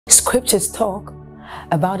Scriptures talk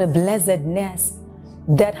about a blessedness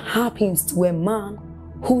that happens to a man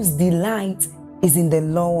whose delight is in the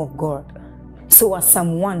law of God. So as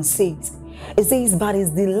Psalm 1 says, it says, but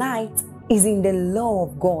his delight is in the law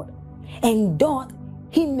of God, and doth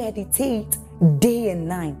he meditate day and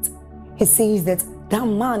night. He says that that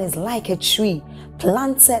man is like a tree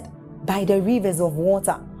planted by the rivers of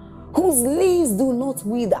water, whose leaves do not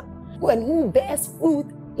wither, and who bears fruit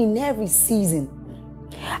in every season.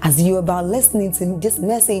 As you're about listening to this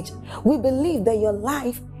message, we believe that your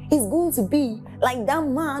life is going to be like that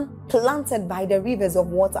man planted by the rivers of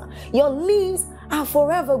water. Your leaves are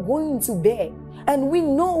forever going to bear. And we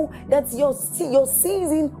know that your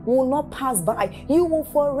season will not pass by. You will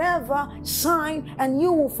forever shine and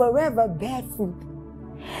you will forever bear fruit.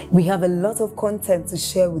 We have a lot of content to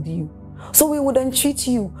share with you. So we would entreat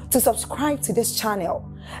you to subscribe to this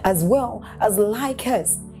channel, as well as like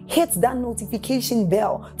us. Hit that notification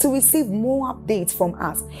bell to receive more updates from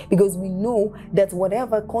us, because we know that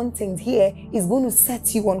whatever content here is going to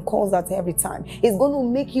set you on course at every time. It's going to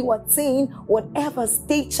make you attain whatever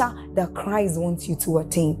stature that Christ wants you to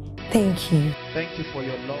attain. Thank you. Thank you for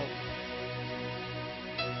your love.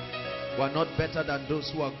 We are not better than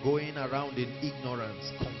those who are going around in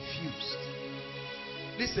ignorance, confused.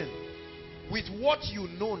 Listen, with what you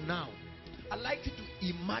know now, I'd like you to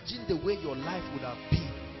imagine the way your life would have been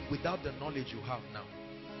without the knowledge you have now.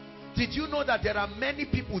 Did you know that there are many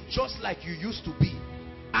people just like you used to be,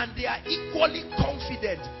 and they are equally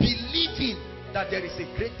confident, believing that there is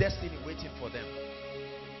a great destiny waiting for them?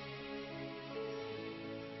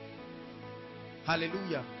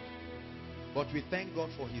 Hallelujah. But we thank God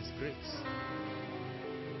for his grace.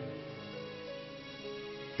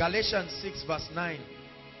 Galatians 6 verse 9.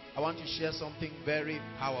 I want to share something very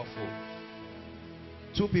powerful.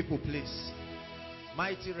 Two people, please.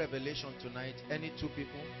 Mighty revelation tonight. Any two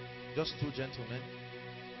people? Just two gentlemen.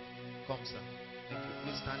 Come, sir. Thank you.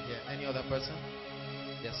 Please stand here. Any other person?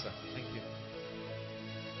 Yes, sir. Thank you.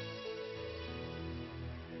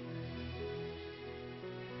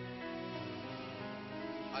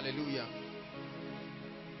 Hallelujah.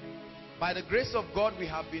 By the grace of God, we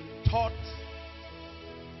have been taught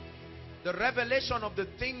the revelation of the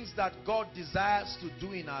things that God desires to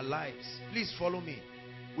do in our lives. Please follow me.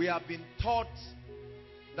 We have been taught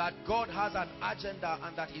that God has an agenda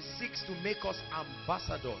and that he seeks to make us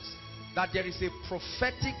ambassadors. That there is a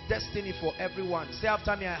prophetic destiny for everyone. Say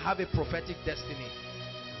after me, I have a prophetic destiny.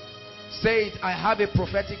 Say it, I have a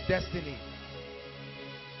prophetic destiny.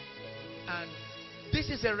 And this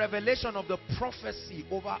is a revelation of the prophecy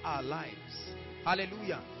over our lives.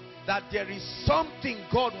 Hallelujah. That there is something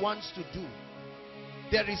God wants to do.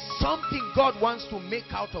 There is something God wants to make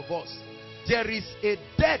out of us. There is a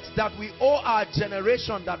debt that we owe our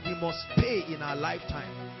generation that we must pay in our lifetime.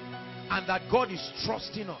 And that God is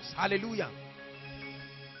trusting us. Hallelujah.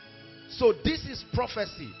 So this is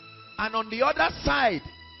prophecy. And on the other side,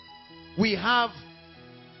 we have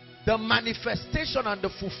the manifestation and the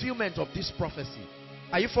fulfillment of this prophecy.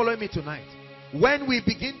 Are you following me tonight? When we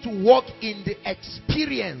begin to walk in the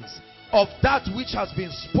experience of that which has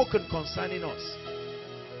been spoken concerning us.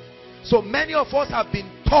 So many of us have been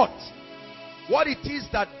taught what it is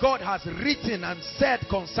that God has written and said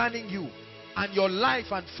concerning you and your life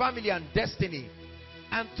and family and destiny.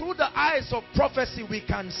 And through the eyes of prophecy, we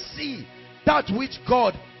can see that which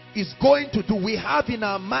God is going to do. We have in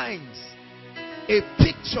our minds a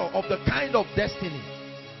picture of the kind of destiny.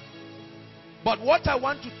 But what I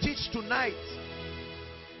want to teach tonight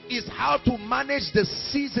is how to manage the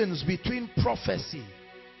seasons between prophecy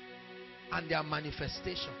and their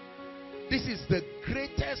manifestation. This is the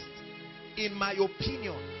greatest, in my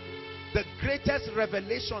opinion, the greatest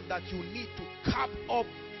revelation that you need to cap up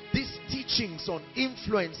these teachings on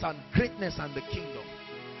influence and greatness and the kingdom.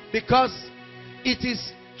 Because it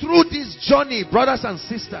is through this journey, brothers and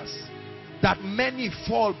sisters, that many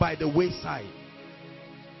fall by the wayside.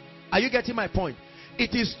 Are you getting my point?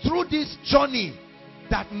 It is through this journey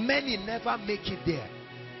that many never make it there.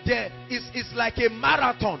 It's like a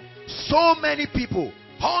marathon. So many people,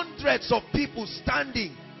 hundreds of people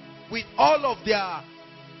standing with all of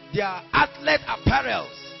their athlete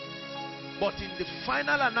apparels. But in the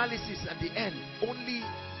final analysis at the end, only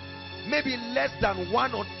maybe less than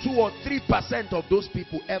 1 or 2 or 3% of those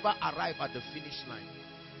people ever arrive at the finish line.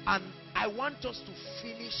 And I want us to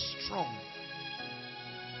finish strong.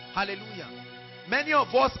 Hallelujah. Many of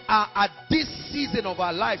us are at this season of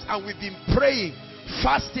our lives and we've been praying,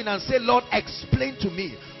 fasting and say, Lord, explain to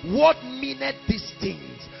me what meaneth these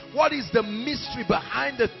things. What is the mystery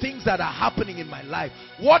behind the things that are happening in my life?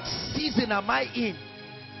 What season am I in?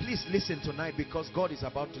 Please listen tonight, because God is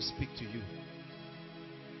about to speak to you.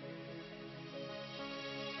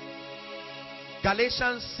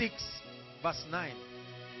 Galatians 6 verse 9.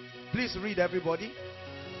 Please read, everybody.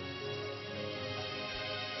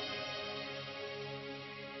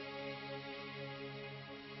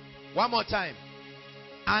 One more time.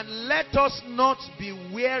 And let us not be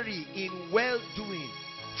weary in well-doing.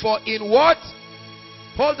 For in what?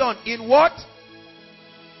 Hold on. In what?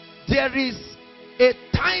 There is a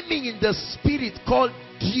timing in the spirit called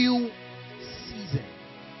due season.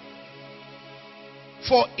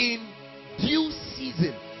 For in due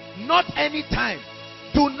season, not any time.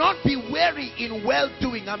 Do not be weary in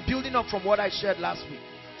well-doing. I'm building up from what I shared last week.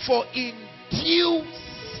 For in due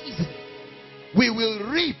season we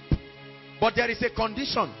will reap. But there is a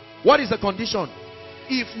condition. What is the condition?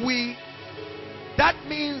 That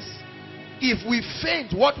means if we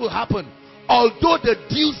faint, what will happen? Although the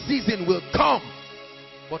due season will come,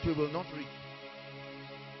 but we will not reap.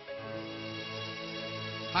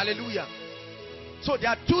 Hallelujah. So there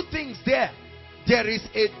are two things there. There is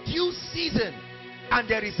a due season and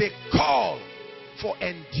there is a call for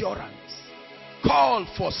endurance, call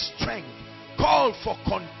for strength, call for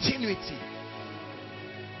continuity.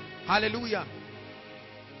 Hallelujah.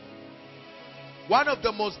 One of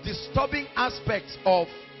the most disturbing aspects of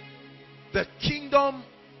the kingdom,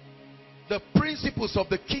 the principles of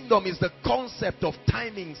the kingdom, is the concept of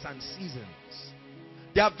timings and seasons.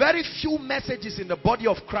 There are very few messages in the body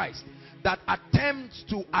of Christ that attempt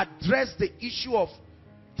to address the issue of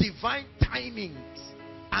divine timings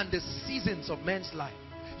and the seasons of men's life.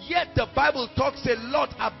 Yet the Bible talks a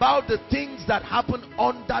lot about the things that happen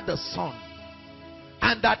under the sun,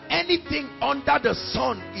 and that anything under the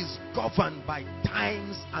sun is governed by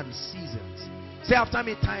times and seasons. Say after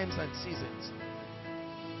me, times and seasons.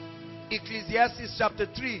 Ecclesiastes chapter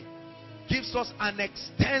 3 gives us an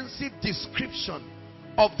extensive description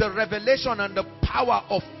of the revelation and the power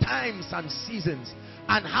of times and seasons,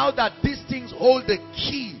 and how that these things hold the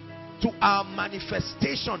key to our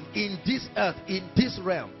manifestation in this earth, in this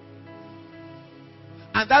realm.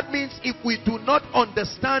 And that means if we do not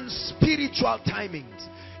understand spiritual timings,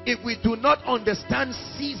 if we do not understand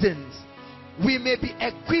seasons, we may be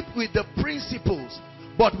equipped with the principles,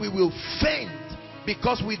 but we will faint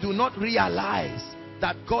because we do not realize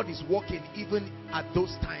that God is working even at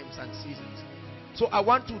those times and seasons. So I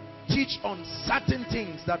want to teach on certain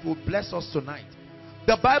things that will bless us tonight.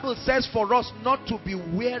 The Bible says for us not to be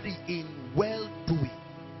weary in well-doing.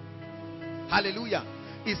 Hallelujah.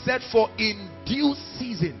 It said for in due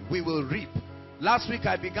season we will reap. Last week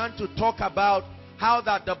I began to talk about how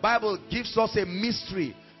that the Bible gives us a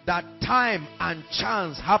mystery that time and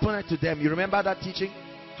chance happened to them. You remember that teaching?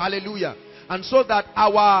 Hallelujah. And so that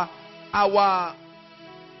our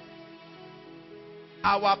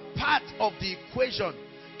part of the equation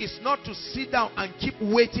is not to sit down and keep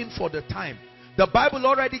waiting for the time. The Bible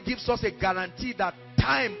already gives us a guarantee that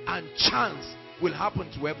time and chance will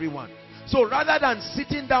happen to everyone. So rather than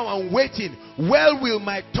sitting down and waiting, well, will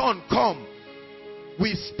my turn come?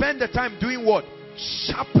 We spend the time doing what?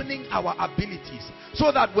 Sharpening our abilities,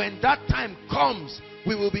 so that when that time comes,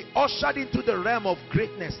 we will be ushered into the realm of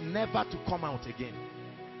greatness, never to come out again.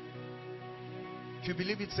 If you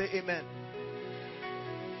believe it, say amen.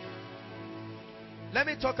 Let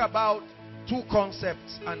me talk about two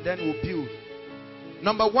concepts and then we'll build.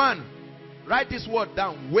 Number one, write this word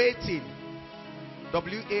down: waiting.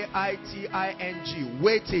 W-A-I-T-I-N-G.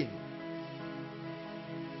 Waiting.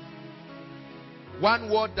 One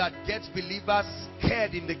word that gets believers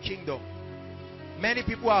scared in the kingdom. Many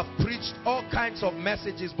people have preached all kinds of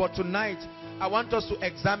messages, but tonight I want us to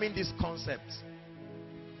examine this concept.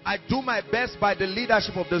 I do my best by the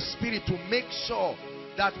leadership of the Spirit to make sure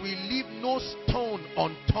that we leave no stone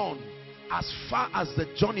unturned as far as the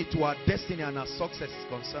journey to our destiny and our success is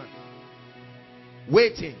concerned.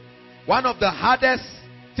 Waiting. One of the hardest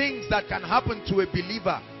things that can happen to a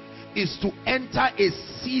believer is to enter a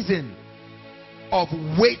season of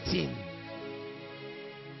waiting.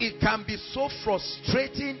 It can be so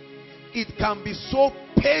frustrating, it can be so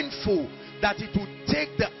painful, that it will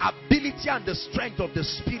take the ability and the strength of the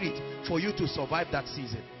Spirit for you to survive that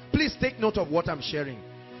season. Please take note of what I'm sharing.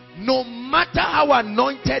 No matter how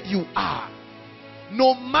anointed you are,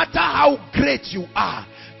 no matter how great you are,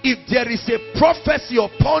 if there is a prophecy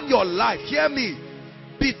upon your life, hear me,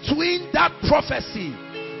 between that prophecy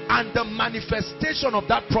and the manifestation of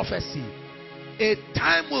that prophecy, a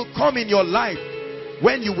time will come in your life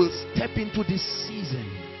when you will step into this season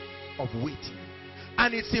of waiting.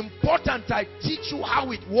 And it's important I teach you how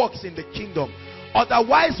it works in the kingdom.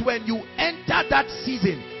 Otherwise, when you enter that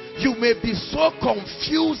season, You may be so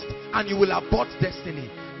confused and you will abort destiny,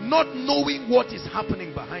 not knowing what is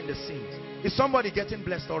happening behind the scenes. Is somebody getting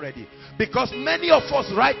blessed already? Because many of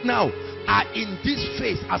us right now are in this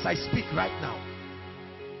phase as I speak right now.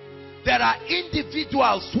 There are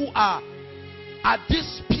individuals who are at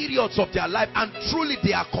these periods of their life and truly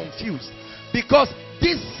they are confused, because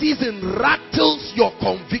this season rattles your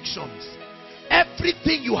convictions.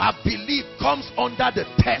 Everything you have believed comes under the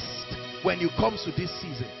test when you come to this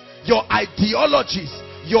season. Your ideologies,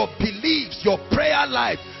 your beliefs, your prayer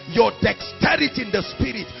life, your dexterity in the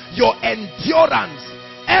spirit, your endurance,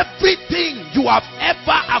 everything you have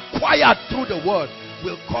ever acquired through the word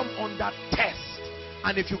will come under test.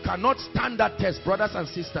 And if you cannot stand that test, brothers and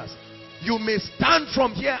sisters, you may stand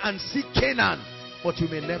from here and see Canaan, but you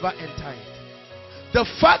may never enter it. The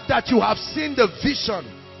fact that you have seen the vision,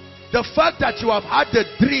 the fact that you have had the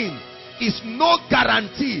dream is no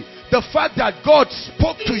guarantee. The fact that God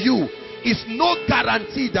spoke to you is no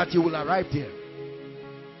guarantee that you will arrive there.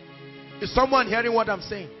 Is someone hearing what I'm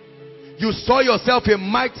saying? You saw yourself a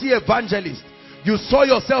mighty evangelist. You saw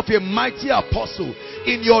yourself a mighty apostle.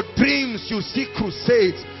 In your dreams, you see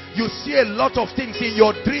crusades. You see a lot of things. In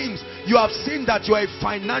your dreams, you have seen that you are a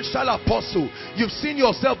financial apostle. You've seen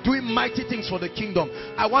yourself doing mighty things for the kingdom.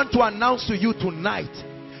 I want to announce to you tonight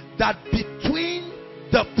that between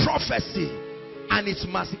the prophecy and its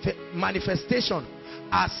manifestation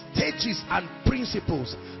are stages and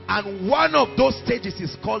principles, and one of those stages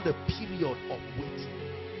is called the period of waiting.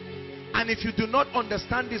 And if you do not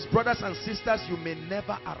understand this, brothers and sisters, you may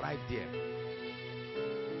never arrive there.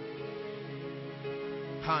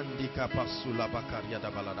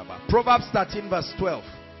 Proverbs 13 verse 12.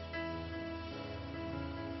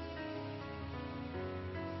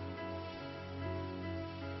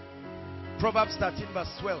 Proverbs 13 verse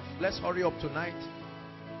 12. Let's hurry up tonight.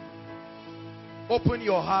 Open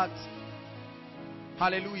your heart.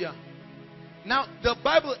 Hallelujah. Now the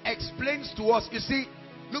Bible explains to us. You see,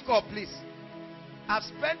 look up please. I've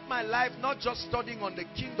spent my life not just studying on the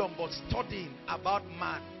kingdom, but studying about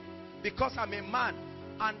man. Because I'm a man,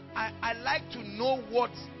 and I like to know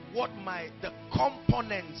what the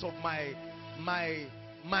components of my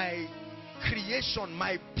creation,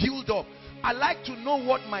 my build up. I like to know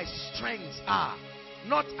what my strengths are,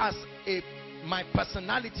 not as my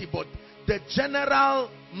personality, but the general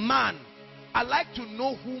man. I like to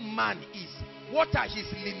know who man is. What are his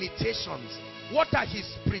limitations? What are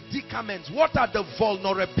his predicaments? What are the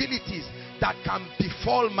vulnerabilities that can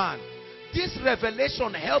befall man? This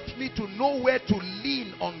revelation helps me to know where to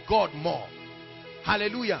lean on God more.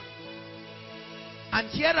 Hallelujah. And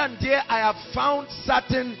here and there I have found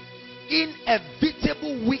certain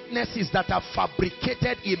inevitable weaknesses that are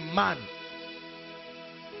fabricated in man.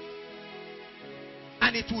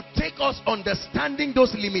 And it will take us understanding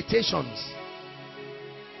those limitations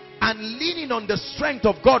and leaning on the strength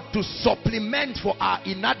of God to supplement for our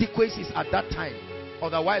inadequacies at that time.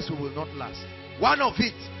 Otherwise we will not last. One of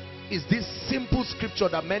it is this simple scripture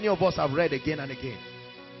that many of us have read again and again.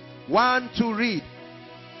 One to read.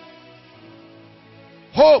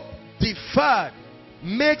 Hope deferred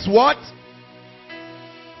makes what?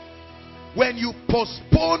 When you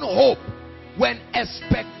postpone hope, when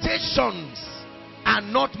expectations are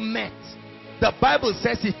not met, the Bible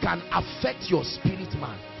says it can affect your spirit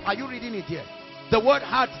man. Are you reading it here? The word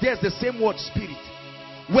heart, there's the same word spirit.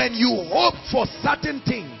 When you hope for certain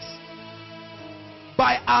things,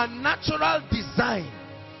 by our natural design,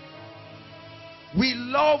 we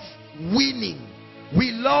love winning,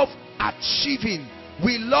 we love achieving,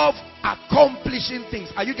 we love accomplishing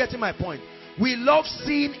things. Are you getting my point? We love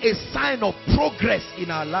seeing a sign of progress in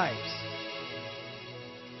our lives.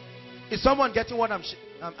 Is someone getting what I'm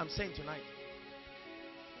saying tonight?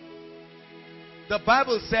 The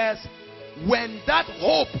Bible says, when that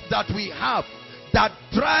hope that we have that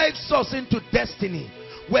drives us into destiny,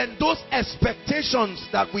 when those expectations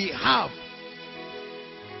that we have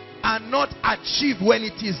are not achieved, when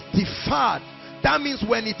it is deferred, that means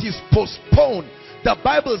when it is postponed, the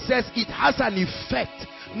Bible says it has an effect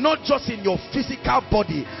not just in your physical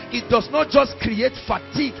body. It does not just create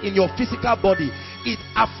fatigue in your physical body, it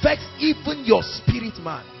affects even your spirit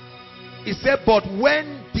man. It said, but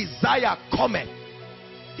when desire cometh,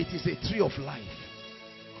 it is a tree of life.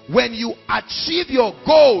 When you achieve your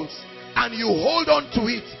goals and you hold on to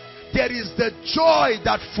it, there is the joy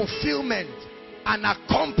that fulfillment and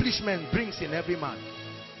accomplishment brings in every man.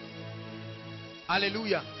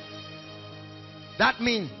 Hallelujah. That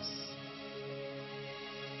means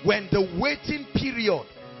when the waiting period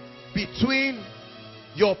between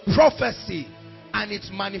your prophecy and its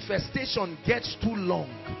manifestation gets too long,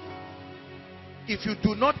 if you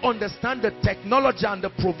do not understand the technology and the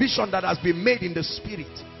provision that has been made in the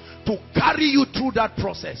spirit to carry you through that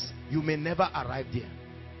process, you may never arrive there.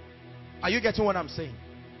 Are you getting what I'm saying?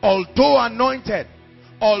 Although anointed,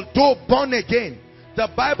 although born again, the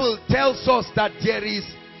Bible tells us that there is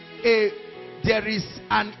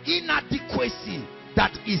an inadequacy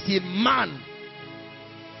that is in man.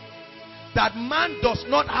 That man does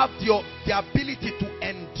not have the ability to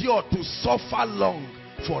endure, to suffer long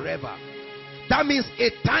forever. That means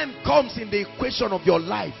a time comes in the equation of your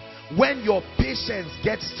life when your patience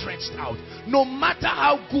gets stretched out. No matter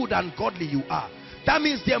how good and godly you are. That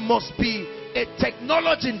means there must be a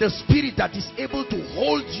technology in the spirit that is able to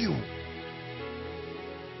hold you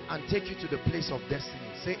and take you to the place of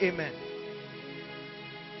destiny. Say amen.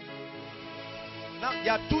 Now,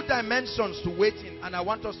 there are two dimensions to waiting, and I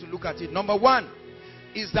want us to look at it. Number one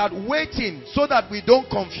is that waiting, so that we don't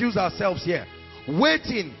confuse ourselves here,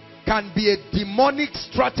 waiting can be a demonic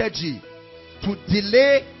strategy to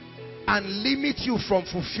delay and limit you from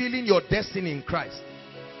fulfilling your destiny in Christ.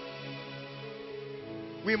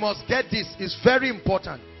 We must get this. It's very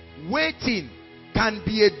important. Waiting can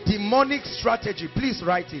be a demonic strategy. Please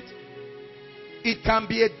write it. It can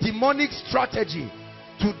be a demonic strategy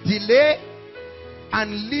to delay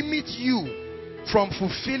and limit you from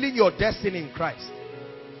fulfilling your destiny in Christ.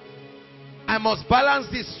 I must balance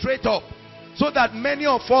this straight up so that many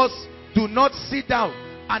of us do not sit down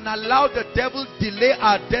and allow the devil delay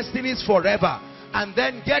our destinies forever and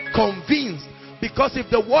then get convinced, because if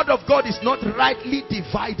the word of God is not rightly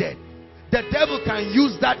divided, the devil can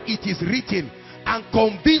use that it is written and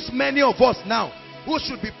convince many of us now who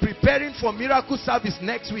should be preparing for miracle service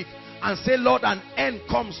next week and say, Lord, an end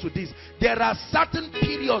comes to this. There are certain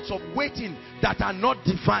periods of waiting that are not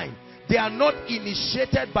divine. They are not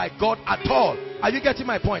initiated by God at all. Are you getting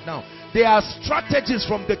my point now? They are strategies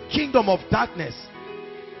from the kingdom of darkness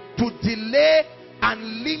to delay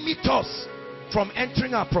and limit us from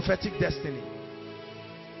entering our prophetic destiny.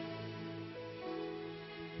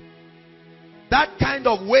 That kind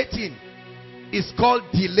of waiting is called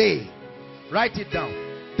delay. Write it down.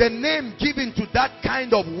 The name given to that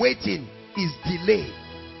kind of waiting is delay.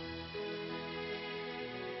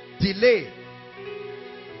 Delay.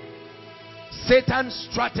 Satan's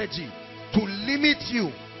strategy to limit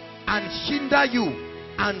you and hinder you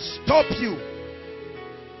and stop you.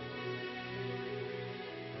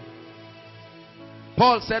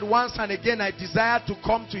 Paul said, once and again I desire to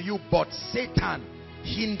come to you, but Satan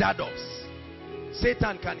hindered us.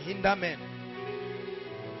 Satan can hinder men.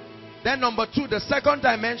 Then number two, the second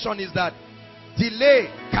dimension is that delay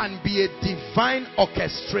can be a divine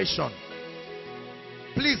orchestration.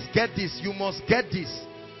 Please get this. You must get this.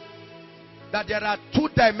 That there are two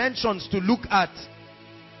dimensions to look at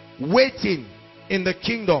waiting in the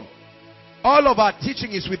kingdom. All of our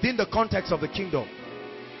teaching is within the context of the kingdom.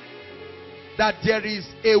 That there is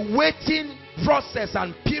a waiting process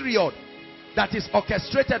and period that is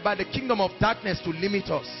orchestrated by the kingdom of darkness to limit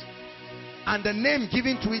us. And the name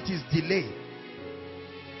given to it is delay.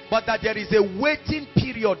 But that there is a waiting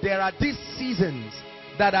period. There are these seasons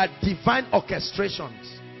that are divine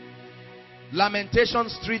orchestrations.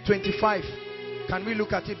 Lamentations 3:25. Can we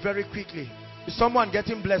look at it very quickly? Is someone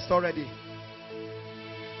getting blessed already?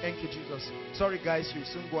 Thank you, Jesus. Sorry guys, you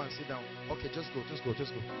soon go and sit down. Okay, just go.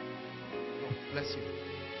 No, bless you.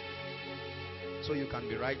 So you can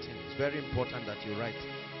be writing. It's very important that you write.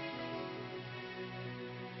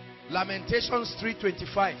 Lamentations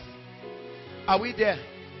 3:25. Are we there?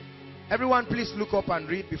 Everyone please look up and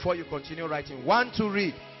read before you continue writing. 1, 2,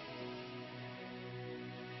 read.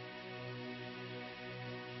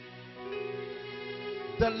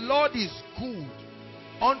 The Lord is good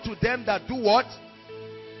unto them that do what?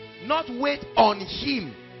 Not wait on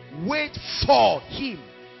him. Wait for him.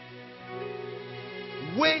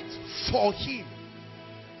 Wait for him.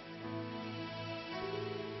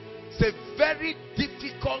 It's a very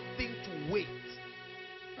difficult thing to wait.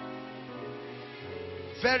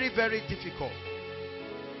 Very, very difficult.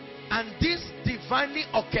 And this divinely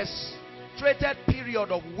orchestrated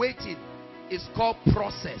period of waiting is called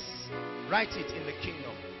process. Write it in the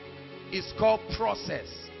kingdom. It's called process.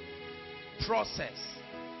 Process.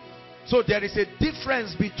 So there is a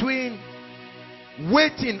difference between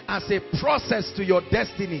waiting as a process to your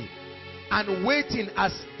destiny and waiting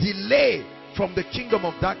as delay from the kingdom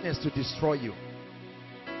of darkness to destroy you.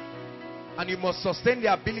 And you must sustain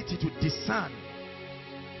the ability to discern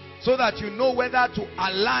so that you know whether to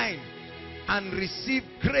align and receive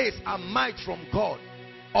grace and might from God,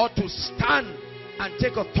 or to stand and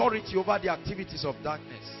take authority over the activities of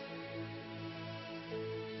darkness.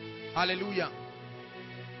 Hallelujah.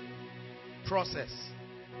 process.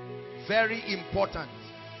 Very important.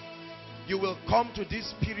 You will come to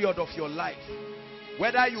this period of your life,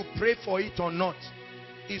 whether you pray for it or not.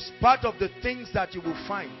 It's part of the things that you will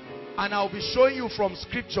find. And I'll be showing you from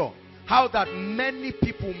scripture how that many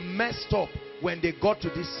people messed up when they got to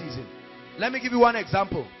this season. Let me give you one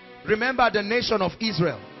example. Remember the nation of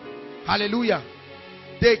Israel. Hallelujah.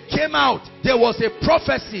 They came out. There was a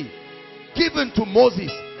prophecy given to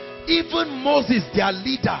Moses. Even Moses, their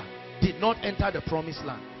leader, did not enter the promised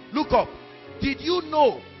land. Look up. Did you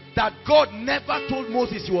know that God never told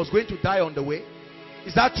Moses he was going to die on the way?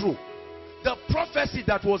 Is that true? The prophecy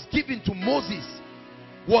that was given to Moses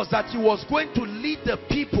was that he was going to lead the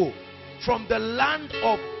people from the land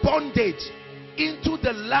of bondage into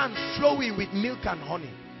the land flowing with milk and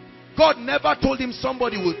honey. God never told him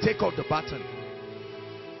somebody will take up the baton.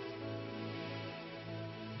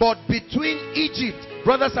 But between Egypt,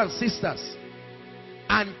 brothers and sisters,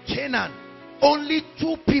 and Canaan, only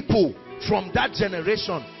 2 people from that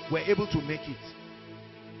generation were able to make it.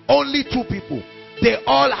 Only 2 people. They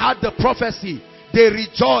all had the prophecy. They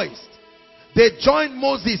rejoiced. They joined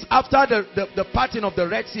Moses after the parting of the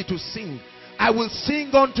Red Sea to sing. I will sing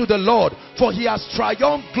unto the Lord, for he has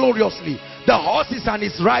triumphed gloriously. The horses and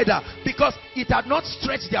his rider, because it had not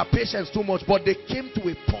stretched their patience too much, but they came to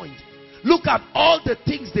a point. Look at all the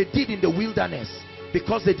things they did in the wilderness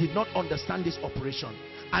because they did not understand this operation.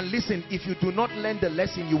 And listen, if you do not learn the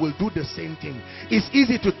lesson, you will do the same thing. It's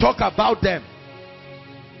easy to talk about them.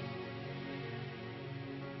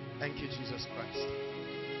 Thank you, Jesus Christ.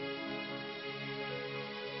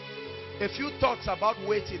 A few thoughts about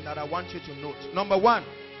waiting that I want you to note. Number 1,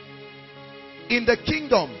 in the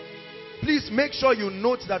kingdom, please make sure you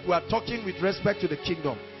note that we are talking with respect to the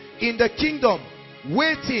kingdom. In the kingdom,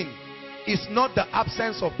 waiting is not the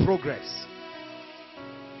absence of progress.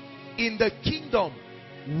 In the kingdom,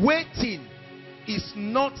 waiting is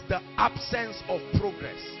not the absence of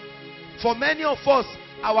progress. For many of us,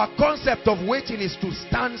 our concept of waiting is to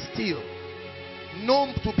stand still,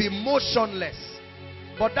 known to be motionless.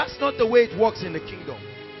 But that's not the way it works in the kingdom.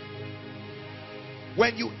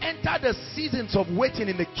 When you enter the seasons of waiting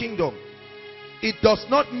in the kingdom, it does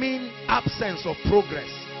not mean absence of progress.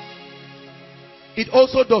 It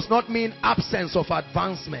also does not mean absence of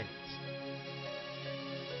advancement.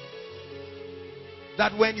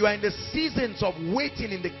 That when you are in the seasons of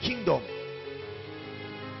waiting in the kingdom,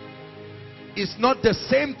 it's not the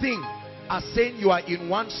same thing as saying you are in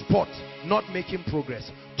one spot not making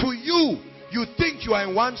progress. To you, you think you are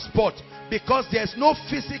in one spot because there's no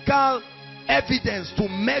physical evidence to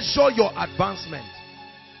measure your advancement.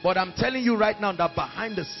 But I'm telling you right now that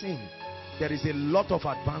behind the scene, there is a lot of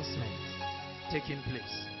advancement taking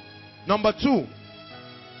place. Number 2,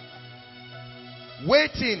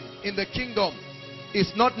 waiting in the kingdom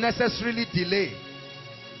is not necessarily delay.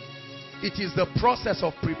 It is the process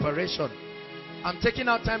of preparation. I'm taking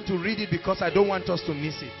our time to read it because I don't want us to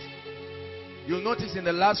miss it. You'll notice in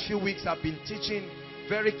the last few weeks I've been teaching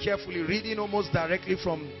very carefully, reading almost directly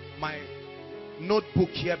from my notebook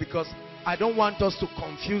here, because I don't want us to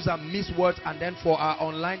confuse and miss words. And then for our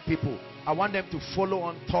online people, I want them to follow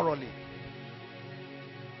on thoroughly.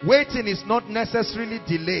 Waiting is not necessarily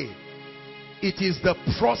delay. It is the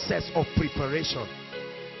process of preparation.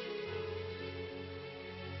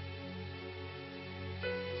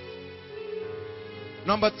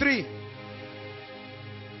 Number 3,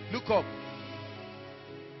 look up.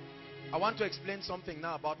 I want to explain something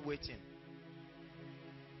now about waiting.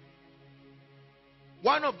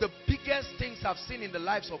 One of the biggest things I've seen in the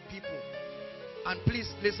lives of people, and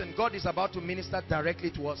please listen, God is about to minister directly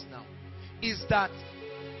to us now, is that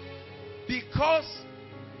because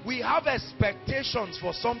we have expectations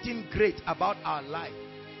for something great about our life,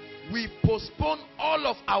 we postpone all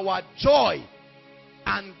of our joy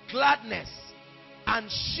and gladness and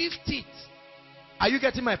shift it, are you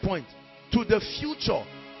getting my point, to the future,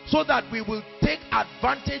 so that we will take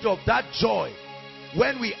advantage of that joy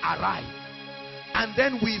when we arrive. And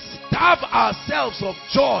then we starve ourselves of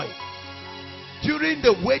joy during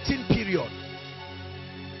the waiting period.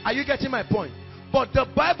 Are you getting my point? But the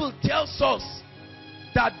Bible tells us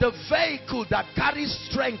that the vehicle that carries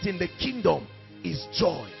strength in the kingdom is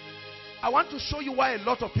joy. I want to show you why a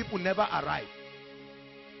lot of people never arrive.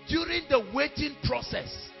 During the waiting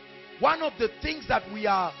process, one of the things that we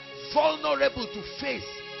are vulnerable to face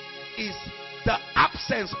is the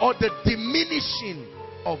absence or the diminishing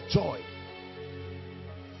of joy.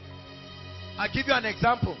 I'll give you an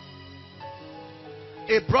example.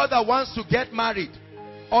 A brother wants to get married,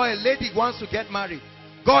 or a lady wants to get married.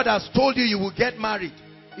 God has told you you will get married.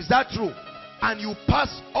 Is that true? And you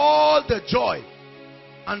pass all the joy.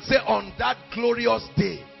 and say, on that glorious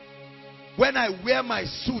day, when I wear my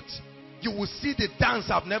suit, you will see the dance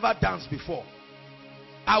I've never danced before.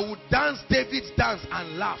 I would dance David's dance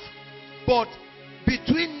and laugh. But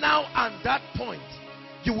between now and that point,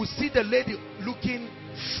 you will see the lady looking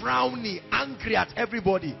frowny, angry at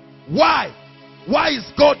everybody. Why? Why is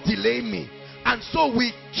God delaying me? And so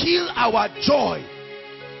we kill our joy.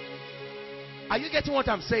 Are you getting what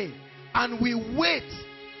I'm saying? And we wait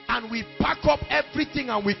and we pack up everything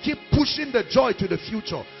and we keep pushing the joy to the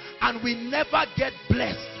future. And we never get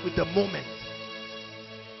blessed with the moment.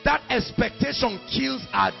 That expectation kills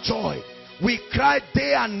our joy. We cry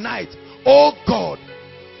day and night, oh God,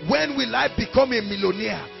 when will I become a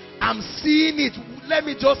millionaire? I'm seeing it. Let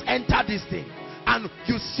me just enter this thing. And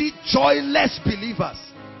you see joyless believers,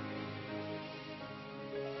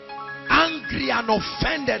 angry and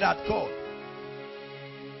offended at God.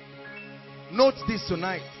 Note this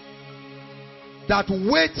tonight, that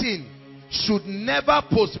waiting should never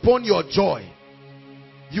postpone your joy.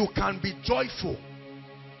 You can be joyful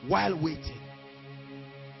while waiting.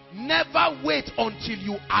 Never wait until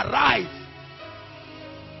you arrive.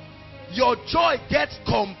 Your joy gets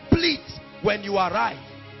complete when you arrive.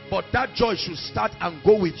 But that joy should start and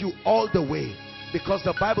go with you all the way. Because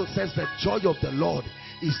the Bible says the joy of the Lord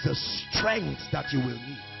is the strength that you will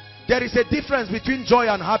need. There is a difference between joy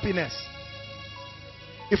and happiness.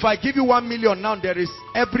 If I give you 1 million now, there is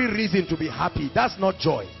every reason to be happy. That's not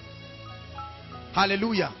joy.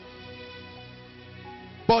 Hallelujah.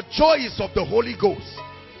 But joy is of the Holy Ghost.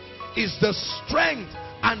 It's the strength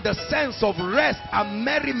and the sense of rest and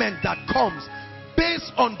merriment that comes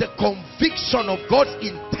based on the conviction of God's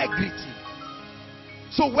integrity.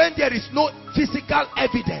 So when there is no physical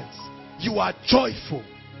evidence, you are joyful.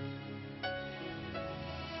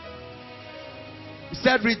 He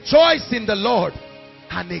said, rejoice in the Lord.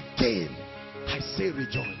 And again, I say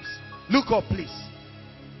rejoice. Look up, please.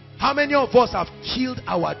 How many of us have killed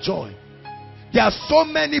our joy? There are so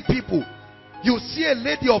many people. You see a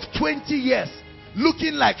lady of 20 years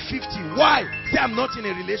looking like 50. Why? Say, I'm not in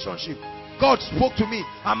a relationship. God spoke to me.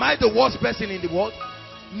 Am I the worst person in the world?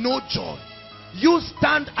 No joy. You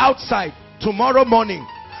stand outside tomorrow morning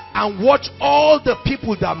and watch all the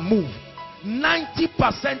people that move.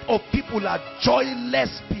 90% of people are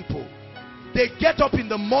joyless people. They get up in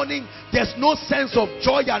the morning, there's no sense of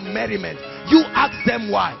joy and merriment. You ask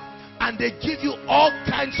them why, and they give you all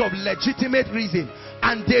kinds of legitimate reasons,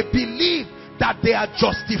 and they believe that they are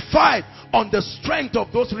justified on the strength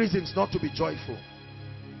of those reasons not to be joyful.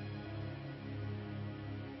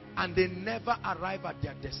 And they never arrive at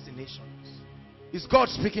their destinations. Is God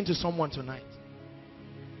speaking to someone tonight?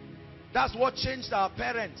 That's what changed our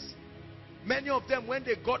parents. Many of them, when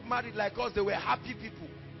they got married like us, they were happy people.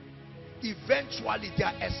 Eventually,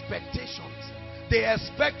 their expectations, they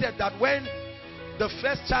expected that when the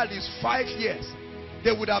first child is 5 years,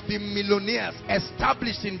 they would have been millionaires,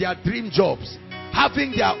 established in their dream jobs,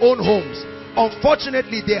 having their own homes.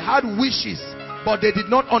 Unfortunately, they had wishes, but they did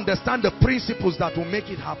not understand the principles that will make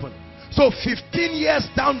it happen. So 15 years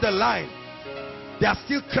down the line, they are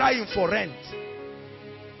still crying for rent.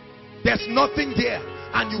 There's nothing there,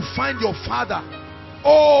 and you find your father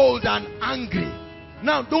old and angry.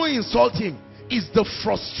 Now, don't insult him. It's the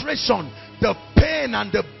frustration, the pain and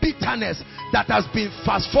the bitterness that has been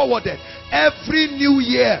fast forwarded. Every new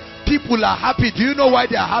year, people are happy. Do you know why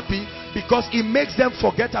they are happy? Because it makes them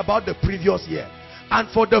forget about the previous year. And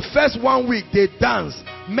for the first 1 week, they dance.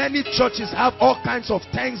 Many churches have all kinds of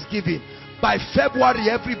thanksgiving. By February,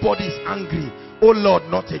 everybody is angry. Oh Lord,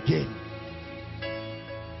 not again.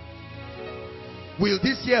 Will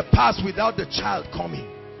this year pass without the child coming?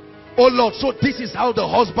 Oh Lord, so this is how the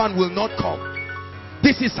husband will not come.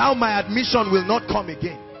 This is how my admission will not come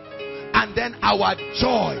again. And then our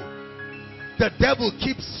joy, the devil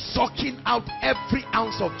keeps sucking out every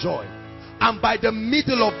ounce of joy. And by the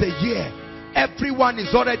middle of the year, everyone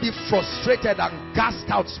is already frustrated and gassed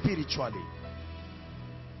out spiritually.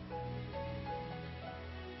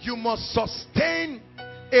 You must sustain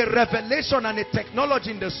a revelation and a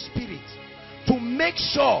technology in the spirit to make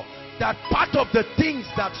sure that part of the things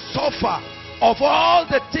that suffer, of all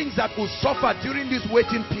the things that will suffer during this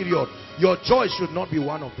waiting period, your joy should not be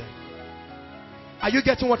one of them. Are you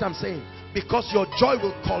getting what I'm saying? Because your joy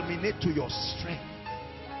will culminate to your strength.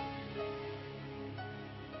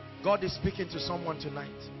 God is speaking to someone tonight.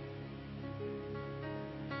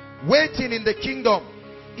 Waiting in the kingdom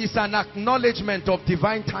is an acknowledgement of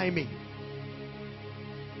divine timing.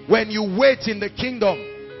 When you wait in the kingdom,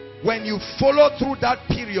 when you follow through that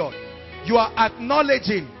period, you are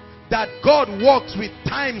acknowledging that God works with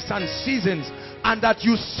times and seasons and that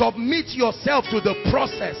you submit yourself to the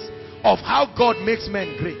process of how God makes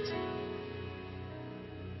men great.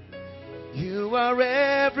 You are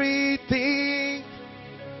everything.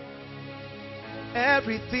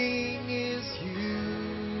 Everything is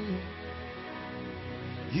you.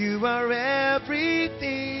 You are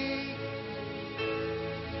everything.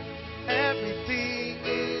 Everything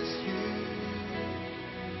is you.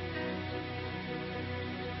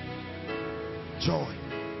 Joy.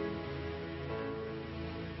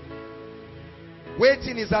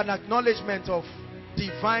 Waiting is an acknowledgement of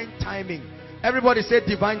divine timing. Everybody say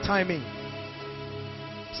divine timing.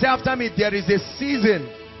 Say after me, there is a season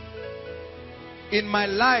in my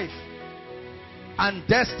life and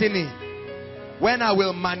destiny when I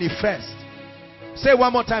will manifest. Say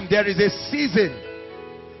one more time, there is a season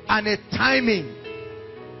and a timing.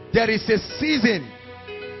 There is a season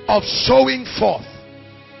of showing forth.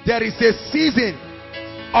 There is a season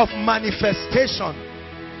of manifestation.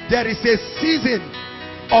 There is a season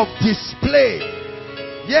of display.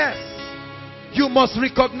 Yes, you must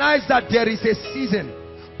recognize that there is a season.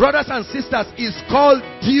 Brothers and sisters, it's called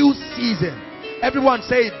due season. Everyone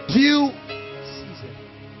say due season.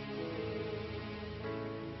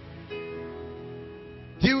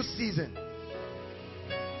 Due season.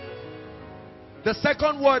 The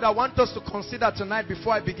second word I want us to consider tonight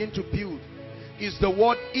before I begin to build is the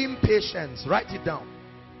word impatience. Write it down.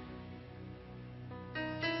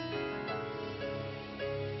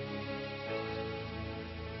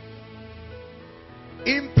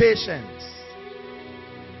 Impatience.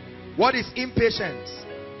 What is impatience?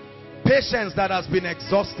 Patience that has been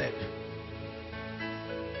exhausted.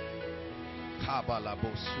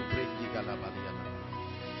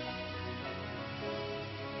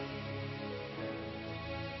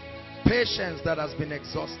 Patience that has been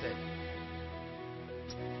exhausted.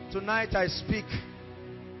 Tonight I speak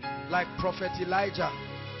like Prophet Elijah,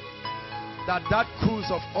 that cruise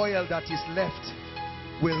of oil that is left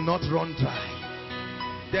will not run dry.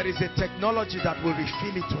 There is a technology that will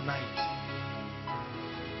refill it tonight.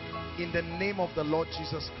 In the name of the Lord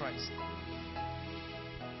Jesus Christ.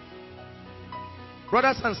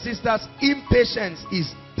 Brothers and sisters, impatience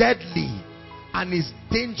is deadly and is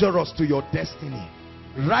dangerous to your destiny.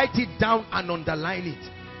 Write it down and underline it.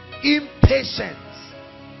 Impatience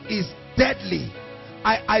is deadly.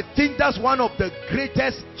 I think that's one of the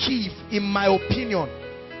greatest keys, in my opinion.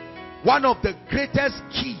 One of the greatest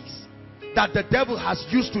keys that the devil has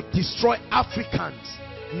used to destroy Africans,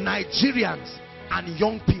 Nigerians, and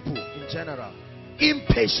young people in general.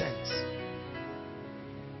 Impatience.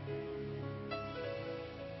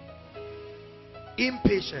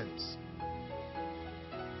 Impatience.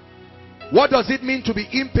 What does it mean to be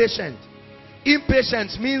impatient?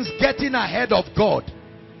 Impatience means getting ahead of God.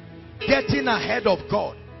 Getting ahead of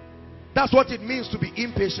God. That's what it means to be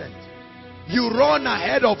impatient. You run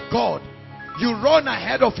ahead of God. You run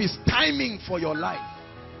ahead of His timing for your life.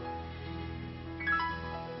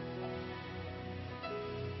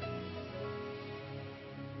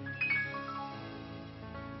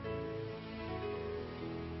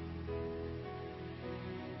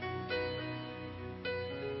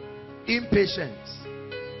 Impatience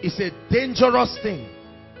is a dangerous thing.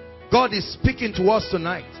 God is speaking to us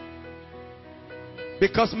tonight,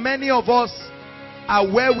 because many of us are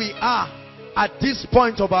where we are at this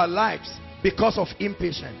point of our lives because of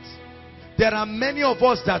impatience. There are many of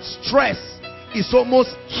us that stress is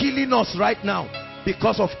almost killing us right now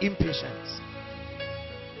because of impatience.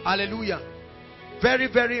 Hallelujah.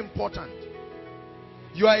 Very, very important.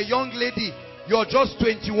 You are a young lady, you're just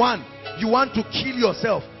 21, you want to kill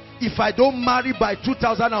yourself. If I don't marry by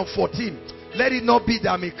 2014, let it not be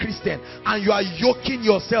that I'm a Christian. And you are yoking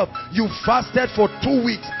yourself. You fasted for 2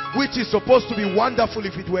 weeks, which is supposed to be wonderful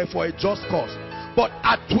if it were for a just cause. But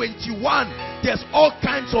at 21, there's all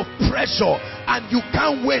kinds of pressure and you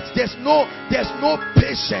can't wait. There's no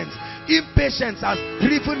patience. Impatience has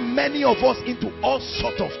driven many of us into all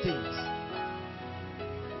sorts of things.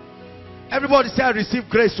 Everybody say, I receive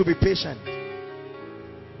grace to be patient.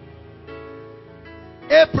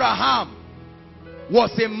 Abraham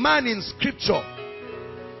was a man in scripture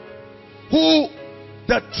who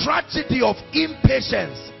the tragedy of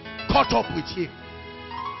impatience caught up with him.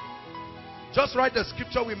 Just write the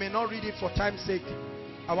scripture. We may not read it for time's sake.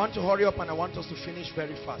 I want to hurry up and I want us to finish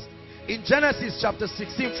very fast. In Genesis chapter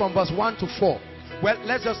 16 from verse 1 to 4. Well,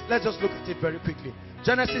 let's just look at it very quickly.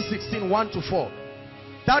 Genesis 16, 1 to 4.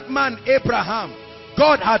 That man Abraham,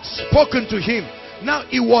 God had spoken to him. Now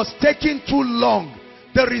it was taking too long.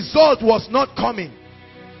 The result was not coming.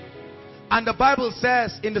 And the Bible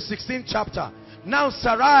says in the 16th chapter, now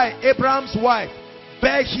Sarai, Abraham's wife,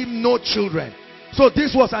 bare him no children. So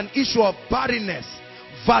this was an issue of barrenness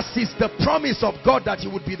versus the promise of God that he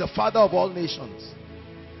would be the father of all nations.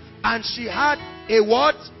 And she had a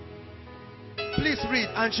what? Please read.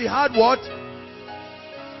 And she had what?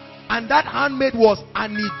 And that handmaid was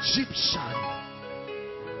an Egyptian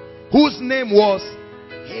whose name was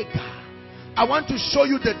Hagar. I want to show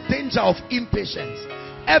you the danger of impatience.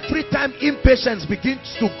 Every time impatience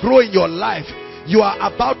begins to grow in your life, you are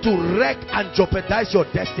about to wreck and jeopardize your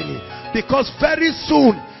destiny. Because very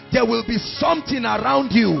soon, there will be something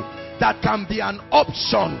around you that can be an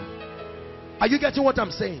option. Are you getting what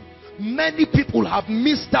I'm saying? Many people have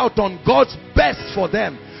missed out on God's best for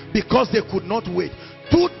them because they could not wait.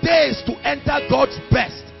 2 days to enter God's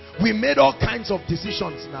best. We made all kinds of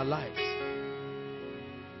decisions in our lives.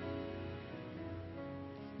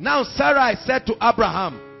 Now Sarai said to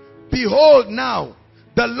Abraham, behold, now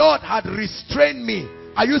the Lord had restrained me.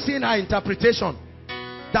 Are you seeing her interpretation?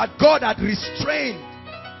 That God had restrained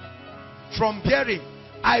from bearing.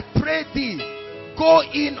 I pray thee, go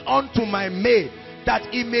in unto my maid,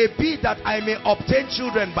 that it may be that I may obtain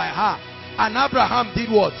children by her. And Abraham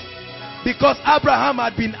did what? Because Abraham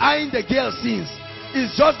had been eyeing the girl since.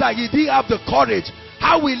 It's just that he didn't have the courage.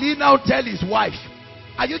 How will he now tell his wife?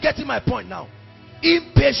 Are you getting my point now?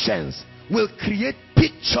 Impatience will create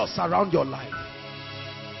pictures around your life.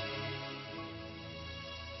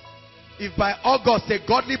 If by August a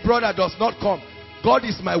godly brother does not come, God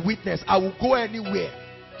is my witness, I will go anywhere,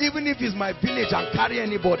 even if it's my village, and carry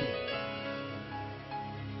anybody.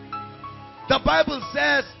 The Bible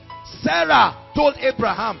says Sarah told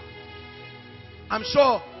Abraham, I'm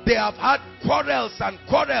sure they have had quarrels and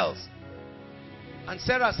quarrels, and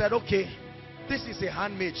Sarah said, okay, this is a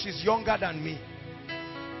handmaid, she's younger than me,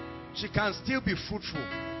 she can still be fruitful,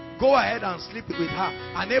 go ahead and sleep with her.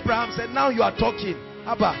 And Abraham said, now you are talking,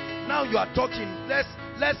 Abba, now you are talking,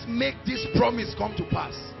 let's make this promise come to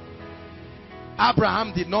pass.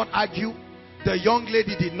 Abraham did not argue, the young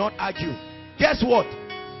lady did not argue. Guess what?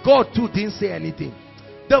 God too didn't say anything.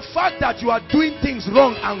 The fact that you are doing things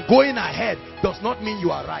wrong and going ahead does not mean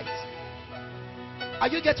you are right. Are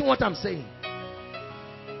you getting what I'm saying?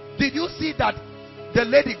 Did you see that the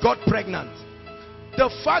lady got pregnant? The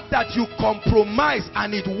fact that you compromise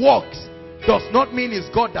and it works does not mean it's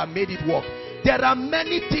God that made it work. There are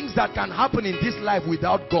many things that can happen in this life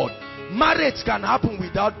without God. Marriage can happen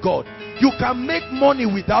without God. You can make money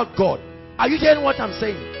without God. Are you hearing what I'm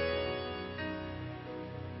saying?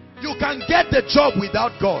 You can get the job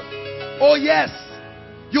without God. Oh yes,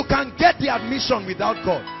 you can get the admission without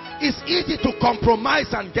God. It's easy to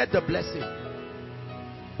compromise and get the blessing.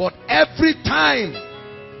 But every time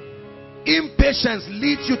impatience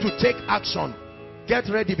leads you to take action, get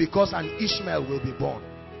ready, because an Ishmael will be born.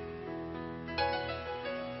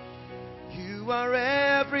 You are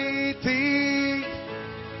everything.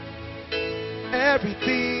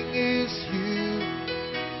 Everything is you.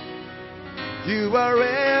 You are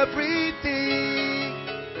everything.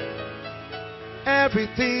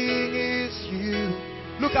 Everything is you.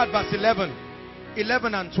 Look at verse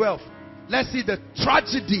 11 and 12. Let's see the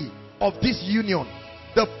tragedy of this union.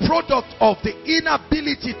 The product of the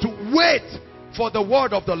inability to wait for the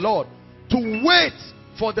word of the Lord, to wait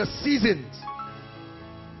for the seasons.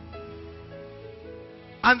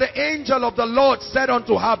 And the angel of the Lord said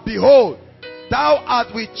unto her, behold, thou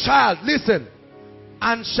art with child, listen,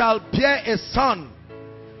 and shall bear a son,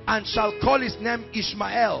 and shall call his name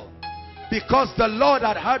Ishmael, because the Lord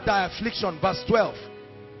had heard thy affliction. Verse 12.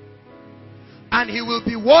 And he will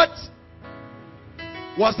be what?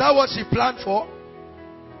 Was that what she planned for?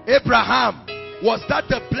 Abraham, was that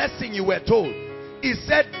the blessing you were told? He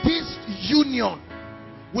said this union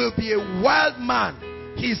will be a wild man.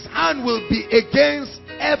 His hand will be against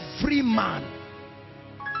every man,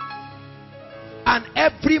 and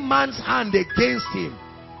every man's hand against him,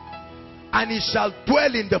 and he shall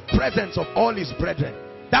dwell in the presence of all his brethren.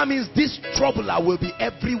 That means this troubler will be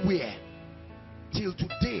everywhere. Till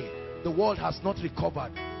today, the world has not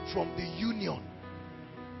recovered from the union.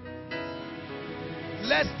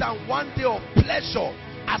 Less than 1 day of pleasure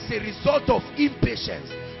as a result of impatience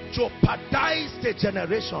jeopardized a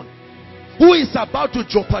generation. Who is about to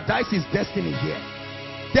jeopardize his destiny here?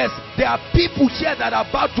 There are people here that are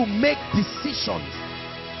about to make decisions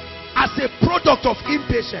as a product of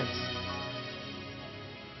impatience.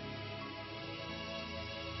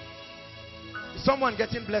 Is someone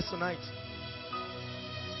getting blessed tonight?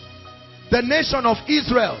 The nation of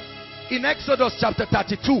Israel in Exodus chapter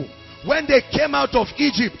 32, when they came out of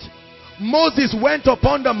Egypt, Moses went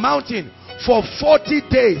upon the mountain for 40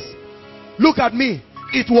 days. Look at me.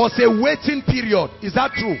 It was a waiting period. Is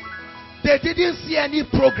that true? They didn't see any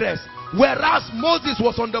progress. Whereas Moses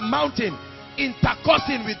was on the mountain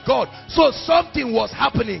intercoursing with God. So something was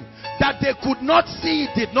happening. That they could not see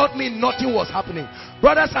did not mean nothing was happening.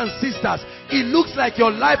 Brothers and sisters, it looks like your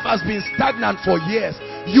life has been stagnant for years.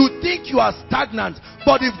 You think you are stagnant,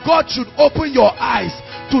 but if God should open your eyes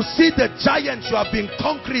to see the giants you have been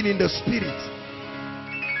conquering in the spirit.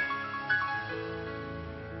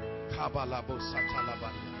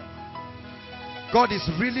 God is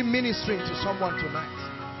really ministering to someone tonight.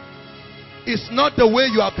 It's not the way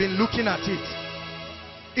you have been looking at it.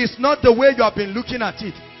 It's not the way you have been looking at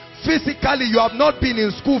it. Physically, you have not been in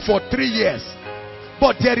school for 3 years.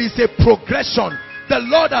 But there is a progression. The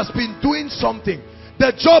Lord has been doing something.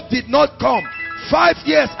 The job did not come. 5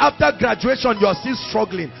 years after graduation, you are still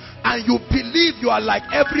struggling. And you believe you are like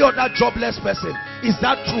every other jobless person. Is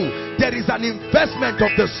that true? There is an investment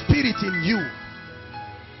of the Spirit in you.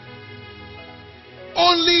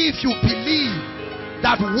 Only if you believe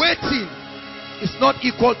that waiting is not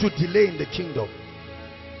equal to delay in the kingdom.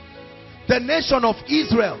 The nation of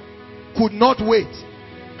Israel could not wait.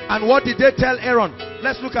 And what did they tell Aaron?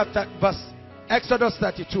 Let's look at that verse, Exodus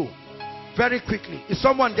 32. Very quickly. Is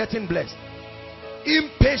someone getting blessed?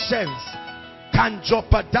 Impatience can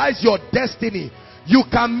jeopardize your destiny. You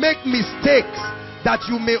can make mistakes that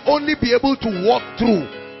you may only be able to walk through,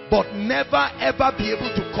 but never ever be able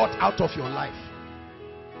to cut out of your life.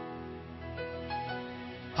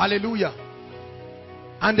 Hallelujah.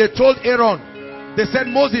 And they told Aaron, they said,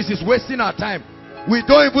 Moses is wasting our time. We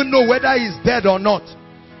don't even know whether he's dead or not.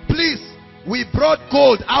 Please, we brought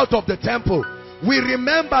gold out of the temple. We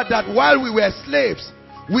remember that while we were slaves,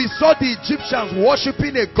 we saw the Egyptians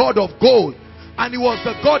worshiping a god of gold, and it was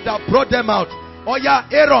the God that brought them out. Oh yeah,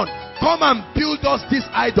 Aaron, come and build us this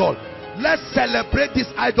idol. Let's celebrate this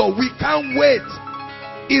idol. We can't wait.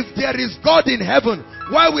 If there is God in heaven,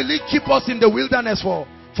 why will he keep us in the wilderness for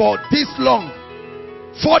this long?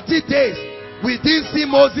 40 days. We didn't see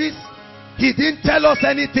Moses. He didn't tell us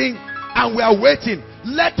anything, and we are waiting.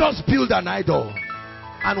 Let us build an idol.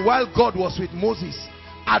 And while God was with Moses,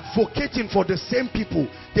 advocating for the same people,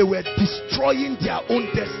 they were destroying their own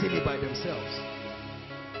destiny by themselves.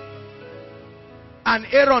 And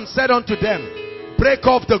Aaron said unto them, break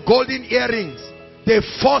off the golden earrings. They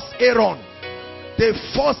forced Aaron. They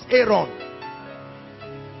forced Aaron,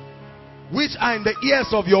 which are in the ears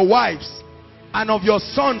of your wives and of your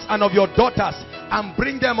sons and of your daughters, and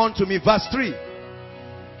bring them unto me. Verse 3.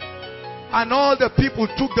 And all the people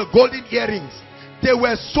took the golden earrings. They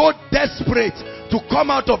were so desperate to come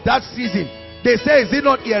out of that season. They say, is it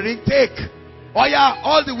not earring? Take. Oh yeah,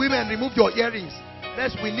 all the women, remove your earrings.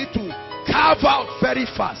 We need to carve out very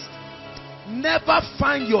fast. Never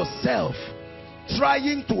find yourself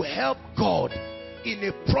trying to help God in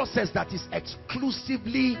a process that is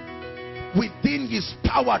exclusively within his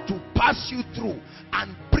power to pass you through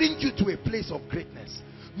and bring you to a place of greatness.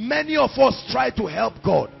 Many of us try to help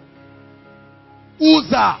God.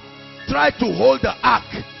 Uzzah tried to hold the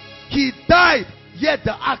ark. He died, yet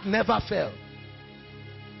the ark never fell.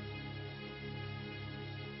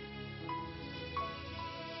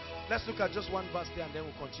 Let's look at just one verse there and then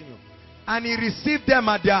we'll continue. And he received them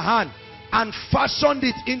at their hand and fashioned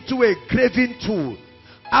it into a graving tool.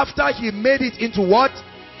 After he made it into what?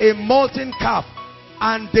 A molten calf.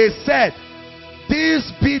 And they said,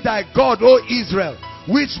 this be thy God, O Israel,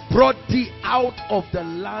 which brought thee out of the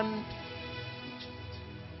land.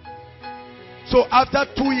 So after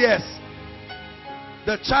 2 years,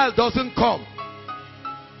 the child doesn't come.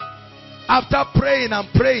 After praying and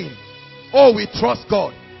praying, oh, we trust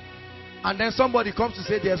God. And then somebody comes to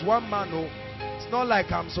say, there's one man, oh, it's not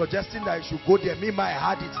like I'm suggesting that you should go there. Me, my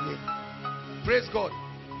heart is name. Praise God.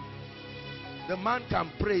 The man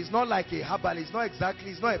can pray. It's not like a herbalist. It's not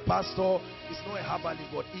exactly, it's not a pastor. It's not a herbalist,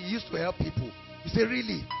 but he used to help people. You say,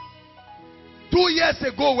 really? 2 years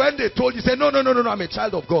ago when they told you, say, no, I'm a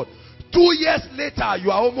child of God. 2 years later,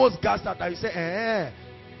 you are almost gassed out and you say,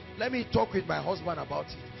 let me talk with my husband about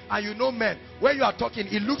it. And you know, men, when you are talking,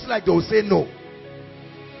 it looks like they will say no.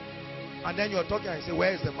 And then you are talking and you say,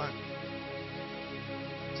 where is the man?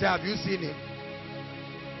 Say, have you seen him?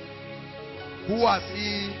 Who has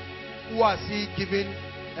he given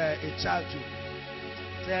a child to?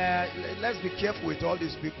 Say, let's be careful with all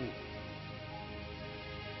these people.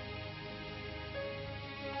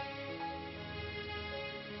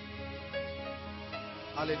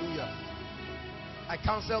 Hallelujah. I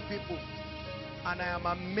counsel people, and I am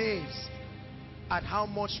amazed at how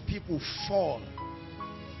much people fall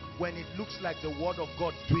when it looks like the word of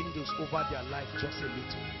God dwindles over their life just a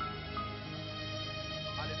little.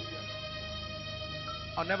 Hallelujah.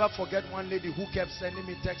 I'll never forget one lady who kept sending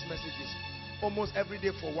me text messages. almost every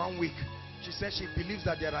day for 1 week. She said she believes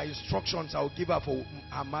that there are instructions I will give her for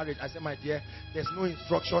her marriage. I said, my dear, there's no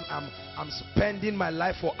instruction. I'm spending my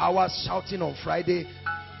life for hours shouting on Friday.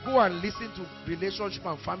 Go and listen to Relationship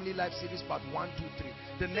and Family Life series part 1, 2, 3.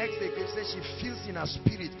 The next day, she says she feels in her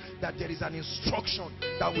spirit that there is an instruction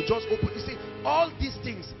that will just open. You see, all these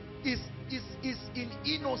things is in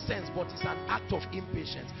innocence, but it's an act of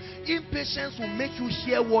impatience. Impatience will make you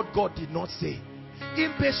hear what God did not say.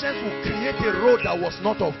 Impatience will create a road that was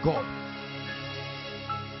not of God.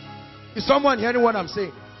 Is someone hearing what I'm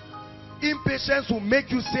saying? Impatience will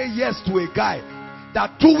make you say yes to a guy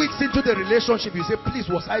that 2 weeks into the relationship you say, please,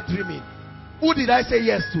 was I dreaming? Who did I say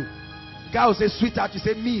yes to? The guy will say, sweetheart. You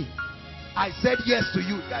say, me. I said yes to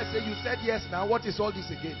you. The guy say, you said yes now. What is all this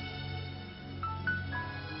again?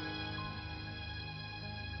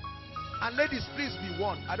 And ladies, please be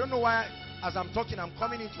warned. I don't know why as I'm talking I'm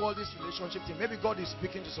coming into all this relationship thing. Maybe God is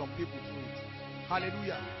speaking to some people through it.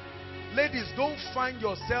 Hallelujah. Ladies, don't find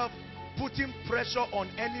yourself putting pressure on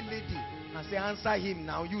any lady and say, answer him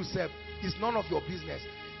now, you self. It's none of your business.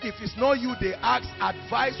 If it's not you, they ask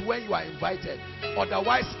advice when you are invited.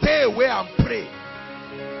 Otherwise, stay away and pray.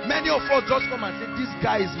 Many of us just come and say, this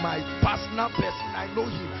guy is my personal person, I know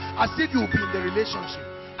him. As if you'll be in the relationship.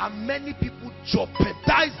 And many people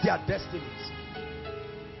jeopardize their destinies.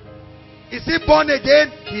 Is he born again?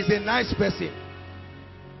 He's a nice person.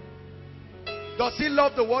 Does he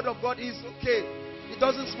love the word of God? He's okay. He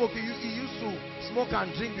doesn't smoke. He used to smoke and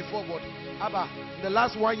drink before, but Abba, in the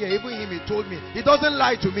last 1 year, even him, he told me, he doesn't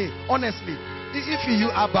lie to me, honestly. If you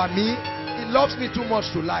Abba me, he loves me too much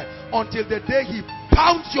to lie. Until the day he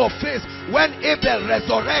pounds your face when Abel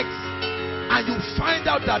resurrects, and you find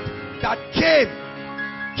out that Cain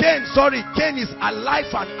is alive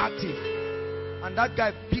and active, and that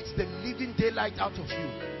guy beats the living daylight out of you.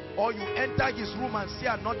 Or you enter his room and see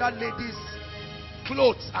another lady's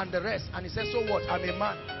clothes and the rest, and he says, so what? I'm a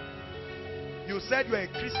man. You said you're a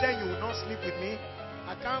Christian, you will not sleep with me.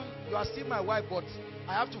 I can't, you are still my wife, but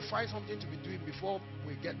I have to find something to be doing before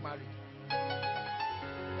we get married.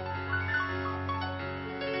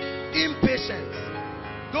 Impatience.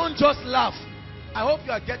 Don't just laugh. I hope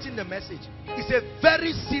you are getting the message. It's a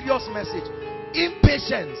very serious message.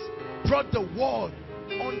 Impatience brought the world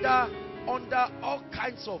under all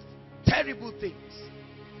kinds of terrible things.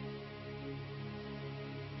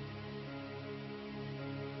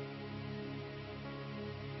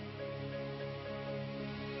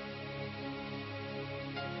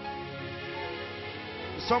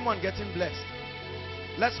 Someone getting blessed.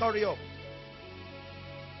 Let's hurry up.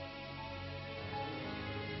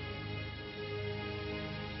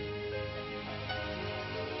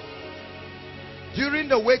 During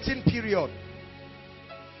the waiting period,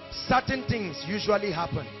 certain things usually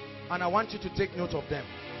happen, and I want you to take note of them.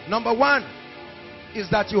 Number one is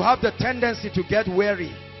that you have the tendency to get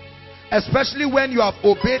weary, especially when you have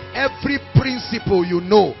obeyed every principle you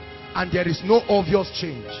know and there is no obvious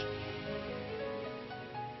change.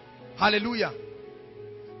 Hallelujah.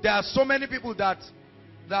 There are so many people that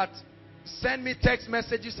send me text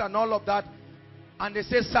messages and all of that, and they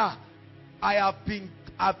say, sir, I've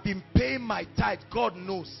been paying my tithe. God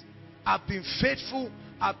knows. I've been faithful.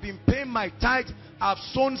 I've been paying my tithe. I've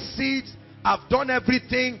sown seeds. I've done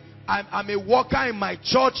everything. I'm a worker in my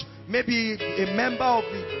church, maybe a member of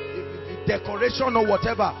the decoration or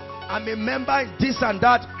whatever. I'm a member in this and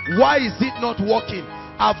that. Why is it not working?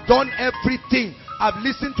 I've done everything. I've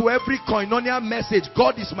listened to every koinonia message.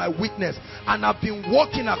 God is my witness. And I've been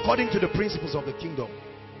walking according to the principles of the kingdom.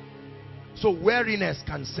 So weariness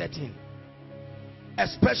can set in.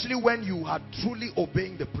 Especially when you are truly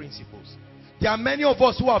obeying the principles. There are many of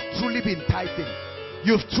us who have truly been tithing.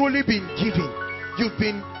 You've truly been giving. You've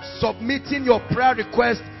been submitting your prayer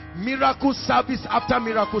request, miracle service after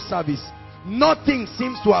miracle service. Nothing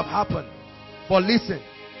seems to have happened. But listen.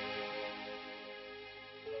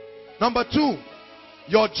 Number two,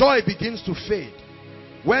 your joy begins to fade.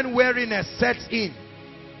 When weariness sets in,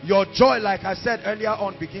 your joy, like I said earlier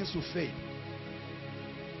on, begins to fade.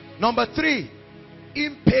 Number three,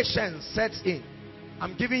 impatience sets in.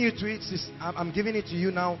 I'm giving it to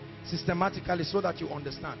you now systematically so that you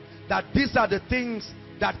understand that these are the things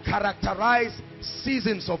that characterize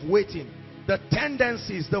seasons of waiting. The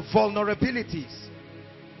tendencies, the vulnerabilities.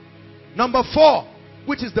 Number four,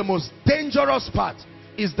 which is the most dangerous part,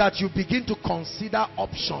 is that you begin to consider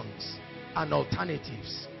options and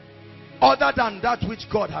alternatives other than that which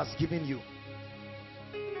God has given you.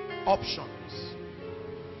 Options.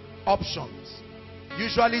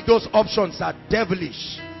 Usually those options are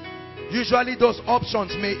devilish. Usually those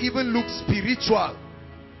options may even look spiritual,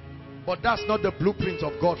 but that's not the blueprint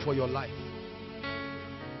of God for your life.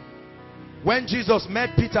 When Jesus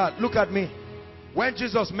met Peter, look at me. When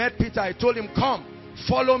Jesus met Peter, he told him, come,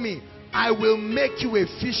 follow me. I will make you a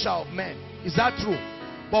fisher of men. Is that true?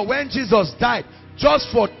 But when Jesus died,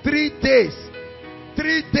 just for 3 days,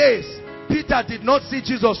 Peter did not see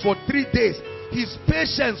Jesus for 3 days. His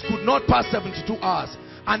patience could not pass 72 hours.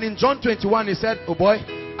 And in John 21, he said, oh boy,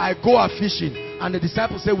 I go a fishing. And the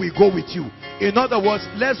disciples said, we go with you. In other words,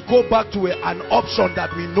 let's go back to an option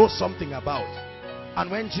that we know something about. And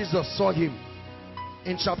when Jesus saw him,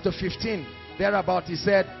 in chapter 15, thereabout, he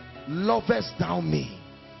said, lovest thou me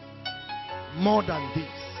more than this?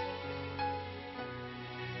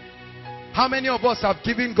 How many of us have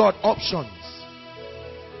given God options?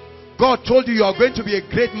 God told you, you are going to be a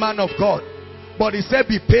great man of God, but he said,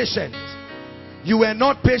 be patient. You were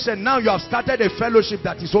not patient. Now you have started a fellowship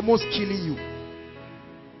that is almost killing you.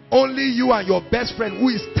 Only you and your best friend who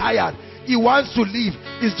is tired, he wants to leave.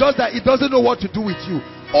 It's just that he doesn't know what to do with you.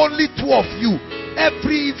 Only 2 of you.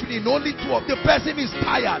 Every evening, only 2 of the person is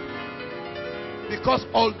tired. Because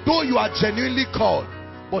although you are genuinely called,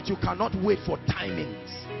 but you cannot wait for timings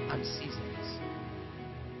and seasons.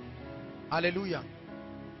 Hallelujah.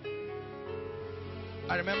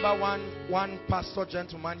 I remember one pastor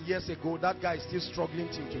gentleman years ago. That guy is still struggling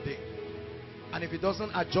till today. And if he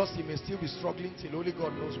doesn't adjust, he may still be struggling till only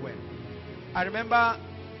God knows when. I remember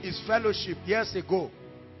his fellowship years ago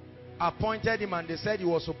appointed him, and they said he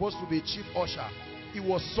was supposed to be chief usher. It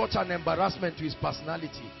was such an embarrassment to his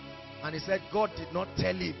personality. And he said God did not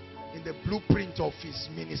tell him in the blueprint of his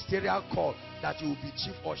ministerial call that he will be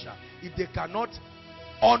chief usher. If they cannot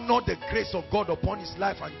honor the grace of God upon his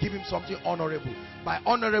life and give him something honorable. By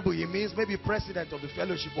honorable, he means maybe president of the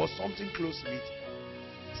fellowship or something close to it.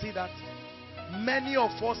 See that? Many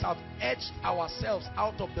of us have edged ourselves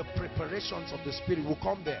out of the preparations of the Spirit. We'll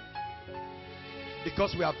come there.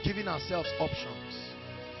 Because we have given ourselves options.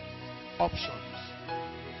 Options.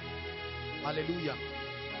 Hallelujah.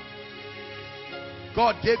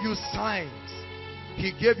 God gave you signs.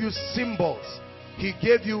 He gave you symbols. He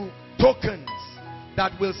gave you tokens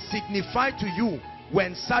that will signify to you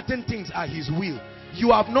when certain things are his will.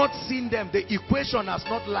 You have not seen them. The equation has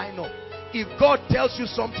not lined up. If God tells you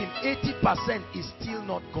something, 80% is still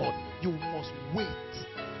not God. You must wait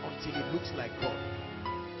until it looks like God.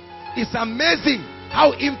 It's amazing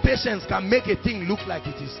how impatience can make a thing look like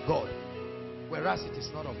it is God, whereas it is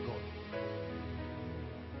not of God.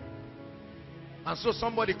 And so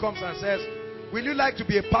somebody comes and says, will you like to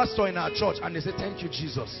be a pastor in our church? And they say, thank you,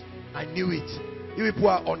 Jesus. I knew it. You people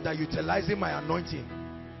are underutilizing my anointing.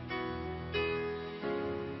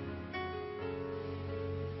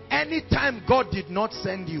 Anytime God did not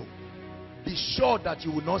send you, be sure that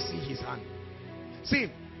you will not see his hand.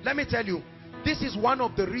 See, let me tell you, this is one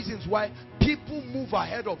of the reasons why people move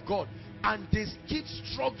ahead of God and they keep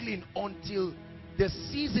struggling until the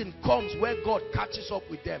season comes where God catches up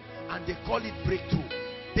with them and they call it breakthrough.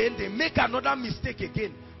 Then they make another mistake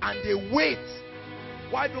again and they wait.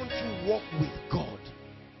 Why don't you walk with God?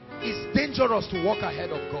 It's dangerous to walk ahead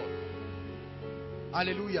of God.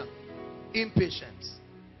 Hallelujah. Impatience.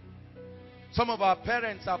 Some of our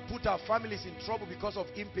parents have put our families in trouble because of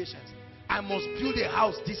impatience. I must build a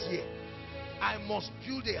house this year. I must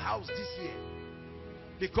build a house this year.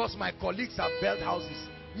 Because my colleagues have built houses.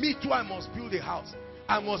 Me too, I must build a house.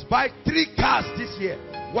 I must buy 3 cars this year.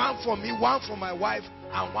 One for me, one for my wife,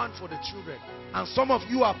 and one for the children. And some of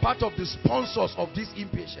you are part of the sponsors of this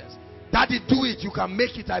impatience. Daddy, do it. You can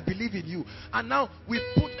make it. I believe in you. And now we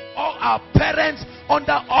put all our parents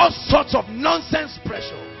under all sorts of nonsense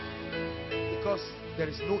pressure. Because there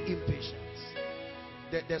is no impatience.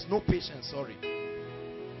 There's no patience, sorry.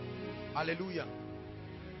 Hallelujah.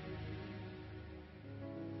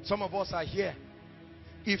 Some of us are here.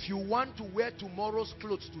 If you want to wear tomorrow's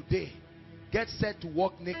clothes today, get set to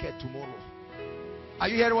walk naked tomorrow. Are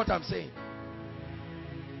you hearing what I'm saying?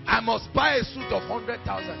 I must buy a suit of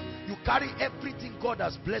 100,000. You carry everything God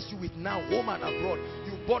has blessed you with now, home and abroad.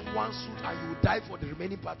 You bought one suit and you will die for the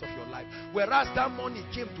remaining part of your life. Whereas that money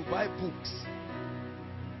came to buy books.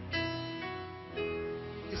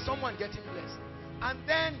 Is someone getting blessed? And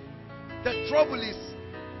then the trouble is,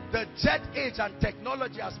 the jet age and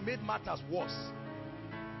technology has made matters worse.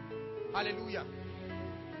 Hallelujah.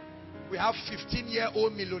 We have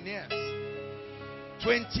 15-year-old millionaires,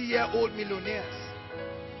 20-year-old millionaires.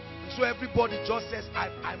 So everybody just says,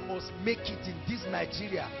 I must make it in this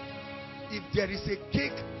Nigeria. If there is a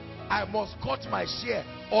cake, I must cut my share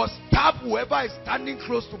or stab whoever is standing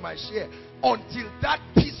close to my share until that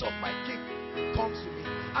piece of my cake comes to me.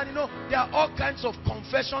 And you know, there are all kinds of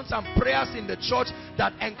confessions and prayers in the church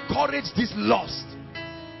that encourage this lust.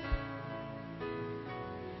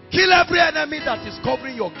 Kill every enemy that is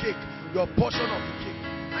covering your cake, your portion of the cake.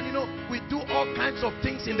 And you know, we do all kinds of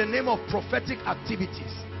things in the name of prophetic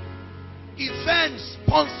activities. Events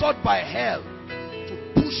sponsored by hell to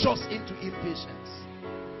push us into impatience.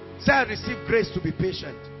 Say, I receive grace to be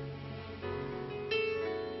patient.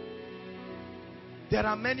 There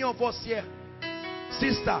are many of us here.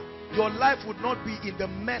 Sister, your life would not be in the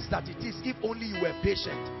mess that it is if only you were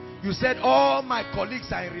patient. You said, all my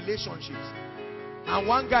colleagues are in relationships. And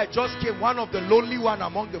one guy just came, one of the lonely one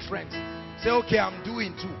among the friends. Say, okay, I'm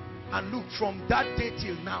doing too. And look, from that day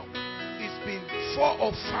till now, it's been 4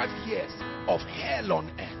 or 5 years of hell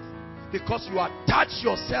on earth. Because you attach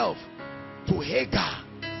yourself to Hagar.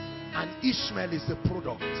 And Ishmael is the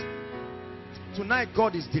product. Tonight,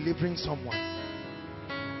 God is delivering someone.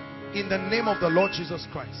 In the name of the Lord Jesus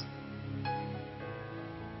Christ.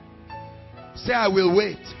 Say, I will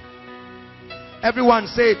wait. Everyone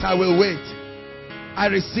say it, I will wait. I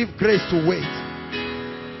receive grace to wait.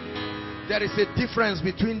 There is a difference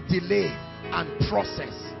between delay and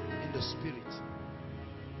process in the spirit.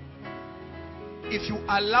 If you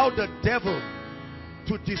allow the devil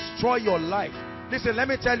to destroy your life. Listen, let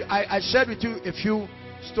me tell you, I shared with you a few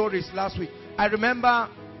stories last week. I remember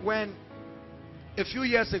when a few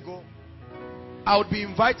years ago, I would be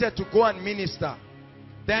invited to go and minister.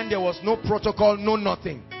 Then there was no protocol, no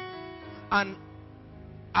nothing. And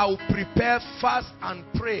I would prepare, fast and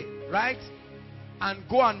pray, right? And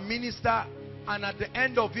go and minister. And at the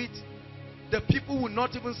end of it, the people would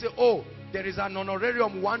not even say, oh, there is an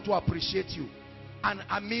honorarium, we want to appreciate you. And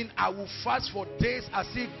I mean, I will fast for days as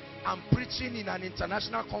if I'm preaching in an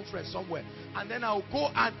international conference somewhere. And then I'll go,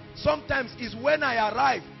 and sometimes it's when I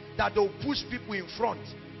arrive that they'll push people in front.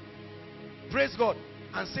 Praise God.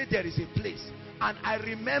 And say there is a place. And I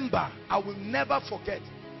remember, I will never forget,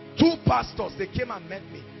 2 pastors, they came and met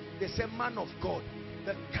me. They said, man of God,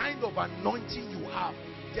 the kind of anointing you have,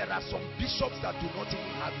 there are some bishops that do not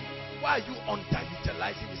even have it. Why are you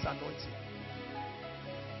underutilizing this anointing?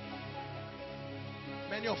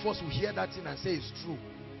 Many of us will hear that thing and say it's true.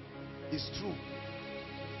 It's true.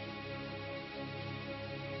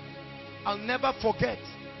 I'll never forget,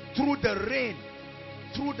 through the rain,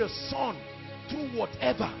 through the sun, through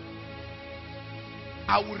whatever,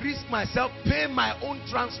 I will risk myself, pay my own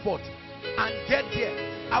transport and get there.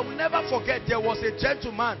 I will never forget, there was a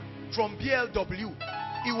gentleman from BLW.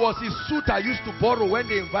 It was his suit I used to borrow when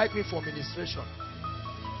they invite me for ministration.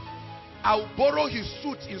 I will borrow his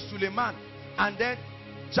suit in Suleiman, and then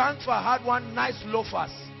Janfa had one nice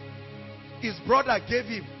loafers. His brother gave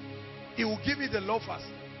him. He will give me the loafers.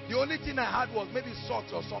 The only thing I had was maybe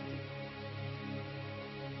socks or something.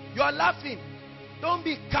 You are laughing. Don't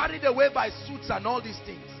be carried away by suits and all these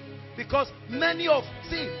things. Because many of,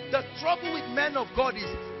 see, the trouble with men of God is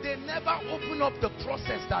they never open up the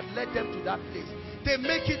process that led them to that place. They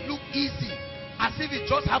make it look easy, as if it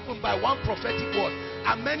just happened by one prophetic word.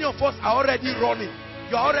 And many of us are already running.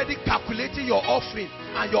 You're already calculating your offering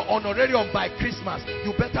and your honorarium by Christmas.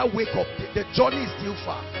 You better wake up. The journey is still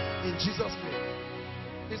far. In Jesus'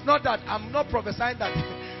 name. It's not that I'm not prophesying that.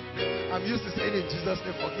 I'm used to saying in Jesus'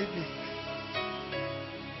 name, forgive me.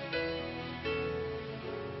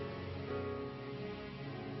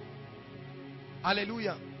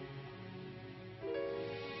 Hallelujah.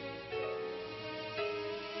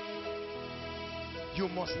 You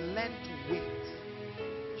must learn to wait.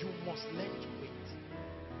 You must learn to wait.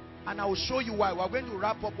 And I will show you why. We're going to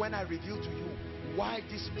wrap up when I reveal to you why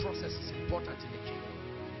this process is important in the kingdom.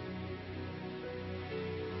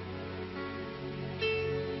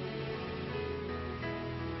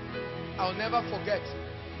 I'll never forget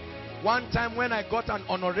one time when I got an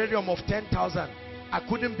honorarium of 10,000. I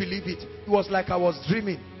couldn't believe it. It was like I was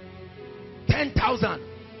dreaming. 10,000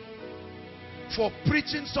 for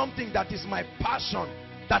preaching something that is my passion,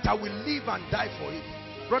 that I will live and die for it.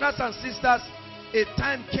 Brothers and sisters, a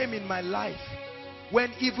time came in my life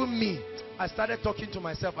when even me, I started talking to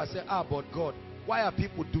myself. I said, but God, why are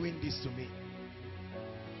people doing this to me?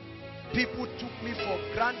 People took me for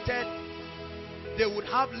granted. They would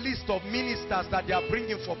have list of ministers that they are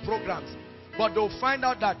bringing for programs, but they'll find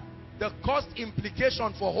out that the cost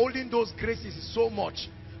implication for holding those graces is so much,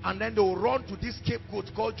 and then they'll run to this scapegoat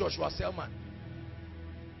called Joshua Selman.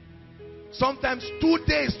 Sometimes 2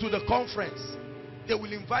 days to the conference, they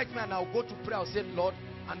will invite me and I'll go to pray. I'll say, Lord,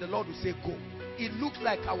 and the Lord will say, go. It looked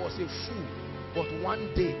like I was a fool, but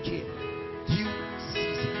one day came. Due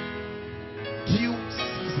season. Due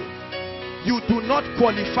season. You do not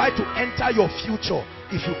qualify to enter your future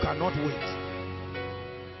if you cannot wait.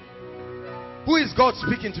 Who is God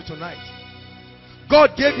speaking to tonight?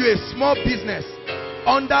 God gave you a small business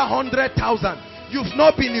under 100,000. You've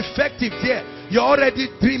not been effective there. You're already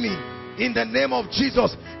dreaming. In the name of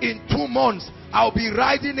Jesus, in 2 months, I'll be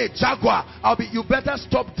riding a Jaguar. You better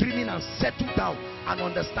stop dreaming and settle down and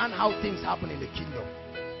understand how things happen in the kingdom.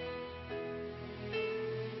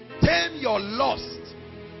 Tame your lust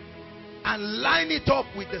and line it up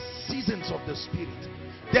with the seasons of the Spirit.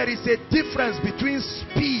 There is a difference between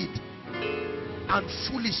speed and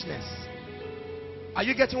foolishness. Are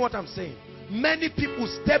you getting what I'm saying? Many people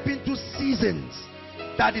step into seasons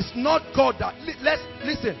that is not God.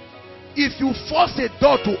 Listen, if you force a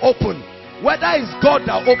door to open, whether it's God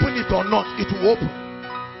that opened it or not, it will open.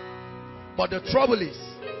 But the trouble is,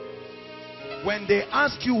 when they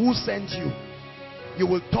ask you who sent you, you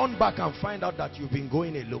will turn back and find out that you've been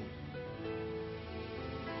going alone.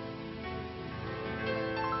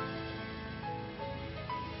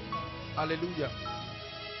 Hallelujah.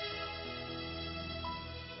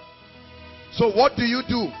 So what do you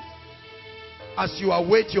do as you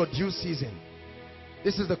await your due season?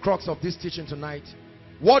 This is the crux of this teaching tonight.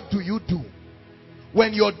 What do you do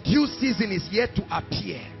when your due season is yet to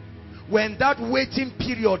appear? When that waiting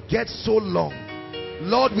period gets so long,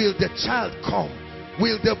 Lord, will the child come?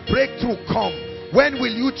 Will the breakthrough come? When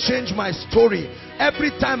will you change my story?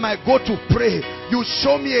 Every time I go to pray, you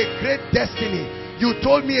show me a great destiny. You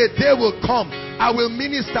told me a day will come. I will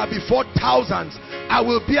minister before thousands. I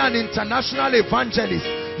will be an international evangelist.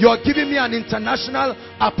 You are giving me an international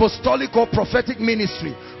apostolic or prophetic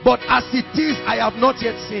ministry. But as it is, I have not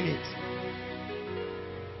yet seen it.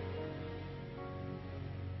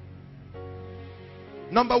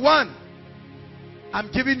 Number one,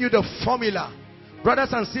 I'm giving you the formula.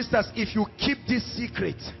 Brothers and sisters, if you keep this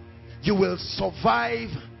secret, you will survive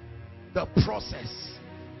the process.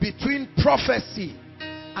 Between prophecy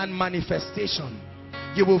and manifestation,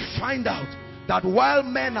 you will find out that while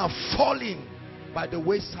men are falling by the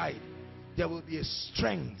wayside, there will be a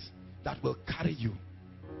strength that will carry you.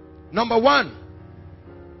 Number one,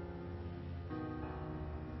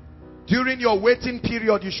 during your waiting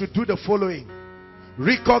period, you should do the following.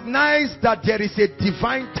 Recognize that there is a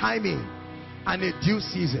divine timing and a due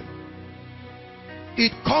season.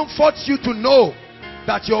 It comforts you to know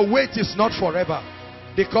that your wait is not forever,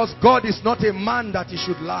 because God is not a man that he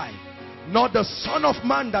should lie, nor the son of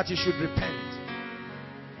man that he should repent.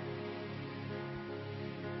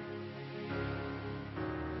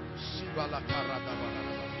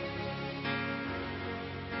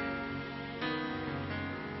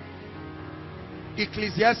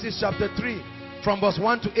 Ecclesiastes chapter 3 from verse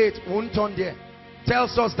 1 to 8, we won't turn there,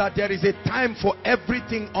 tells us that there is a time for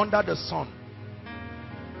everything under the sun.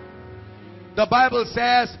 The Bible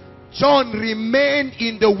says John remained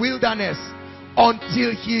in the wilderness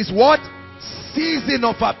until his what? Season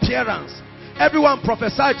of appearance. Everyone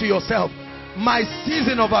prophesy to yourself, my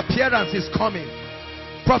season of appearance is coming.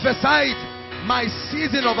 Prophesy it, my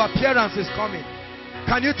season of appearance is coming.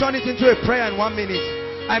 Can you turn it into a prayer in 1 minute?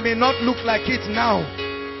 I may not look like it now,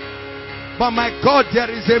 but my God, there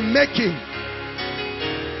is a making,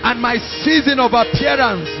 and my season of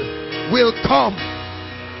appearance will come.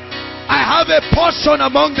 I have a portion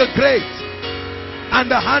among the great, and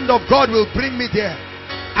the hand of God will bring me there.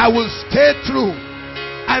 I will stay through.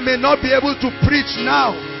 I may not be able to preach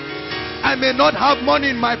now. I may not have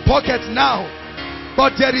money in my pocket now,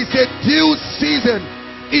 but there is a due season.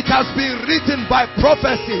 It has been written by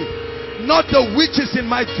prophecy. Not the witches in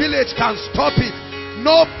my village can stop it.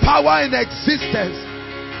 No power in existence.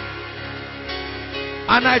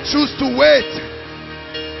 And I choose to wait.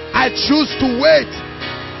 I choose to wait.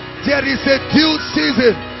 There is a due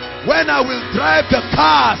season when I will drive the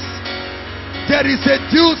cars. There is a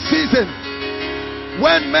due season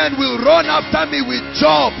when men will run after me with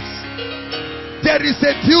jobs. There is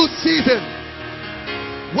a due season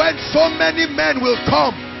when so many men will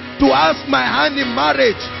come to ask my hand in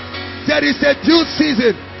marriage. There is a due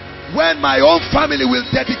season when my own family will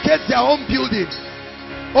dedicate their own building.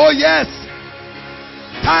 Oh yes,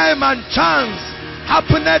 time and chance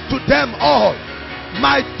happened to them all.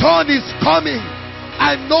 My turn is coming.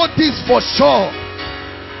 I know this for sure.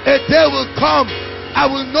 A day will come, I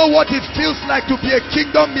will know what it feels like to be a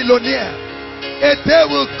kingdom millionaire. A day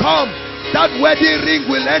will come, that wedding ring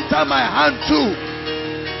will enter my hand too.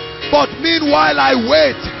 But meanwhile I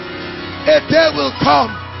wait. A day will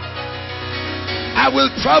come, I will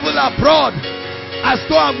travel abroad as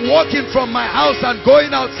though I'm walking from my house and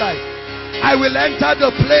going outside. I will enter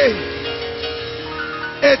the plane.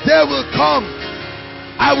 A day will come,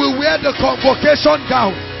 I will wear the convocation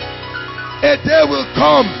gown. A day will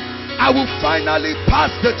come, I will finally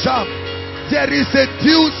pass the jam. There is a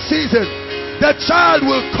due season. The child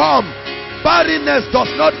will come. Barrenness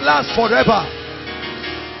does not last forever.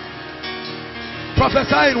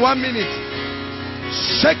 Prophesy in 1 minute.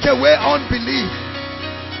 Shake away unbelief.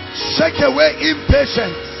 Shake away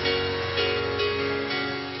impatience.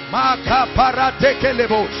 A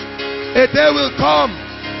day will come,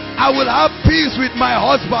 I will have peace with my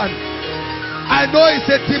husband. I know it's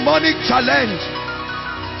a demonic challenge.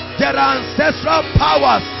 There are ancestral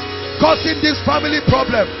powers causing this family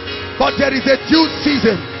problem, but there is a due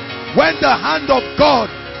season when the hand of God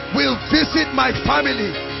will visit my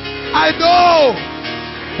family. I know,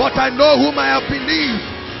 but I know whom I have believed,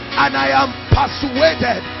 and I am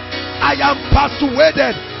persuaded. I am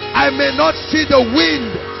persuaded. I may not see the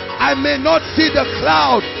wind, I may not see the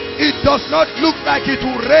cloud, it does not look like it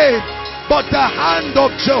will rain, but the hand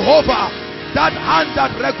of Jehovah, that hand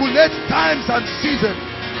that regulates times and seasons,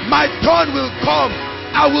 my turn will come.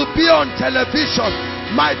 I will be on television.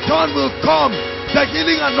 My turn will come. The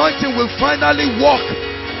healing anointing will finally walk.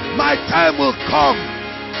 My time will come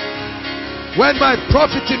when my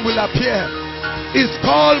profiting will appear. It's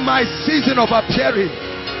called my season of appearing.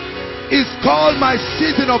 It's called my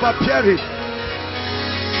season of appearing.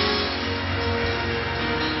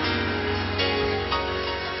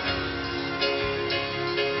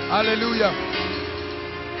 Hallelujah.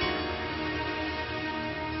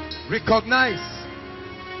 Recognize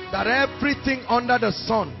that everything under the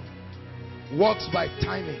sun works by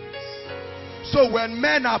timings. So when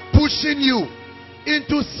men are pushing you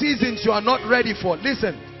into seasons you are not ready for,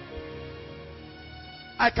 listen,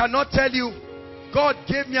 I cannot tell you. God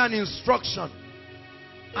gave me an instruction,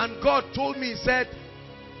 and God told me, he said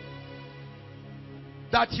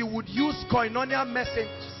that he would use koinonia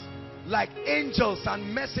messengers like angels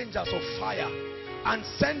and messengers of fire and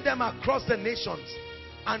send them across the nations.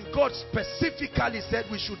 And God specifically said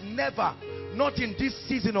we should never, not in this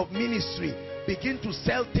season of ministry, begin to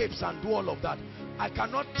sell tapes and do all of that. I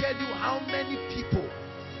cannot tell you how many people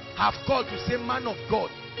have called to say, man of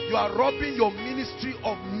God, you are robbing your ministry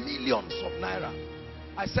of millions of naira.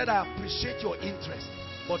 I said, I appreciate your interest,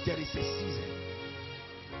 but there is a season.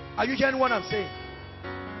 Are you hearing what I'm saying?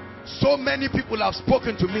 So many people have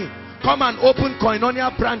spoken to me. Come and open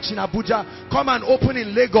Koinonia branch in Abuja. Come and open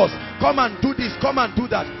in Lagos. Come and do this. Come and do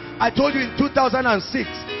that. I told you in 2006,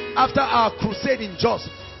 after our crusade in Jos,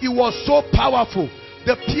 it was so powerful.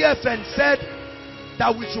 The PFN said that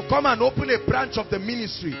we should come and open a branch of the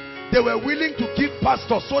ministry. They were willing to give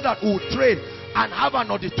pastors so that we would train and have an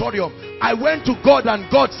auditorium. I went to God and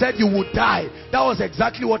God said you would die. That was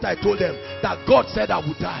exactly what I told them. That God said I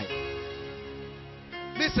would die.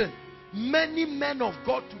 Listen, many men of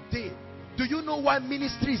God today, do you know why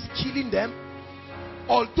ministry is killing them?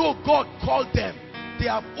 Although God called them, they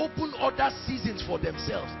have opened other seasons for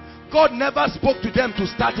themselves. God never spoke to them to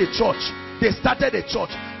start a church. They started a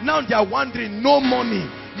church. Now they are wondering, no money,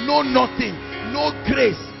 no nothing, no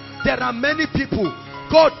grace. There are many people,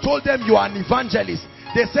 God told them you are an evangelist.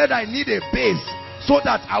 They said I need a base so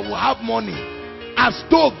that I will have money. As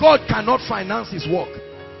though God cannot finance his work.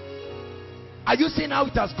 Are you seeing how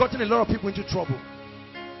it has gotten a lot of people into trouble?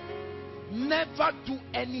 Never do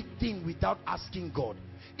anything without asking God.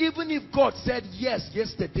 Even if God said yes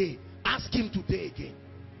yesterday, ask him today again.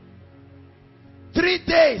 3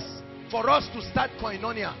 days for us to start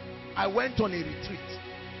Koinonia, I went on a retreat.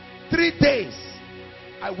 3 days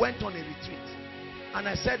I went on a retreat. And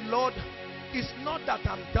I said, Lord, it's not that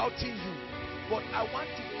I'm doubting you, but I want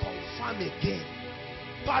to confirm again.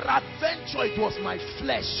 Peradventure it was my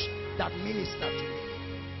flesh that ministered to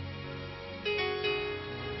me.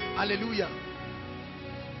 Hallelujah.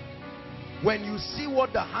 When you see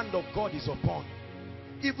what the hand of God is upon,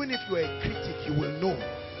 even if you are a critic, you will know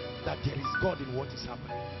that there is God in what is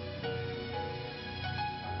happening.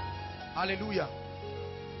 Hallelujah.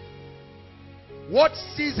 What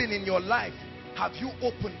season in your life have you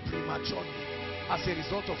opened prematurely as a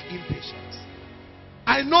result of impatience?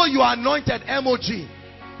 I know you are anointed MOG.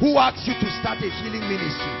 Who asked you to start a healing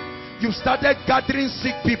ministry? You started gathering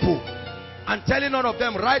sick people and telling all of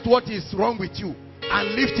them, write what is wrong with you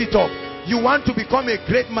and lift it up. You want to become a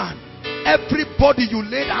great man. Everybody you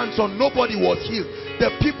laid hands on, nobody was healed. The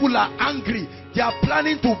people are angry. They are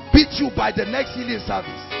planning to beat you by the next healing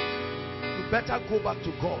service. You better go back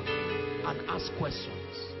to God and ask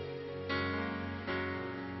questions.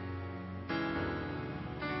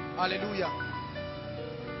 Hallelujah.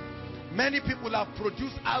 Many people have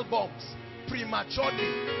produced albums prematurely.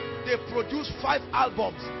 They produced 5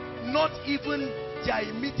 albums. Not even their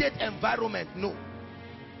immediate environment, no.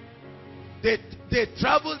 They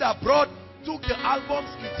traveled abroad, took the albums,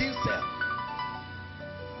 it didn't sell.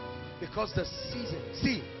 Because the season.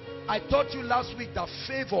 See, I taught you last week that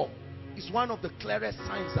favor is one of the clearest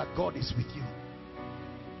signs that God is with you.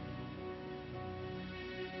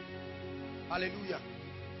 Hallelujah.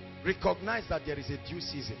 Recognize that there is a due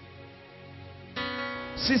season.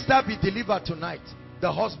 Sister, be delivered tonight.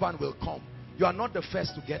 The husband will come. You are not the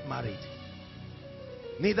first to get married.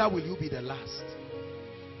 Neither will you be the last.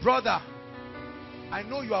 Brother, I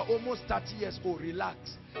know you are almost 30 years old. Relax.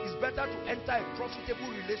 It's better to enter a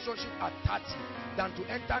profitable relationship at 30 than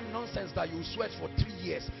to enter nonsense that you sweat for 3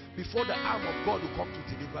 years before the arm of God will come to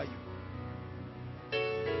deliver you.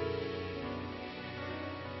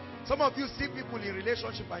 Some of you see people in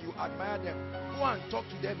relationship and you admire them. Go and talk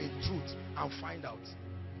to them in truth and find out.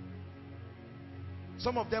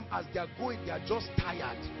 Some of them, as they are going, they are just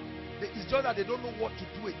tired. It's just that they don't know what to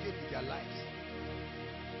do again with their lives.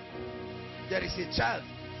 There is a child.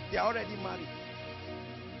 They are already married.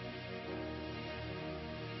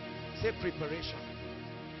 Say preparation.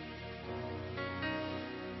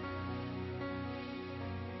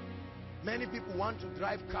 Many people want to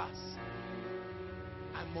drive cars.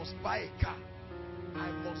 I must buy a car.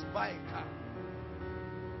 I must buy a car.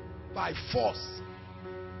 By force,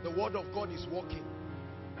 the word of God is working.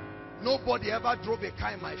 Nobody ever drove a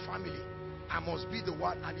car in my family. I must be the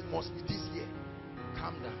one, and it must be this year.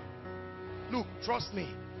 Calm down. Look, trust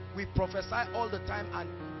me. We prophesy all the time, and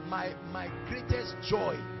my greatest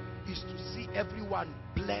joy is to see everyone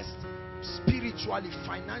blessed spiritually,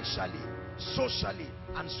 financially, socially,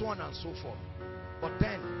 and so on and so forth. But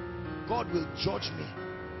then God will judge me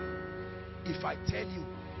if I tell you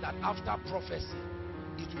that after prophecy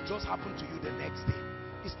it will just happen to you the next day.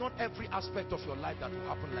 It's not every aspect of your life that will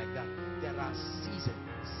happen like that. There are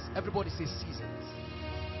seasons. Everybody says seasons.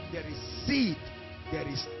 There is seed, there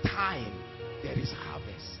is time, there is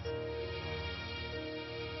harvest.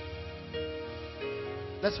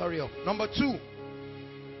 Let's hurry up. Number 2.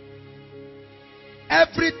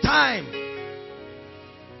 Every time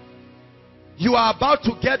you are about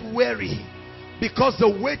to get weary because the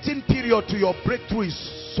waiting period to your breakthrough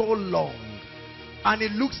is so long, and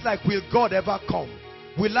it looks like, will God ever come?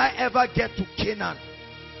 Will I ever get to Canaan?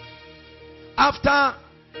 After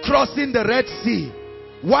crossing the Red Sea,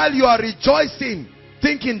 while you are rejoicing,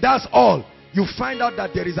 thinking that's all, you find out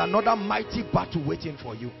that there is another mighty battle waiting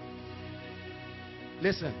for you.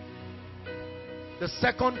 Listen, the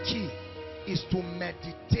second key is to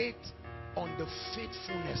meditate on the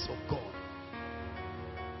faithfulness of God.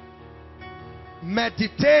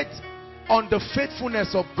 Meditate on the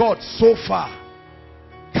faithfulness of God so far.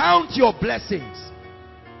 Count your blessings.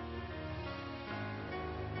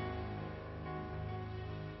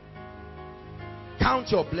 Count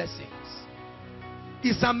your blessings.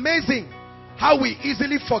 It's amazing how we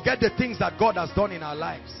easily forget the things that God has done in our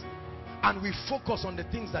lives, and we focus on the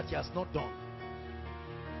things that He has not done.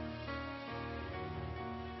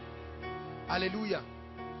 Hallelujah.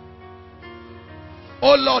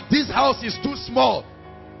 Oh Lord, this house is too small.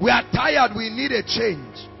 We are tired. We need a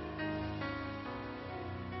change.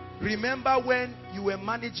 Remember when you were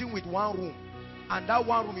managing with one room, and that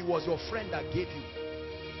one room, it was your friend that gave you.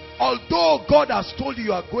 Although God has told you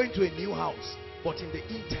you are going to a new house, but in the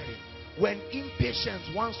interim, when impatience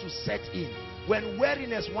wants to set in, when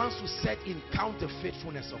weariness wants to set in, count the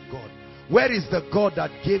faithfulness of God. Where is the God that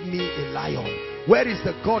gave me a lion? Where is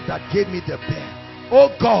the God that gave me the bear? Oh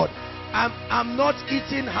God, I'm not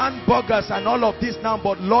eating hamburgers and all of this now,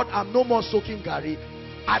 but Lord, I'm no more soaking gari.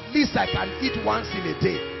 At least I can eat once in a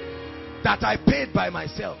day that I paid by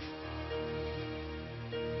myself.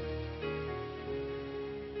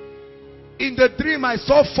 In the dream, I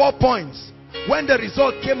saw 4 points. When the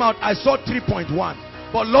result came out, I saw 3.1.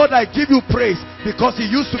 But Lord, I give you praise because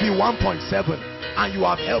it used to be 1.7 and you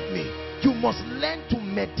have helped me. You must learn to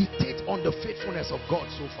meditate on the faithfulness of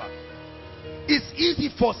God so far. It's easy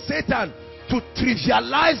for Satan to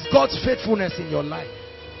trivialize God's faithfulness in your life.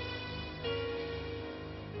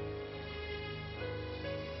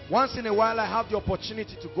 Once in a while, I have the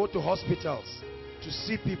opportunity to go to hospitals to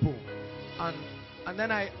see people, and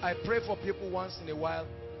then I pray for people once in a while,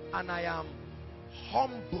 and I am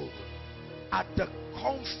humbled at the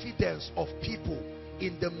confidence of people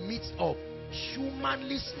in the midst of,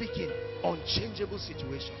 humanly speaking, unchangeable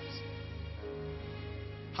situations.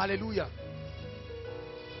 Hallelujah.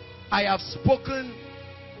 I have spoken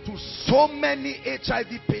to so many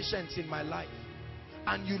HIV patients in my life,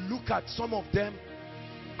 and you look at some of them,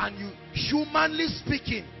 and you, humanly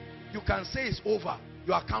speaking, you can say it's over.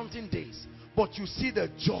 You are counting days, but you see the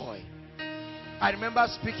joy. I remember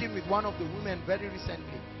speaking with one of the women very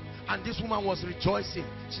recently, and this woman was rejoicing.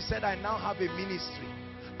 She said, I now have a ministry.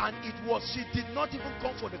 And it was, she did not even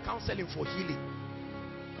come for the counseling for healing.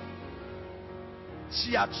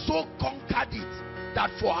 She had so conquered it that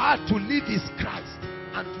for her to live is Christ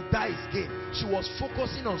and to die is gain. She was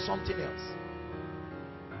focusing on something else.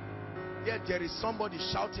 Yet there is somebody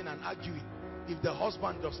shouting and arguing. If the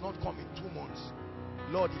husband does not come in 2 months,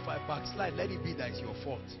 Lord, if I backslide, let it be that it's your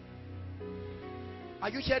fault. Are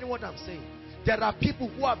you hearing what I'm saying? There are people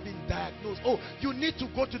who have been diagnosed. Oh, you need to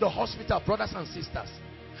go to the hospital, brothers and sisters,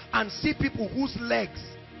 and see people whose legs,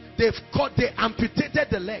 they amputated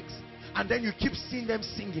the legs, and then you keep seeing them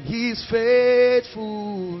singing, His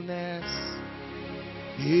faithfulness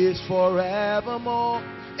is forevermore.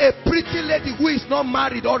 A pretty lady who is not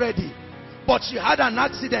married already, but she had an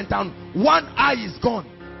accident and one eye is gone.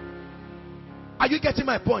 Are you getting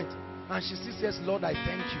my point? And she still says, Lord, I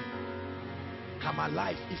thank you. I'm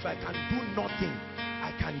alive. If I can do nothing,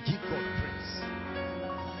 I can give God praise.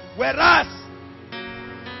 Whereas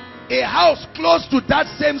a house close to that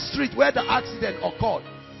same street where the accident occurred,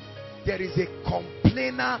 there is a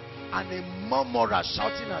complainer and a murmurer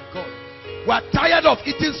shouting at God. We are tired of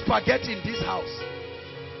eating spaghetti in this house.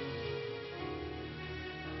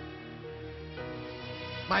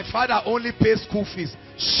 My father only pays school fees.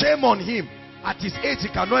 Shame on him. At his age, he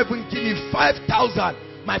cannot even give me 5,000.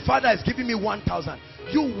 My father is giving me 1,000.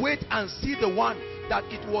 You wait and see the one that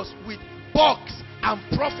it was with box and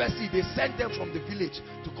prophecy. They sent them from the village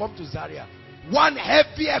to come to Zaria. One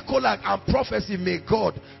heavy echolog and prophecy, may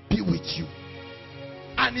God be with you.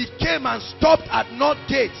 And he came and stopped at North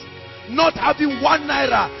Gate, not having 1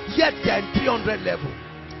 naira, yet they are in 300 level.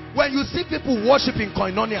 When you see people worshiping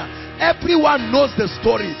Koinonia, everyone knows the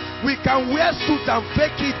story. We can wear suits and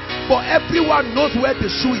fake it, but everyone knows where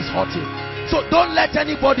the shoe is hurting. So don't let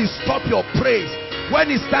anybody stop your praise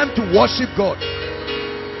when it's time to worship God.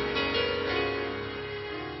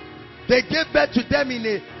 They gave birth to them in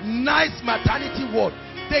a nice maternity ward.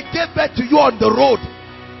 They gave birth to you on the road.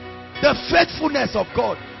 The faithfulness of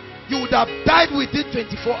God. You would have died within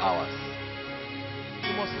 24 hours.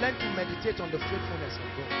 You must learn to meditate on the faithfulness of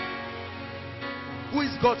God. Who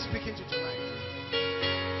is God speaking to tonight?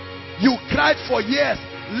 You cried for years.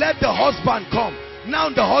 Let the husband come. Now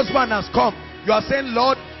the husband has come. You are saying,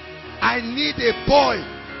 Lord, I need a boy.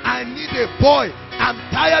 I need a boy. I'm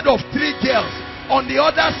tired of 3 girls. On the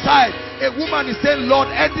other side, a woman is saying, Lord,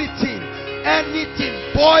 anything,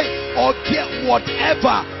 boy or girl,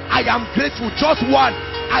 whatever, I am grateful. Just one.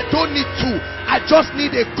 I don't need 2. I just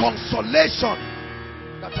need a consolation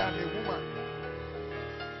that I am a woman.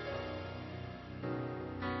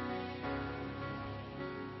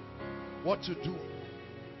 What to do?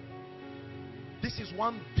 This is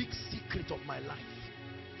one big secret of my life.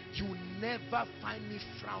 You never find me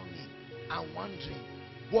frowning and wondering,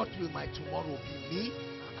 what will my tomorrow be? Me?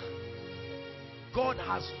 God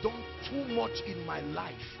has done too much in my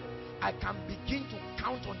life. I can begin to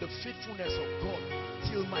count on the faithfulness of God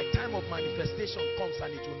till my time of manifestation comes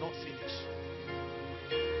and it will not finish.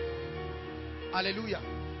 Hallelujah.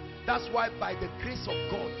 That's why by the grace of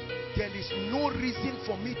God, there is no reason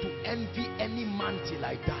for me to envy any man till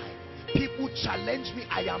I die. People challenge me,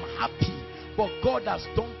 I am happy. But God has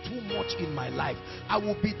done too much in my life. I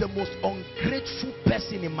will be the most ungrateful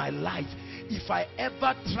person in my life if I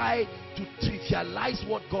ever try to trivialize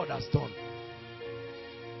what God has done.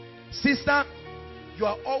 Sister, you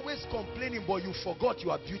are always complaining, but you forgot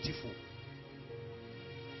you are beautiful.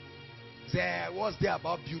 What's there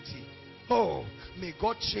about beauty? Oh, may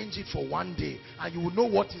God change it for one day and you will know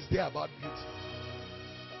what is there about beauty.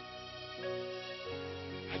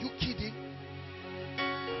 Are you kidding?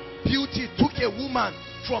 Beauty took a woman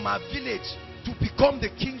from her village to become the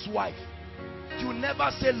king's wife. You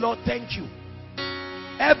never say, Lord, thank you.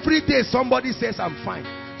 Every day somebody says, I'm fine.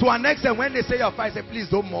 To an extent, when they say you're fine, say, please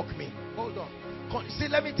don't mock me. Hold on. See,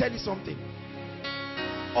 let me tell you something.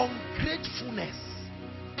 Ungratefulness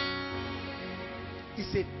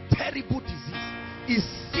is a terrible disease. Is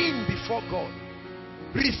sin before God.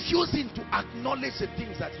 Refusing to acknowledge the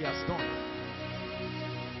things that he has done.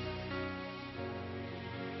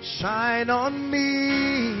 Shine on me.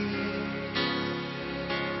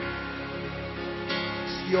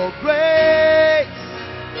 It's your grace.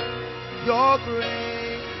 Your grace.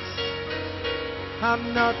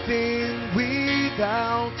 I'm nothing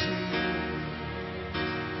without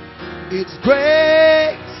you. It's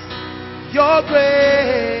grace. Your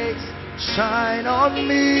grace. Shine on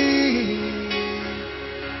me.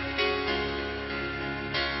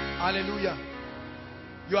 Hallelujah.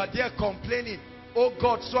 You are there complaining. Oh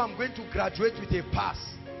God, so I'm going to graduate with a pass.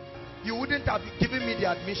 You wouldn't have given me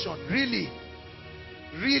the admission. Really?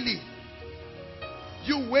 Really?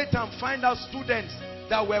 You wait and find out students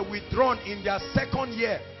that were withdrawn in their 2nd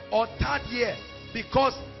year or 3rd year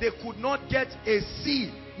because they could not get a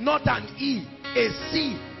C, not an E, a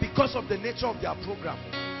C, because of the nature of their program.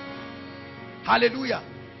 Hallelujah.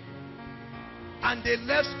 and they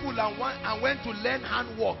left school and went to learn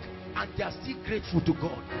handwork, and they are still grateful to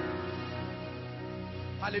God.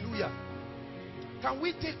 Hallelujah. Can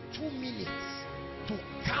we take 2 minutes to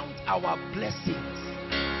count our blessings?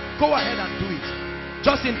 Go ahead and do it.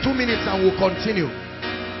 Just in 2 minutes, and we'll continue.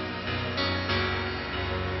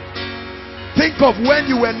 Think of when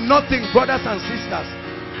you were nothing, brothers and sisters.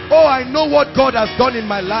 Oh, I know what God has done in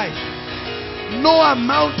my life. No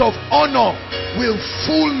amount of honor will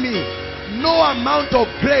fool me. No amount of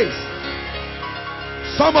grace.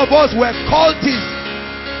 Some of us were cultists.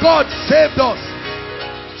 God saved us.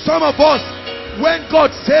 Some of us, when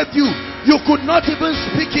God saved you, you could not even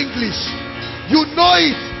speak English. You know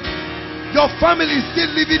it. Your family is still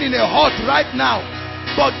living in a hut right now,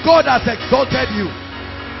 but God has exalted you.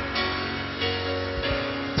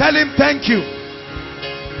 Tell him thank you.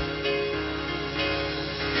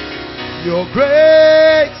 Your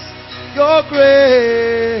grace,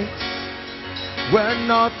 we're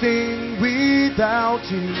nothing without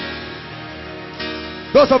you.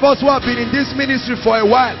 Those of us who have been in this ministry for a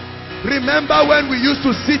while, remember when we used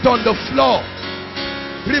to sit on the floor.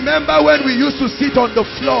 Remember when we used to sit on the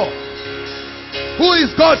floor. Who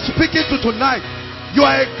is God speaking to tonight? You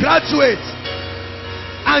are a graduate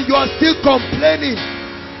and you are still complaining.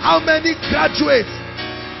 How many graduates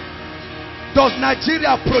does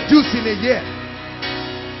Nigeria produce in a year?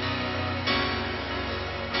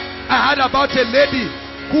 I heard about a lady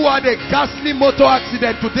who had a ghastly motor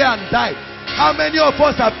accident today and died. How many of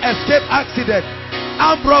us have escaped accident?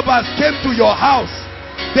 Armed robbers came to your house.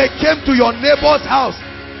 They came to your neighbor's house.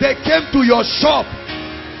 They came to your shop.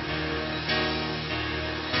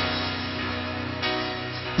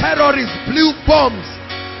 Terrorists blew bombs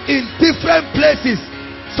in different places.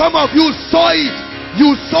 Some of you saw it.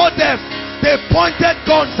 You saw them. They pointed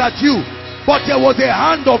guns at you. But there was a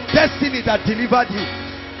hand of destiny that delivered you.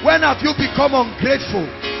 When have you become ungrateful?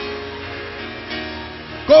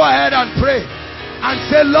 Go ahead and pray. And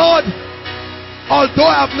say, Lord, although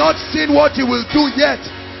I have not seen what you will do yet,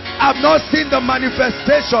 I have not seen the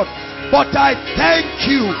manifestation, but I thank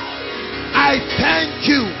you. I thank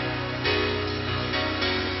you.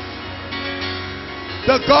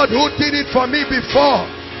 The God who did it for me before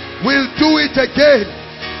will do it again.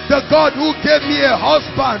 The God who gave me a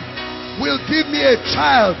husband will give me a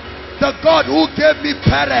child. The God who gave me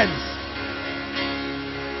parents.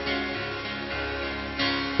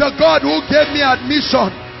 The God who gave me admission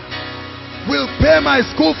will pay my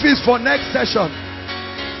school fees for next session.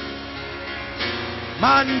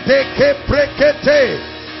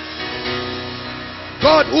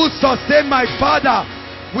 God who sustained my father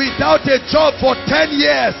without a job for 10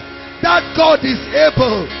 years. That God is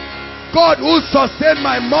able. God who sustained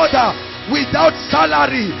my mother without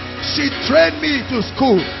salary. She trained me to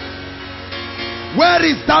school. Where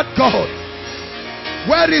is that God?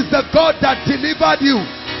 Where is the God that delivered you?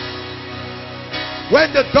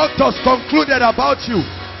 When the doctors concluded about you,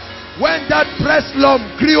 when that breast lump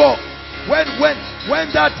grew up, when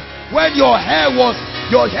your hair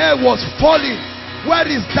was falling, where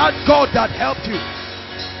is that God that helped you?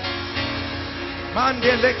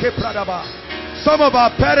 Some of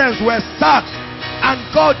our parents were sacked and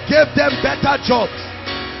God gave them better jobs.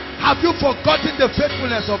 Have you forgotten the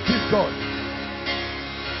faithfulness of this God?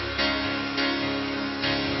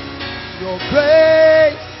 Your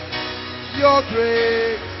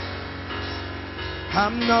grace,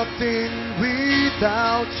 I'm nothing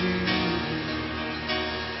without you.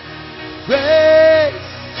 Grace,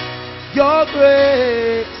 your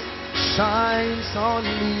grace shines on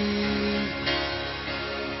me.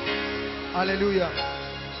 Hallelujah.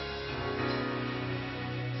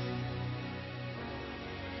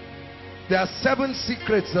 There are 7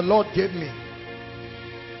 secrets the Lord gave me.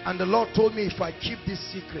 And the Lord told me if I keep these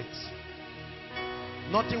secrets,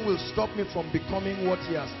 nothing will stop me from becoming what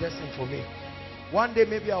He has destined for me. One day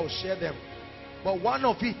maybe I will share them. But one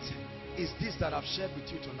of it is this that I've shared with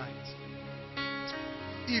you tonight.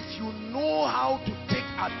 If you know how to take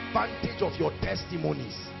advantage of your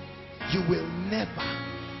testimonies, you will never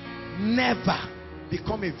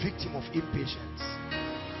become a victim of impatience.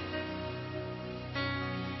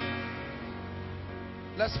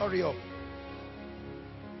 Let's hurry up.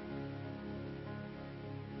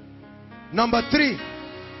 Number 3.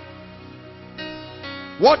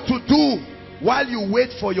 What to do while you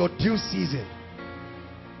wait for your due season.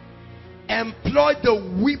 Employ the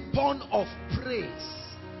weapon of praise.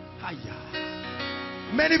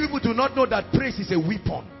 Many people do not know that praise is a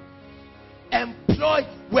weapon. Employ,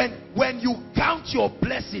 when you count your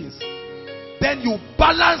blessings, then you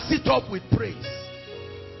balance it up with praise.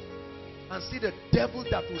 and see the devil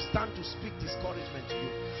that will stand to speak discouragement to you.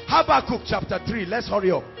 Habakkuk chapter 3. Let's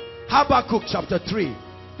hurry up. Habakkuk chapter 3.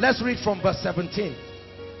 Let's read from verse 17.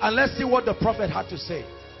 And let's see what the prophet had to say.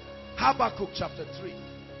 Habakkuk chapter 3.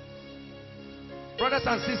 Brothers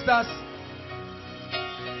and sisters,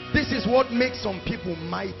 this is what makes some people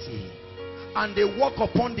mighty. And they walk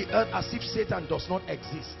upon the earth as if Satan does not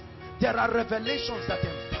exist. There are revelations that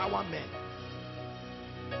empower men.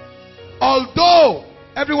 Although,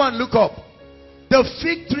 everyone look up, the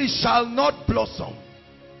fig tree shall not blossom,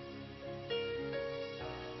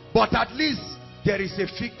 but at least there is a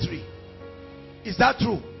fig tree. Is that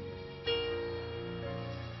true?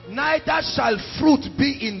 Neither shall fruit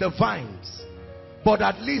be in the vines, but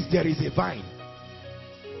at least there is a vine.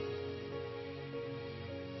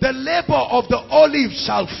 The labor of the olive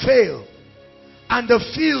shall fail, and the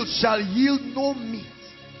field shall yield no meat.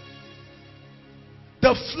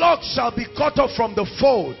 The flock shall be cut off from the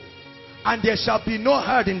fold, and there shall be no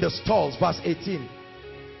herd in the stalls. Verse 18.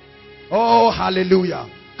 Oh, hallelujah.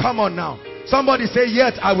 Come on now. Somebody say,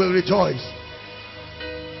 yet I will rejoice.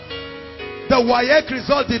 The WAEC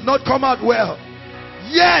result did not come out well.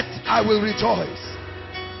 Yet I will rejoice.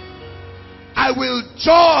 I will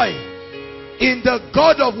joy in the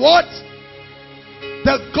God of what?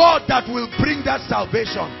 The God that will bring that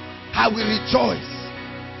salvation. I will rejoice.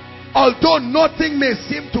 Although nothing may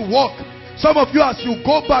seem to work. Some of you, as you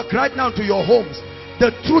go back right now to your homes,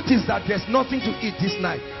 the truth is that there's nothing to eat this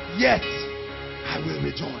night. Yet I will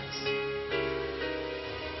rejoice.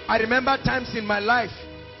 I remember times in my life,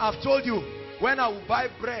 I've told you, when I would buy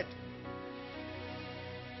bread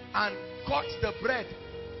and cut the bread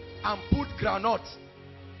and put granite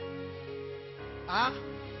and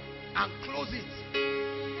close it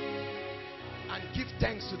and give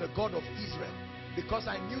thanks to the God of Israel, because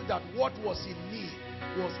I knew that what was in me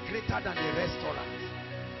was greater than a restaurant,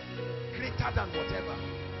 greater than whatever.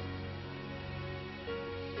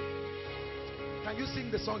 Can you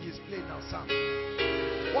sing the song he's playing now, Sam?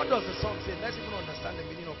 What does the song say? Let's even understand the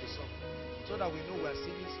meaning of the song, so that we know we're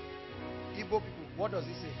singing. Igbo people, what does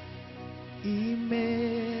it say?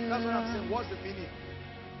 Email. That's what I'm saying. What's the meaning?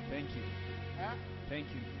 Thank you. Huh? Thank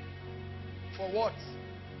you. For what?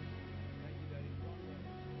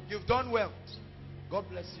 You've done well. God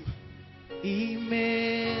bless you.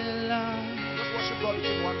 Email. Just worship God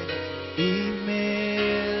within 1 minute.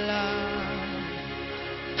 Email.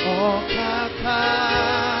 Oh, Kaka.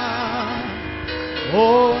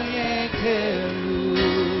 Oh, Yekeru.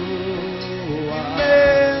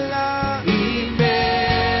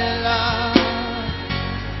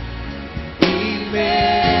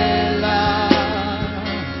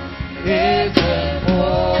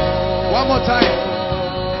 One more time.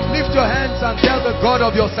 Lift your hands and tell the God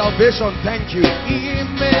of your salvation, thank you.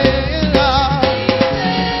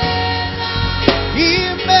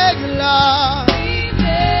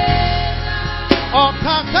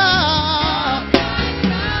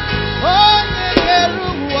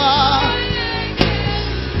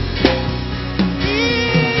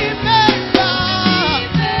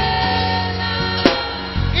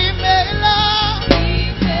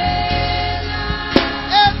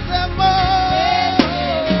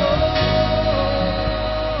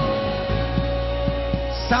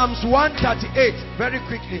 Psalms 138, very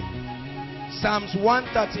quickly. Psalms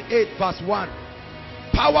 138 verse 1.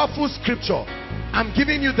 Powerful scripture. I'm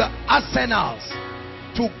giving you the arsenals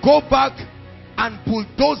to go back and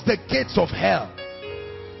bulldoze the gates of hell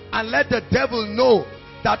and let the devil know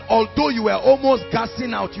that although you were almost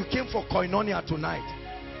gassing out, you came for koinonia tonight,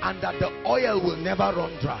 and that the oil will never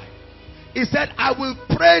run dry. He said, I will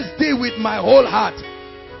praise thee with my whole heart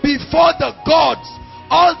before the gods,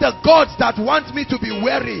 all the gods that want me to be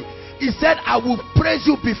weary. He said, I will praise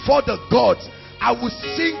you before the gods. I will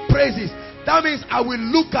sing praises. That means I will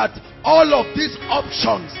look at all of these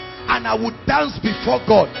options and I will dance before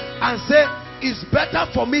God and say, it's better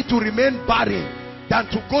for me to remain barren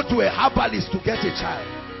than to go to a herbalist to get a child.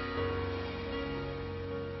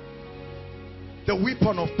 The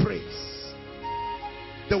weapon of praise.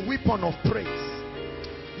 The weapon of praise.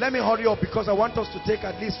 Let me hurry up because I want us to take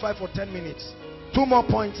at least 5 or 10 minutes. 2 more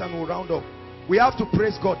points and we'll round up. We have to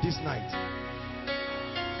praise God this night.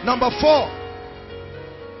 Number 4.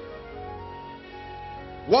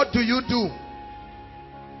 What do you do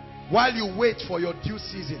while you wait for your due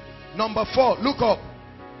season? Number 4, look up.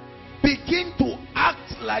 Begin to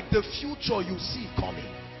act like the future you see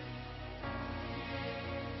coming.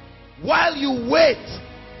 While you wait,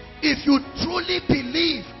 if you truly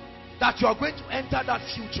believe that you are going to enter that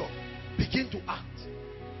future, begin to act.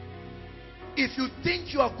 If you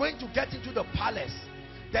think you are going to get into the palace,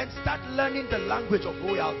 then start learning the language of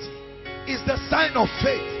royalty. is the sign of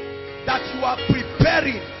faith that you are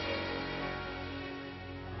preparing.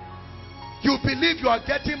 You believe you are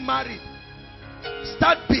getting married.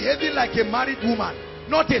 Start behaving like a married woman,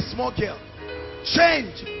 not a small girl.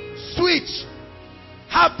 Change, switch,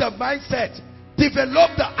 have the mindset,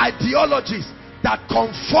 develop the ideologies that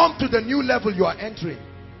conform to the new level you are entering.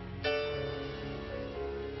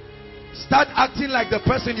 Start acting like the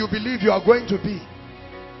person you believe you are going to be.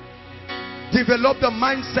 Develop the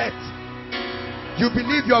mindset. You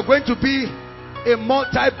believe you are going to be a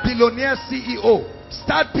multi-billionaire CEO.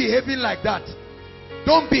 Start behaving like that.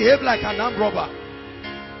 Don't behave like an armed robber.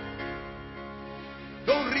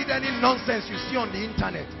 Don't read any nonsense you see on the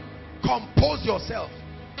internet. Compose yourself.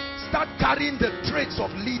 Start carrying the traits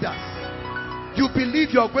of leaders. You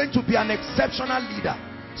believe you are going to be an exceptional leader.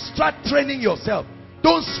 Start training yourself.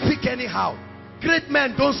 Don't speak anyhow. Great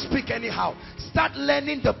men don't speak anyhow. Start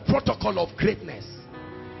learning the protocol of greatness.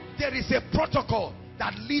 There is a protocol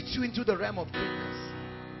that leads you into the realm of greatness.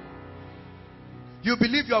 You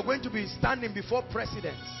believe you are going to be standing before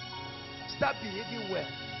presidents. Start behaving well.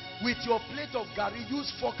 With your plate of garri,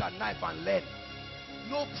 use fork and knife and learn.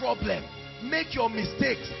 No problem. Make your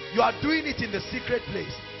mistakes. You are doing it in the secret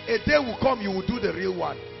place. A day will come, you will do the real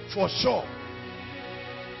one. For sure.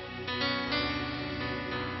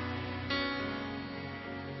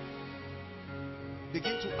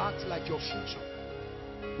 Begin to act like your future.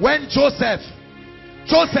 When Joseph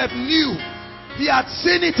knew, he had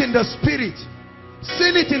seen it in the spirit,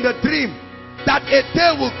 seen it in the dream, that a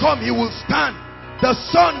day will come, he will stand. The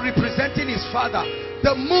sun representing his father,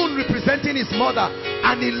 the moon representing his mother,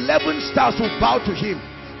 and 11 stars will bow to him.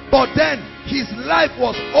 But then his life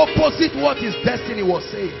was opposite what his destiny was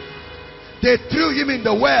saying. They threw him in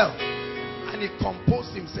the well and he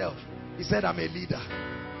composed himself. He said, I'm a leader.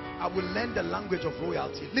 I will learn the language of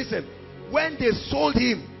royalty. Listen, when they sold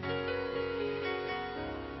him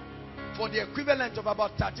for the equivalent of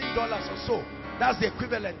about $13 or so, that's the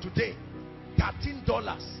equivalent today.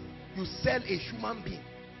 $13, you sell a human being.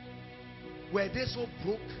 Were they so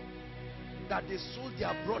broke that they sold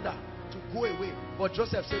their brother to go away? But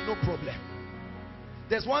Joseph said, no problem.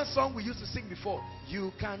 There's one song we used to sing before.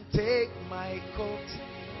 You can take my coat,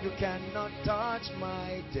 you cannot touch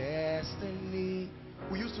my destiny.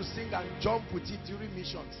 We used to sing and jump with it during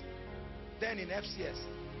missions. Then in FCS,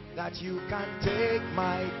 that you can take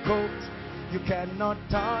my coat, you cannot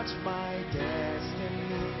touch my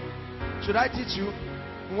destiny. Should I teach you?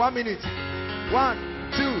 1 minute. 1,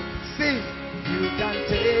 2, sing. You can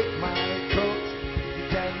take my coat, you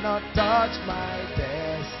cannot touch my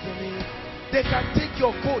destiny. They can take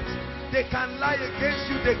your coat, they can lie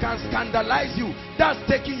against you, they can scandalize you. That's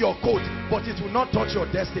taking your coat, but it will not touch your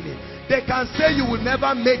destiny. They can say you will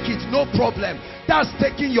never make it, no problem. That's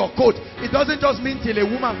taking your coat. It doesn't just mean till a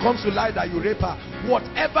woman comes to lie that you rape her.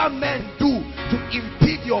 Whatever men do to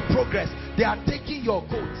impede your progress, they are taking your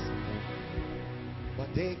coat.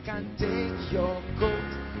 But they can take your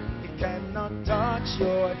coat, it cannot touch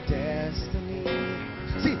your destiny.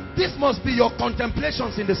 See, this must be your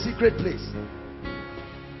contemplations in the secret place.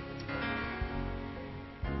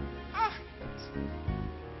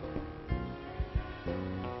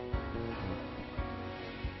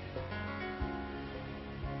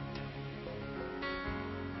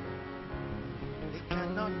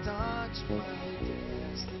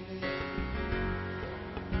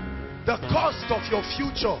 The cost of your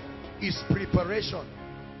future is preparation.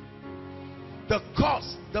 The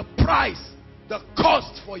cost, the price, the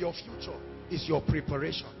cost for your future is your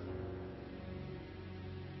preparation.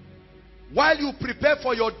 While you prepare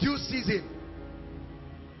for your due season,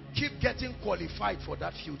 keep getting qualified for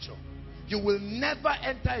that future. You will never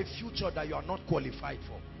enter a future that you are not qualified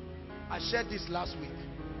for. I shared this last week.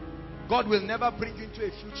 God will never bring you into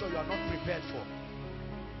a future you are not prepared for.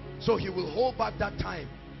 So he will hold back that time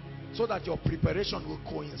so that your preparation will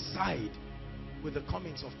coincide with the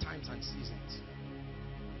comings of times and seasons.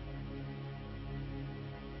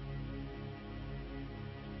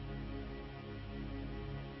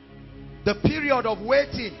 The period of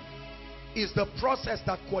waiting is the process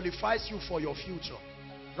that qualifies you for your future.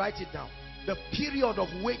 Write it down. The period of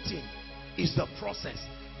waiting is the process.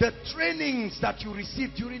 The trainings that you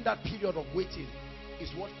receive during that period of waiting is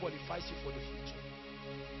what qualifies you for the future.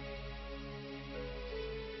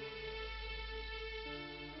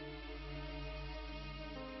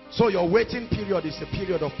 So your waiting period is a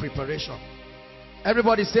period of preparation.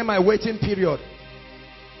 Everybody say, my waiting period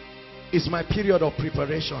is my period of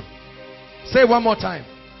preparation. Say one more time.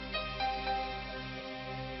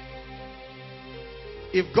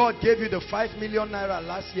 If God gave you the 5 million naira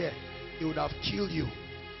last year, he would have killed you.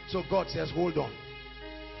 So God says, hold on.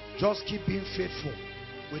 Just keep being faithful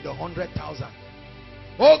with the 100,000.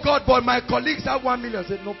 Oh God, but my colleagues have 1 million.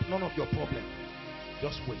 Say, nope, none of your problem.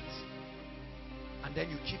 Just wait. And then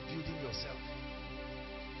you keep building yourself.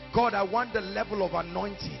 God, I want the level of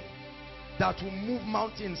anointing that will move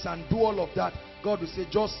mountains and do all of that. God will say,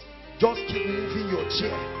 just keep moving your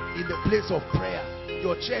chair in the place of prayer.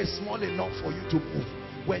 Your chair is small enough for you to move.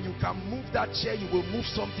 When you can move that chair, you will move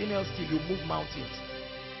something else till you move mountains.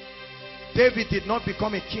 David did not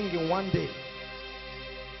become a king in one day.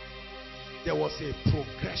 There was a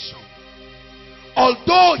progression.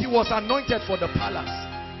 Although he was anointed for the palace,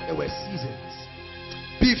 there were seasons.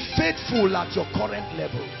 Be faithful at your current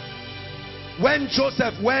level. When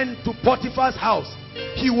Joseph went to Potiphar's house,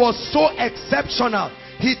 he was so exceptional.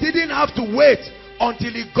 He didn't have to wait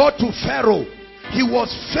until he got to Pharaoh. He was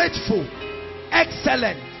faithful,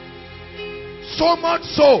 excellent. So much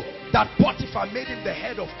so that Potiphar made him the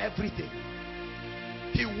head of everything.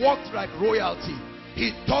 He walked like royalty.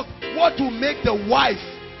 He talked. What to make the wife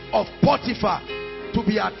of Potiphar to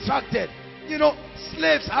be attracted? You know,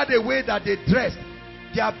 slaves had a way that they dressed.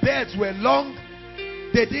 Their beards were long.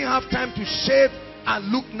 They didn't have time to shave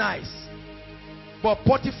and look nice. But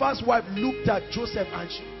Potiphar's wife looked at Joseph and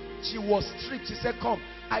she was strict. She said, come,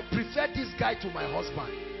 I prefer this guy to my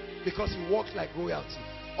husband because he walks like royalty.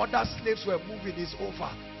 Other slaves were moving his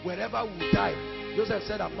over. Wherever we die, Joseph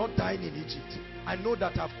said, I'm not dying in Egypt. I know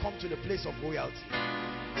that I've come to the place of royalty.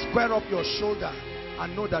 Square up your shoulder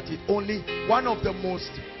and know that it only, one of the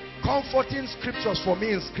most comforting scriptures for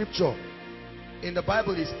me in scripture in the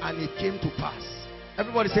Bible is, and it came to pass.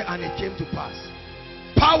 Everybody say, and it came to pass.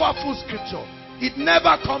 Powerful scripture. It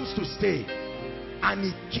never comes to stay. And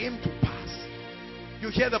it came to pass. You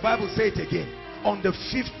hear the Bible say it again. On the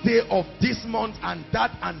 5th day of this month, and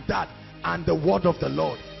that, and the word of the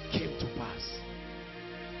Lord came to pass.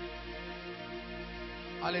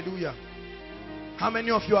 Hallelujah. How many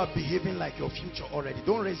of you are behaving like your future already?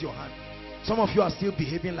 Don't raise your hand. Some of you are still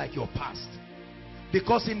behaving like your past.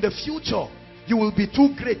 Because in the future, you will be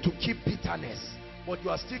too great to keep bitterness. But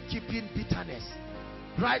you are still keeping bitterness.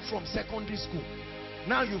 Right from secondary school.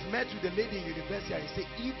 Now you've met with a lady in university and you say,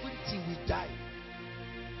 even till we die,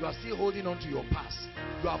 you are still holding on to your past.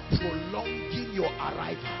 You are prolonging your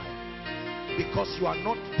arrival because you are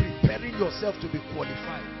not preparing yourself to be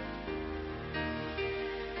qualified.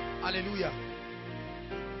 Hallelujah.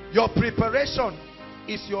 Your preparation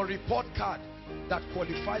is your report card that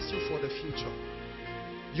qualifies you for the future.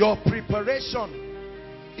 Your preparation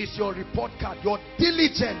is your report card. You're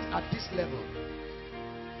diligent at this level.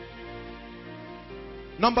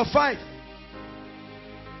 Number 5.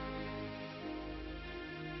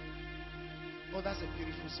 Oh, that's a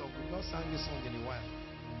beautiful song. We've not sang this song in a while.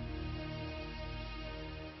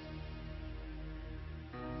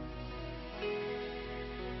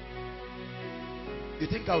 You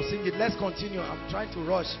think I'll sing it? Let's continue. I'm trying to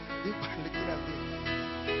rush. Looking at me.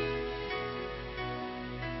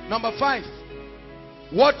 Number 5.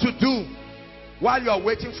 What to do while you are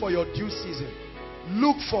waiting for your due season.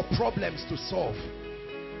 Look for problems to solve.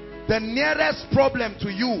 The nearest problem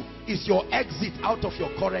to you is your exit out of your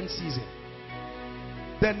current season.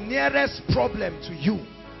 The nearest problem to you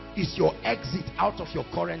is your exit out of your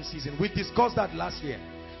current season. We discussed that last year.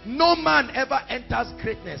 No man ever enters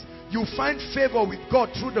greatness. You find favor with God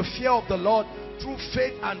through the fear of the Lord, through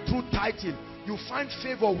faith and through title. You find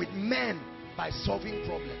favor with men by solving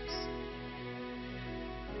problems.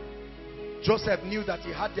 Joseph knew that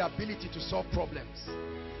he had the ability to solve problems,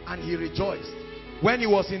 and he rejoiced. When he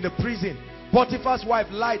was in the prison, Potiphar's wife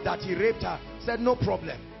lied that he raped her. Said, no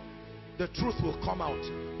problem. The truth will come out.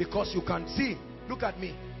 Because you can see, look at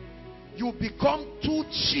me. You become too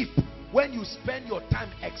cheap when you spend your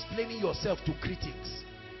time explaining yourself to critics.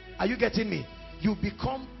 Are you getting me? You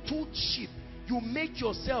become too cheap. You make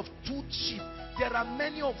yourself too cheap. There are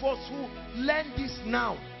many of us who learn this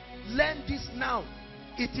now. Learn this now.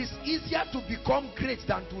 It is easier to become great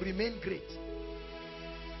than to remain great.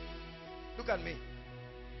 Look at me.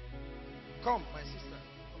 Come, my sister.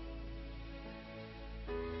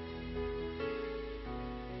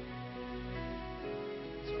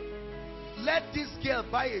 Let this girl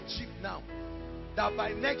buy a jeep now. That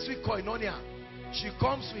by next week, Koinonia, she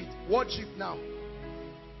comes with what jeep now?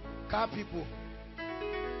 Car people.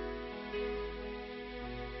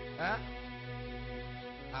 Huh?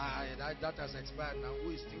 That has expired now. Who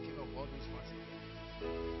is thinking of all these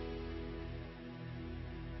materials?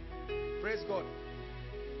 Praise God.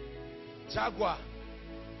 Jaguar.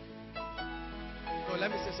 No,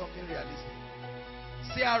 let me say something realistic.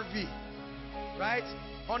 CRV. Right?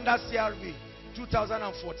 Honda CRV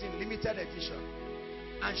 2014 limited edition.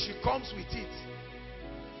 And she comes with it.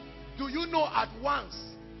 Do you know at once,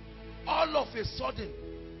 all of a sudden,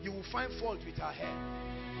 you will find fault with her hair.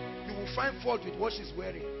 You will find fault with what she's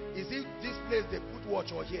wearing. Is it this place they put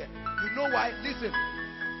watch or here? You know why? Listen.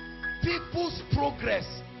 People's progress,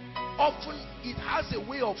 often it has a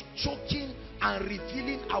way of choking and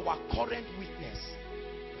revealing our current weakness.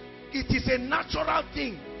 It is a natural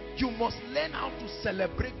thing. You must learn how to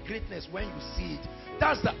celebrate greatness when you see it.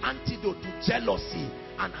 That's the antidote to jealousy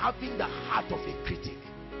and having the heart of a critic.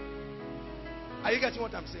 Are you getting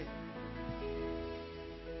what I'm saying?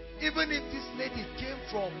 Even if this lady came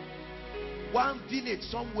from one village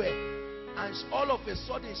somewhere and all of a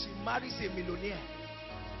sudden she marries a millionaire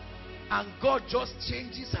and God just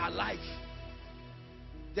changes her life.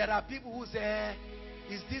 There are people who say,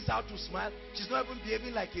 is this how to smile? She's not even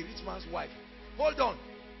behaving like a rich man's wife. Hold on.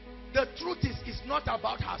 The truth is, it's not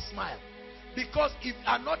about her smile. Because if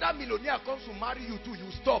another millionaire comes to marry you too, you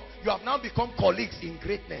stop. You have now become colleagues in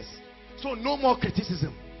greatness. So no more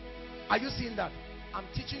criticism. Are you seeing that? I'm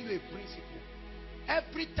teaching you a principle.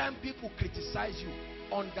 Every time people criticize you,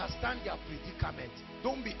 understand their predicament.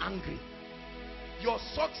 Don't be angry. Your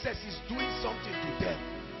success is doing something to them.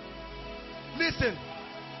 Listen.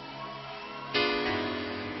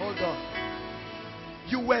 Hold on.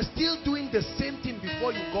 You were still doing the same thing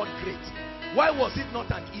before you got great. Why was it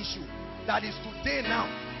not an issue? That is today now,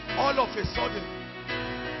 all of a sudden,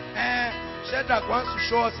 Shadrach wants to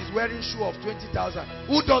show us he's wearing shoe of 20,000.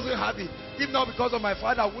 Who doesn't have it? If not because of my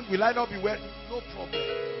father, will I not be wearing? No problem.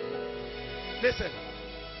 Listen.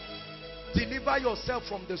 Deliver yourself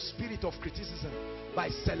from the spirit of criticism by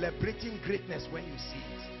celebrating greatness when you see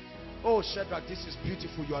it. Oh, Shadrach, this is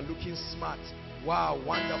beautiful. You are looking smart. Wow,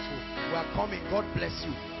 wonderful. We are coming. God bless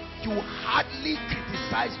you. You hardly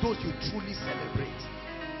criticize those you truly celebrate.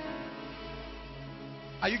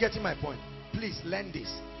 Are you getting my point? Please learn this.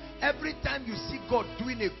 Every time you see God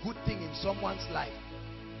doing a good thing in someone's life,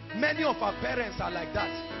 many of our parents are like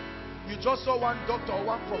that. You just saw one doctor or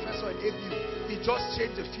one professor in ABU. He just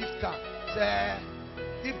changed the 5th car.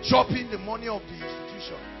 He's chopping the money of the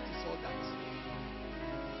institution. It's all that.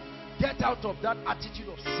 Get out of that attitude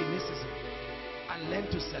of cynicism and learn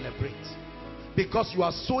to celebrate. Because you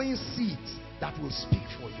are sowing seeds that will speak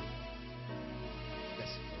for you.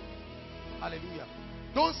 Yes. Hallelujah.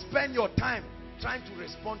 Don't spend your time trying to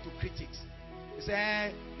respond to critics. You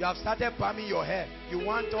say, you have started palming your hair. You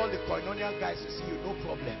want all the koinonia guys to see you. No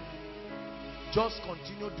problem. Just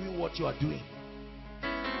continue doing what you are doing.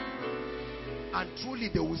 And truly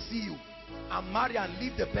they will see you. And marry and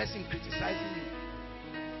leave the person criticizing you.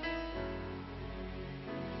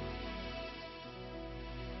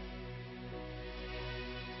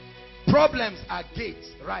 Problems are gates,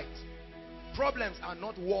 right? Problems are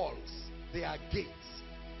not walls. They are gates.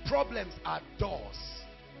 Problems are doors.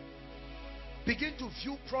 Begin to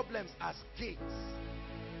view problems as gates.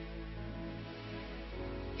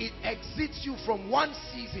 It exits you from one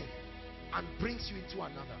season and brings you into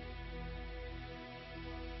another.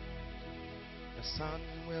 The sun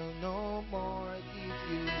will no more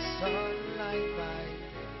give you sunlight by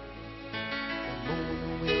day. The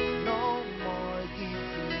moon will no more give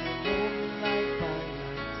you moonlight by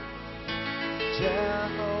night.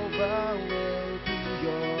 Jehovah will be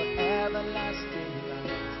your everlasting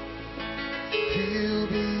light. He'll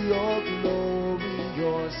be your glory,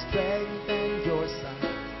 your strength and your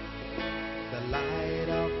sight. The light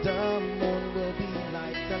of the moon will be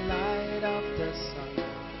like the light of the sun.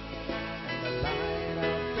 And the light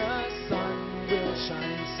of the sun will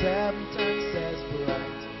shine 7 times as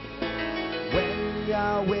bright. When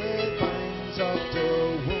Yahweh binds up the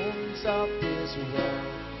wounds of this world,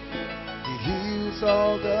 He heals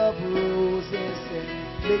all the bruises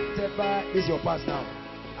inflicted by... This is your past now.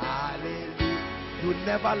 Hallelujah. You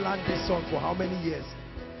never learned this song for how many years?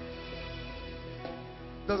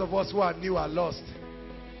 Those of us who are new are lost.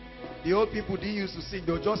 The old people didn't used to sing.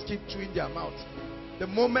 They'll just keep chewing their mouth. The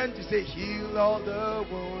moment you say, heal all the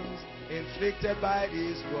wounds inflicted by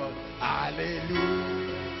this world.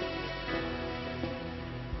 Hallelujah.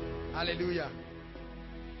 Hallelujah.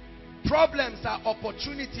 Problems are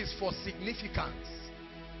opportunities for significance.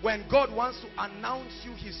 When God wants to announce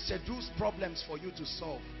you, He schedules problems for you to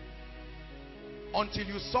solve. Until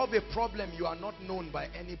you solve a problem, you are not known by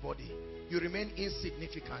anybody. You remain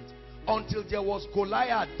insignificant. Until there was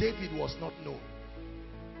Goliath, David was not known.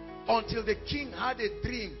 Until the king had a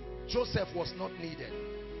dream, Joseph was not needed.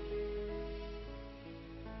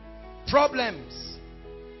 Problems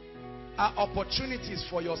are opportunities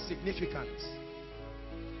for your significance.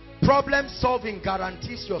 Problem solving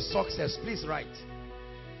guarantees your success. Please write.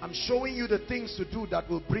 I'm showing you the things to do that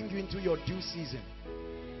will bring you into your due season.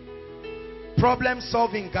 Problem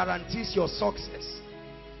solving guarantees your success.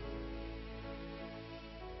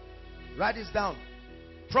 Write this down.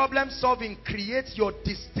 Problem solving creates your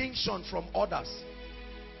distinction from others.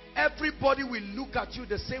 Everybody will look at you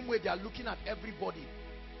the same way they are looking at everybody,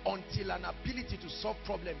 until an ability to solve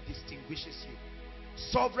problem distinguishes you.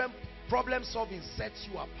 Problem solving sets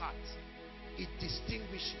you apart. It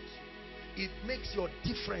distinguishes you. It makes your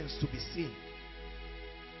difference to be seen.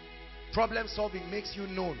 Problem solving makes you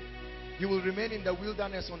known. You will remain in the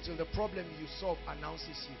wilderness until the problem you solve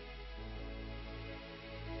announces you.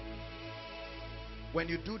 When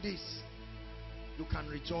you do this, you can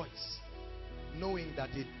rejoice, knowing that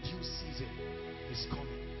a due season is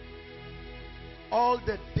coming. All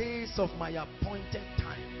the days of my appointed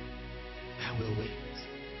time, I will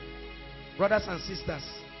wait. Brothers and sisters,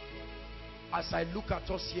 as I look at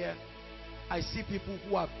us here, I see people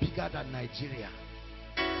who are bigger than Nigeria.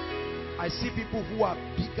 I see people who are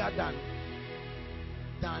bigger than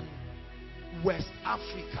West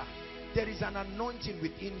Africa. There is an anointing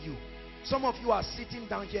within you. Some of you are sitting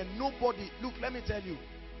down here. Nobody, look, let me tell you,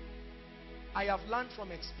 I have learned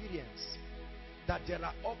from experience that there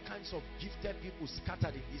are all kinds of gifted people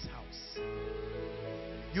scattered in this house.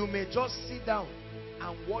 You may just sit down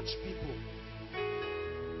and watch people.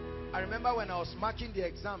 I remember when I was marking the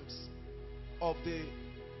exams of the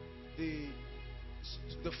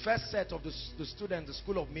first set of the students, the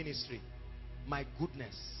school of ministry. My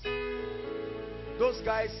goodness, those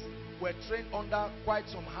guys were trained under quite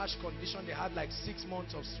some harsh condition. They had like 6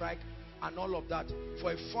 months of strike and all of that.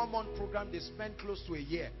 For a 4-month program, they spent close to a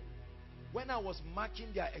year. When I was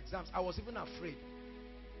marking their exams, I was even afraid.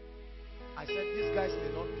 I said, these guys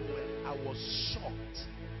may not do well. I was shocked.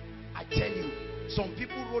 I tell you, some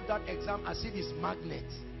people wrote that exam as if it's magnet.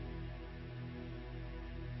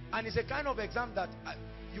 And it's a kind of exam that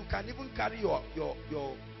you can even carry your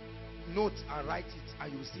notes and write it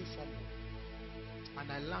and you will still fumble.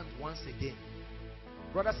 And I learned once again,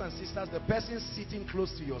 brothers and sisters, the person sitting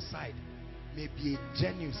close to your side may be a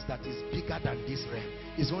genius that is bigger than this realm.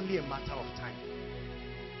 It's only a matter of time.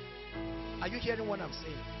 Are you hearing what I'm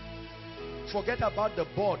saying? Forget about the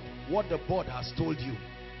board, what the board has told you.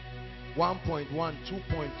 1.1, 2.2,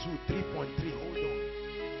 3.3, hold on.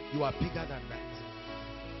 You are bigger than that.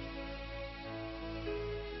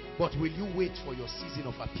 But will you wait for your season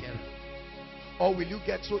of appearance? Or will you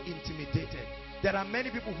get so intimidated? There are many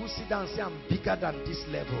people who sit down and say, I'm bigger than this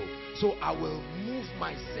level, so I will move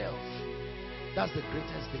myself. That's the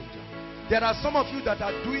greatest danger. There are some of you that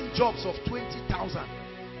are doing jobs of 20,000,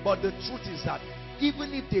 but the truth is that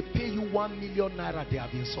even if they pay you 1 million naira, they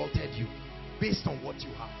have insulted you based on what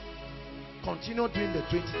you have. Continue doing the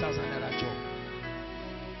 20,000 naira job.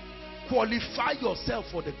 Qualify yourself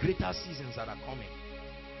for the greater seasons that are coming.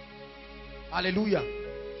 Hallelujah.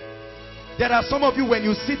 There are some of you, when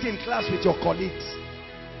you sit in class with your colleagues,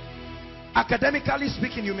 academically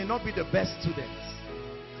speaking, you may not be the best students,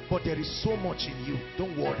 but there is so much in you.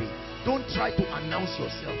 Don't worry. Don't try to announce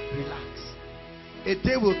yourself. Relax. A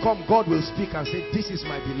day will come, God will speak and say, this is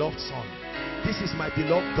my beloved son. This is my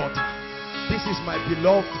beloved daughter. This is my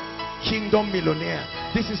beloved kingdom millionaire.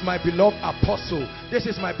 This is my beloved apostle. This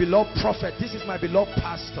is my beloved prophet. This is my beloved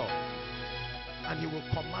pastor. And he will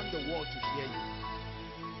command the world to hear you.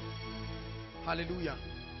 Hallelujah.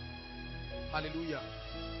 Hallelujah.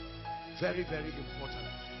 Very, very important.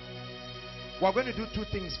 We're going to do 2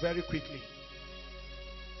 things very quickly.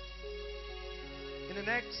 In the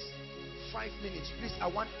next 5 minutes, please, I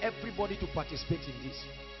want everybody to participate in this.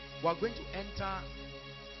 We're going to enter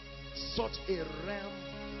such a realm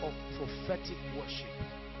of prophetic worship.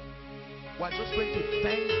 We're just going to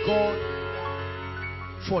thank God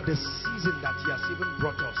for the season that he has even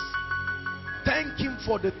brought us. Thank him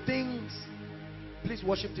for the things. Please,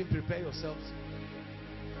 worship team, prepare yourselves.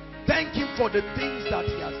 Thank him for the things that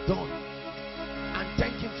he has done, and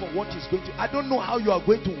thank him for what he's going to. I don't know how you are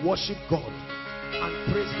going to worship God and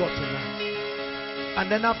praise God tonight.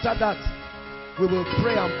 And then after that, we will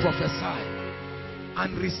pray and prophesy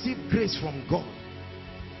and receive grace from God.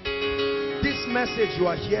 This message you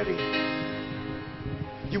are hearing,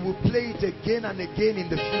 you will play it again and again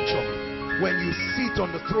in the future when you sit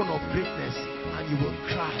on the throne of greatness, and you will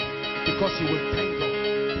cry because you will thank God.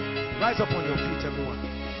 Rise up on your feet, everyone.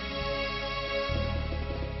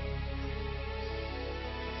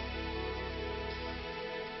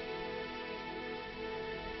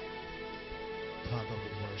 Father, we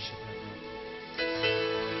worship you.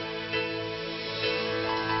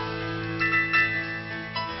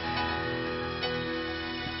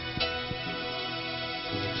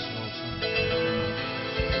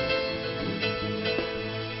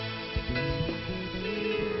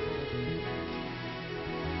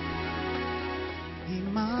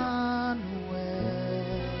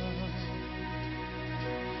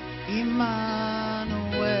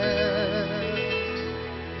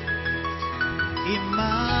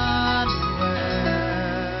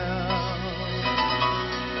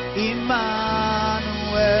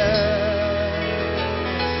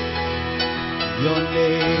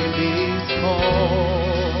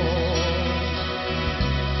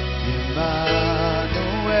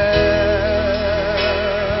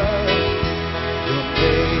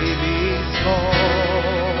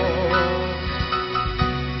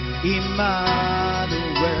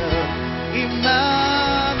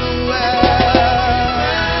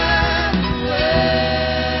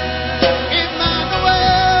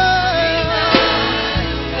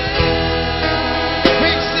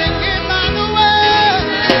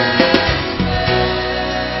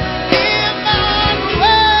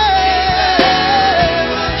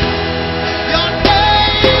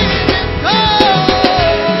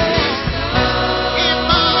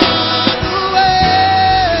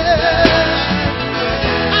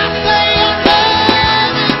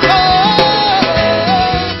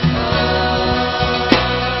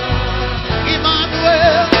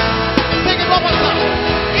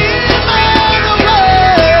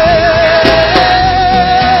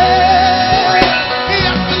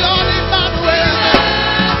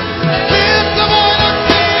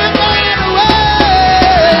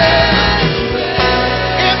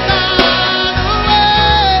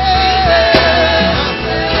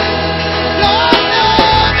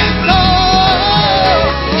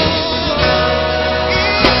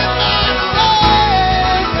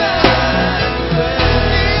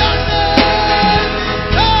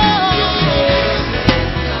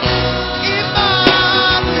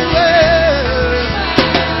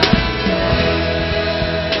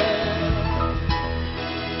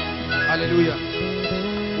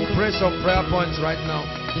 Hallelujah. We'll pray some prayer points right now.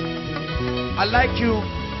 I'd like you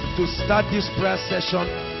to start this prayer session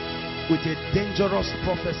with a dangerous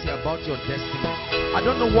prophecy about your destiny. I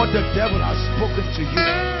don't know what the devil has spoken to you.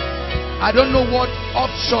 I don't know what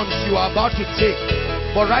options you are about to take.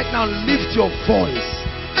 But right now, lift your voice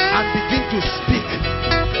and begin to speak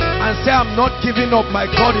and say, I'm not giving up. My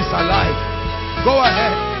God is alive. Go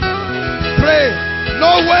ahead. Pray.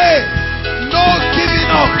 No way. No giving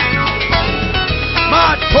up.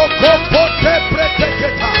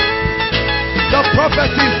 The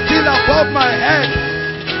prophecy is still above my head.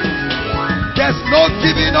 There's no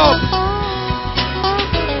giving up.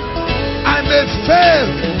 I may fail,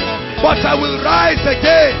 but I will rise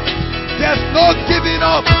again. There's no giving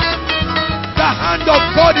up. The hand of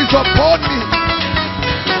God is upon me.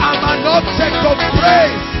 I'm an object of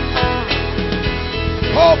praise.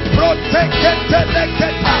 Oh, protected.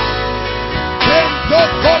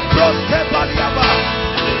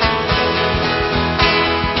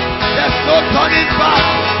 There's no turning back.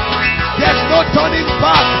 There's no turning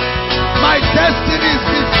back. My destiny is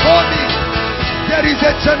before me. There is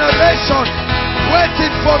a generation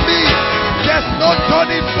waiting for me. There's no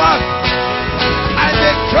turning back. I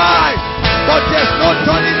may cry, but there's no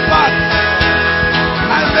turning back.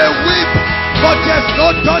 I may weep, but there's no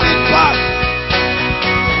turning back.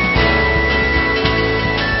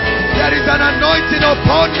 There is an anointing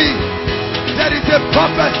upon me. There is a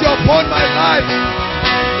prophecy upon my life.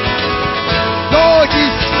 Though he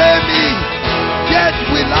slay me, yet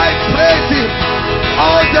will I praise him.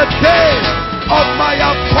 All the days of my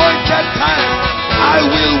appointed time, I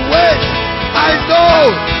will wait. I know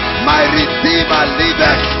my Redeemer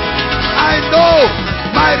liveth. I know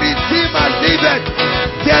my Redeemer liveth.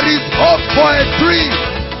 There is hope for a tree,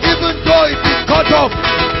 even though it is cut off.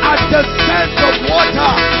 At the scent of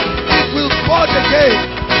water, it will bud again.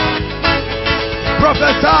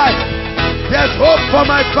 Prophesy. There's hope for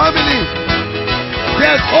my family.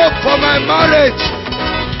 There's hope for my marriage.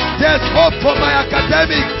 There's hope for my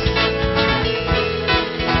academics.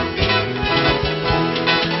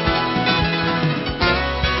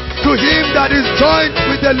 To him that is joined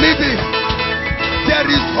with the living, there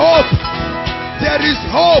is hope. There is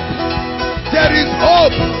hope. There is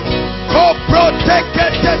hope.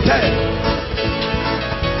 Co-protected.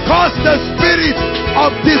 Cause the spirit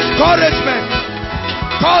of discouragement.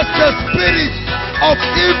 Cause the spirit of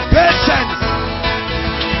impatience.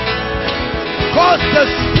 Cause the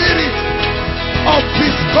spirit of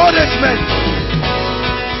discouragement.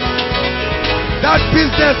 That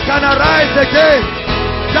business can arise again.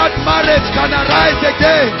 That marriage can arise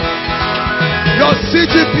again. Your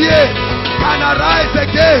CGPA can arise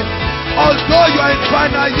again. Although you are in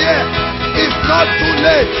final year, it's not too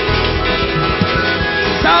late.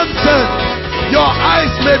 Samson, your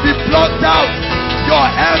eyes may be plucked out, your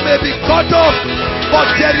hair may be cut off, but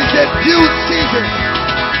there is a due season.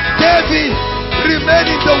 David, remain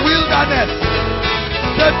in the wilderness.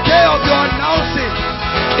 The day of your announcing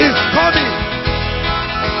is coming.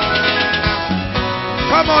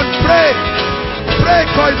 Come on, pray. Pray,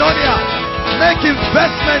 Koinonia. Make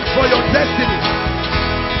investment for your destiny.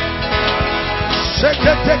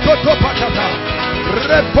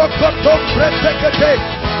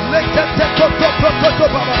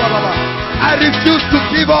 I refuse to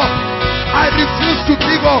give up. I refuse to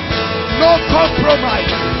give up. No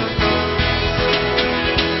compromise.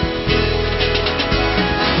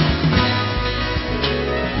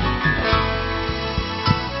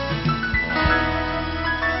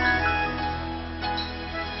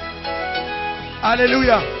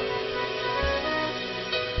 Hallelujah.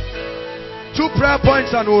 2 prayer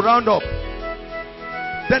points and we'll round up.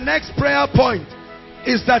 The next prayer point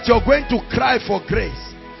is that you're going to cry for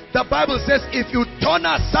grace. The Bible says if you turn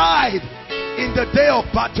aside in the day of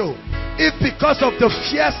battle, if because of the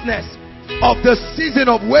fierceness of the season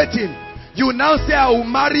of waiting, you now say, I will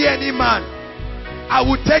marry any man, I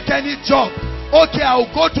will take any job, okay, I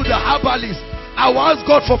will go to the herbalist, I will ask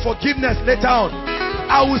God for forgiveness later on,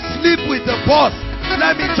 I will sleep with the boss,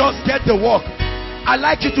 let me just get the work. I'd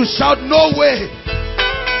like you to shout, no way.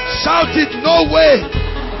 Shout it, no way.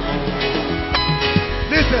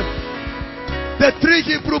 Listen, the 3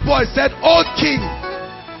 Hebrew boys said, oh king,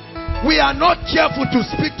 we are not careful to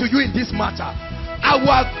speak to you in this matter.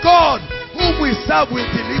 Our God whom we serve will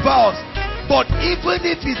deliver us. But even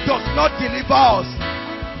if he does not deliver us,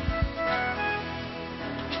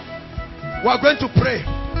 we are going to pray.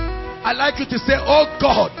 I'd like you to say, oh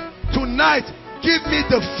God, tonight give me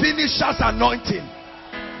the finisher's anointing.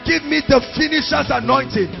 Give me the finisher's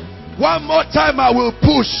anointing. One more time I will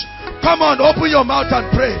push. Come on, open your mouth and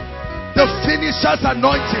pray. The finisher's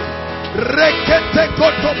anointing. Rekete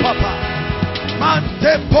koto papa.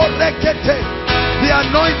 Mante porekete. The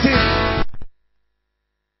anointing.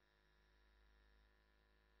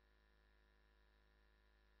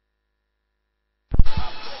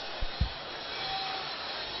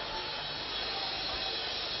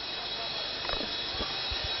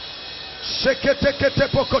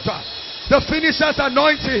 The finisher's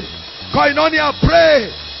anointing. Koinonia, pray.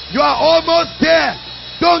 You are almost there.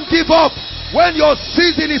 Don't give up. When your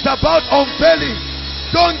season is about unveiling,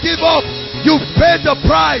 don't give up. You've paid the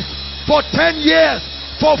price for 10 years,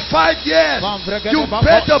 for 5 years. You've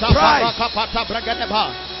paid the price.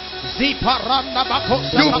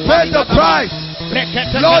 You've paid the price.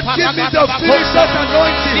 Lord, give me the finisher's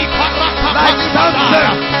anointing. Like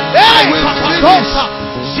Samson, I will finish.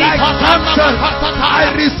 Like Samson,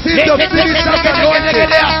 I receive the finisher's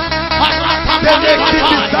anointing. They may keep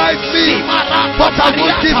beside me, but I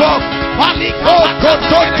won't give up. Oh, come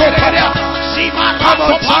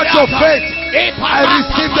on, charge your faith. I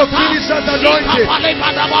receive the finisher's anointing.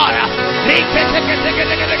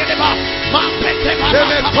 They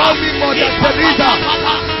may call me Mother Teresa,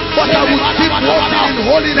 but I will keep walking in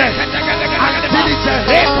holiness and diligence.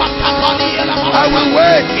 I will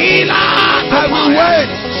wait. I will wait.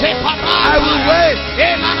 I will wait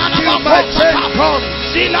till my change comes.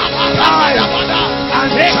 Life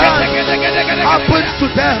and chance happens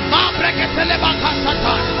to them.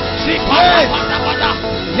 Wait.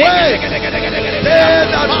 They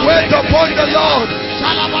that wait upon the Lord,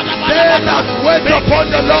 they that wait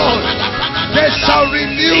upon the Lord, they shall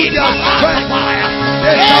renew their strength.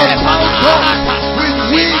 They shall mount up with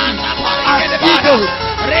wings as eagles.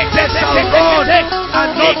 They shall run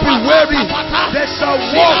and not be weary. They shall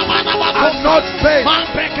walk and not faint.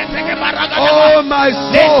 Oh my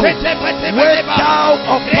soul, wait thou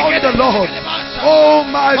upon the Lord. Oh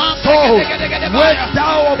my soul, wait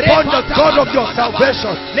thou upon the God of your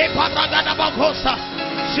salvation.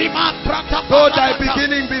 Though thy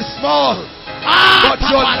beginning be small, but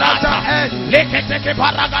your latter end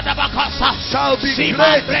shall be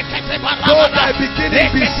great. Though thy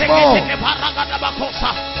beginning be small.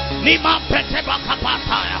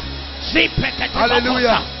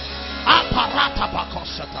 Hallelujah.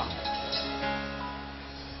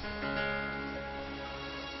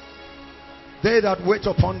 They that wait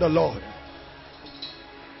upon the Lord,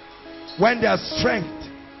 when their strength,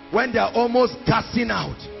 when they are almost gassing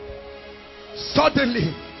out,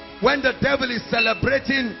 suddenly when the devil is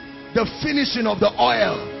celebrating the finishing of the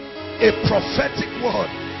oil, a prophetic word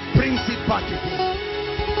brings it back again.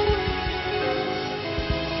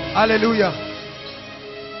 Hallelujah.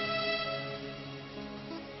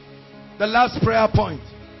 The last prayer point,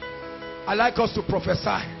 I like us to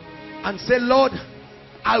prophesy and say, Lord,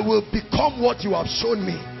 I will become what you have shown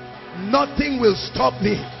me. Nothing will stop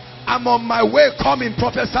me. I'm on my way coming.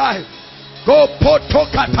 Prophesy. Go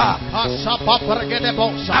potokata.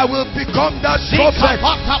 I will become that prophet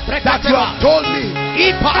that you have told me.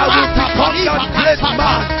 I will become that great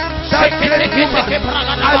man, that great woman.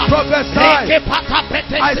 I prophesy.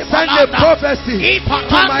 I send a prophecy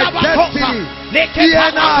to my destiny.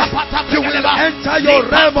 You will enter your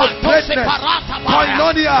realm of greatness.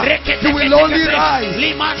 Koinonia, you will only rise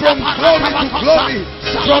from glory to glory,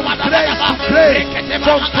 from grace to grace,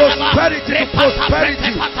 from prosperity to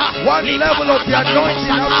prosperity. One level of the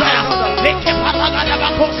anointing after another.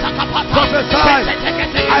 Prophesy.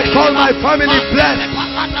 I call my family blessed.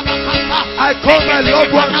 I call my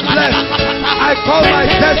loved ones blessed. I call my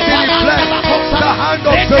destiny blessed. The hand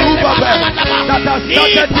of Zerubbabel that has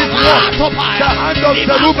started this work. The hand of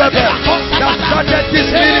Zerubbabel that started this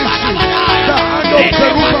ministry. The hand of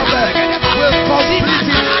Zerubbabel will complete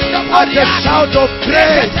it at the shout of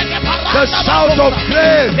grace. The shout of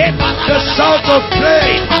grace. The shout of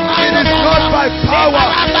grace. It is not by power.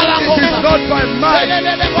 It is not by might.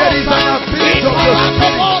 There is an ability of the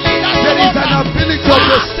Spirit. There is an ability of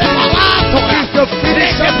the Spirit. It is the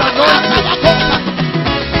finisher's anointing.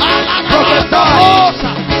 Prophesy.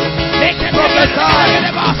 Prophesy.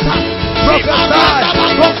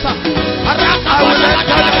 Prophesy. I will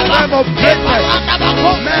enter the realm of greatness.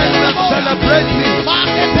 Men will celebrate me.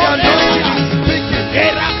 The anointing is speaking.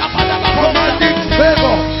 Commanding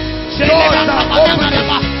favor. Doors are opening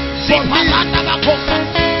for me.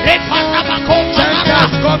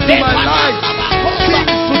 Gentiles come to my life. Kings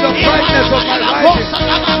to the brightness of my rising.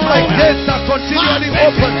 My gates are continually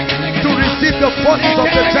open to receive the forces of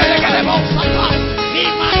the Gentiles.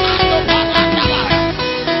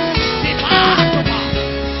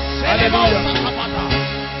 Hallelujah.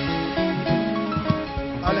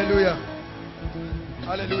 Hallelujah.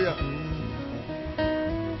 Hallelujah.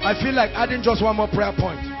 I feel like adding just one more prayer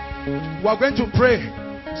point. We are going to pray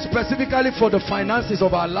specifically for the finances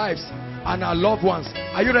of our lives and our loved ones.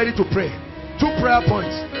 Are you ready to pray? 2 prayer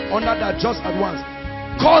points under that just at once.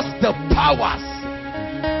 Cause the powers.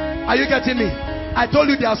 Are you getting me? I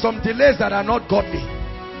told you there are some delays that are not godly.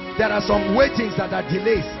 There are some waitings that are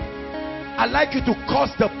delays. I'd like you to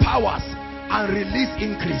cause the powers and release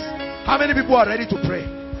increase. How many people are ready to pray?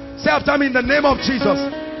 Say after me, in the name of Jesus.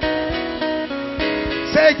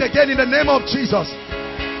 Say it again, in the name of Jesus.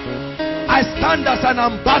 I stand as an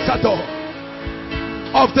ambassador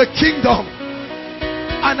of the kingdom,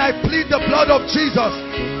 and I plead the blood of Jesus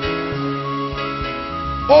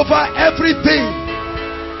over everything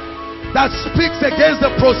that speaks against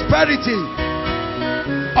the prosperity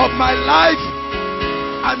of my life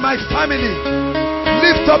and my family.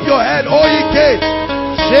 Lift up your head, O ye gates,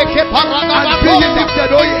 and be ye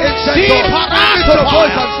lifted, O ye ancient doors. Lift your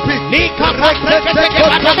voice and speak.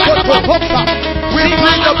 We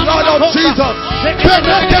plead the blood of Jesus. We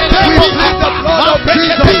plead the blood of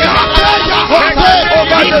Jesus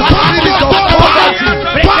over the spirit of poverty.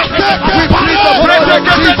 We plead the blood of Jesus in this season of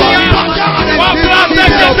prayer.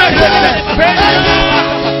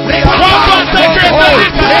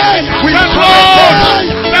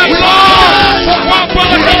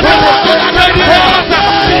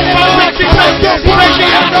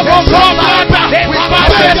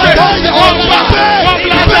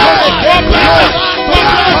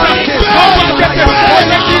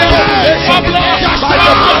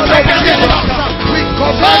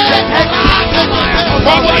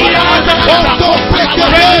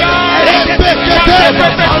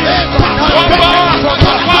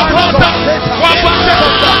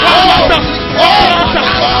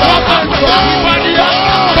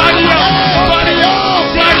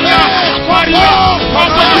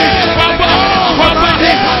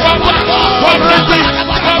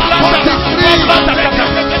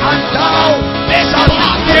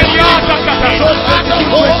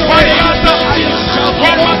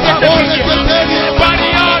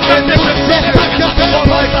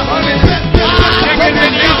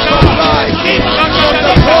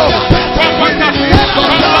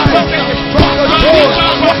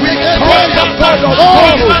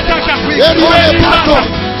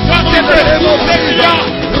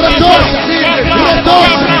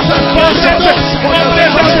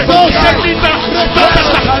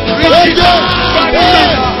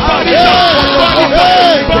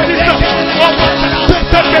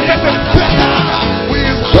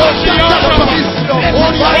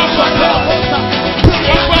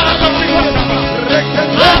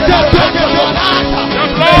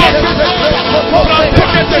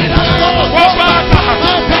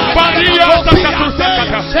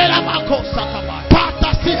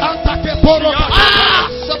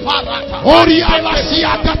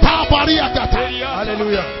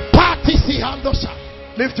 Hallelujah.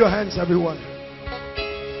 Lift your hands, everyone.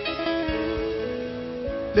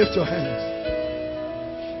 Lift your hands.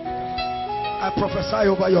 I prophesy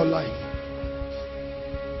over your life.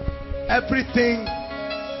 Everything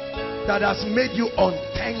that has made you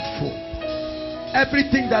unthankful,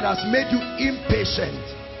 everything that has made you impatient,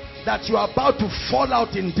 that you are about to fall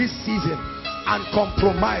out in this season and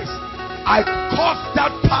compromise, I cause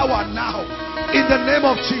that power now in the name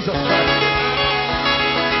of Jesus Christ.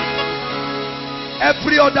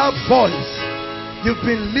 Every other voice you've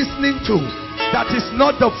been listening to that is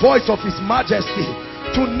not the voice of His Majesty,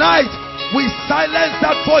 tonight we silence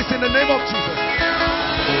that voice in the name of Jesus.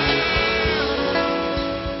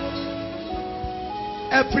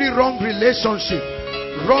 Every wrong relationship,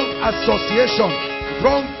 wrong association,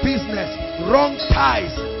 wrong business, wrong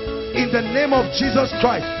ties, in the name of Jesus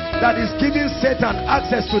Christ, that is giving Satan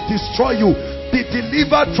access to destroy you, be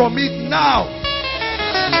delivered from it now.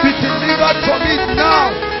 Be delivered from it now.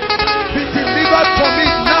 Be delivered from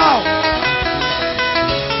it now.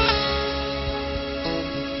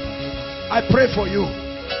 I pray for you.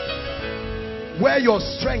 Where your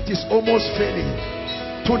strength is almost failing,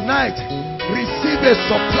 tonight receive a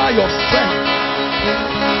supply of strength.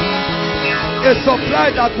 A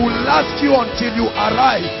supply that will last you until you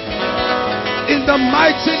arrive. In the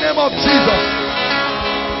mighty name of Jesus.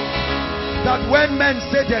 That when men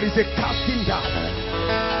say there is a casting down,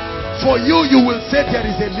 for you, you will say there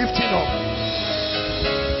is a lifting up.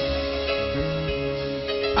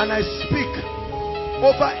 And I speak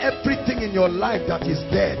over everything in your life that is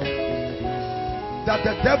dead, that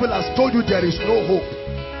the devil has told you there is no hope.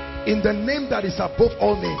 In the name that is above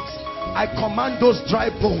all names, I command those dry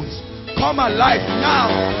bones, come alive now.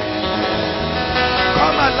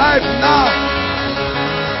 Come alive now.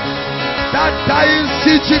 That dying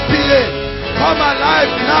CGPA, come alive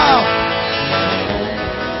now.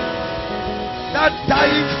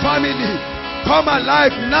 come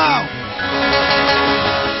alive now.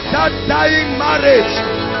 That dying marriage,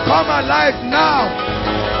 come alive now.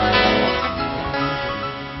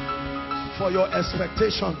 For your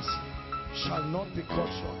expectations shall not be cut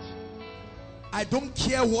short. I don't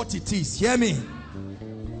care what it is. Hear me.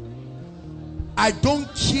 I don't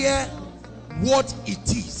care what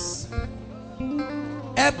it is.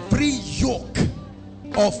 Every yoke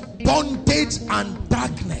of bondage and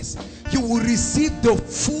darkness, you will receive the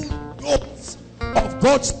full dose of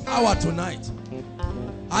God's power tonight.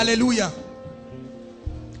 Hallelujah.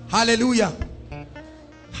 Hallelujah.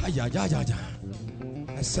 I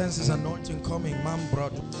sense his anointing coming.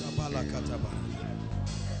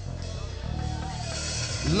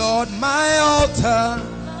 Lord, my altar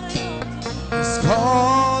is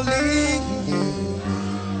calling you.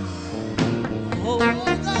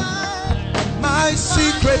 My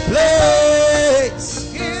secret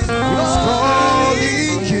place is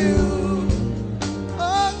calling you.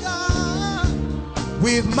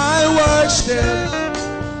 With my worship,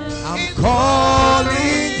 I'm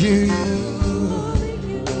calling you.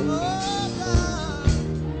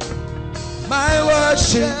 My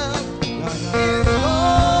worship is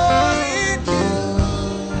calling you.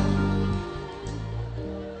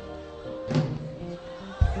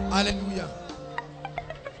 Hallelujah.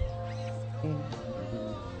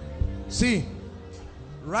 See,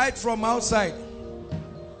 right from outside,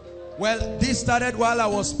 well, this started while I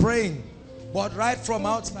was praying, but right from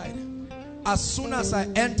outside, as soon as I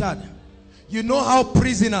entered, you know how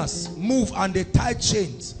prisoners move and they tie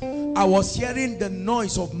chains. I was hearing the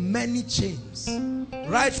noise of many chains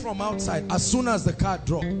right from outside as soon as the car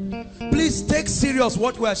dropped. Please take serious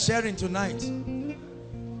what we are sharing tonight.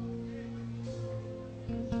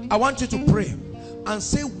 I want you to pray and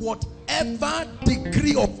say, whatever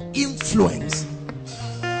degree of influence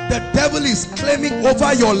the devil is claiming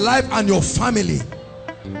over your life and your family,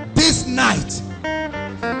 this night,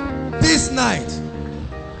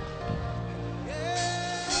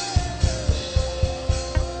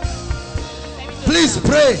 please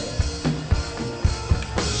pray.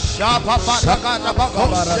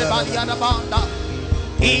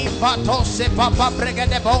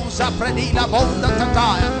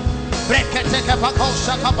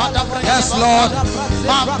 Yes, Lord.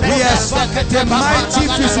 We expect a mighty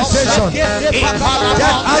visitation. Get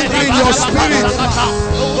angry in your spirit.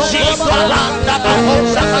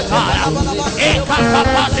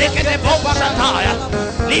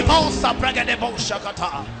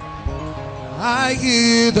 I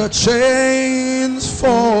hear the chains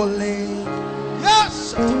falling.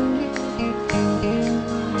 Yes.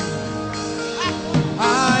 I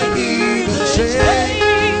hear the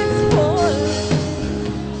chains falling.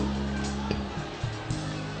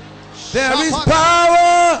 There is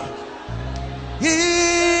power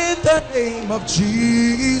in the name of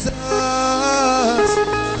Jesus.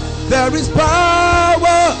 There is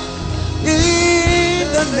power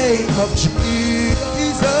in the name of Jesus.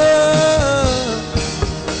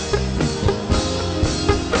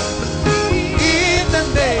 In the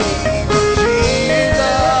name of Jesus.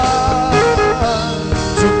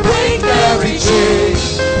 To break every chain,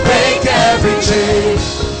 break every chain,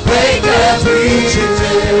 break every chain.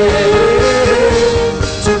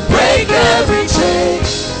 To break every chain,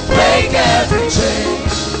 break every chain,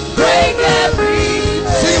 break every chain.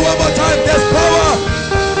 See one more time, there's power.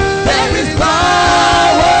 There is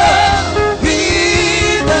power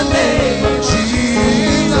in the name of Jesus.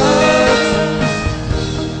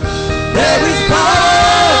 There is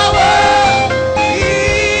power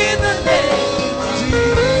in the name of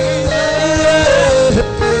Jesus.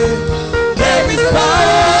 There is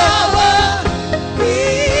power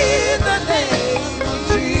in the name of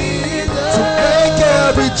Jesus. To break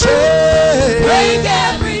every chain, break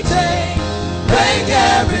every chain, break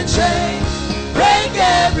every chain, break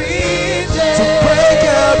every chain. To break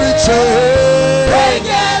every chain, break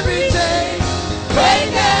every chain,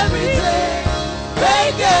 break every chain,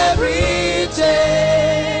 break every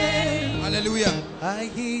chain. Hallelujah.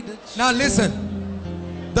 Now listen,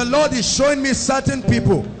 the Lord is showing me certain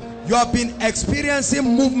people. You have been experiencing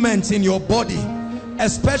movements in your body,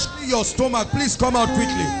 especially your stomach. Please come out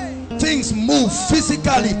quickly. Things move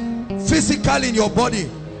physically in your body.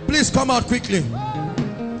 Please come out quickly.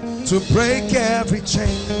 To break every chain.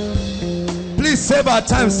 Please save our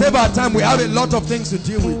time, save our time. We have a lot of things to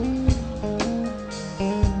deal with.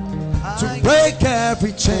 To break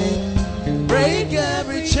every chain, break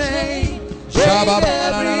every chain, break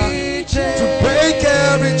every chain. To break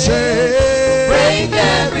every chain, break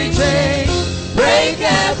every chain, break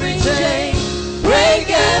every chain, break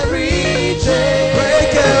every chain, break every chain,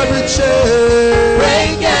 break every chain,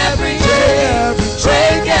 break every chain,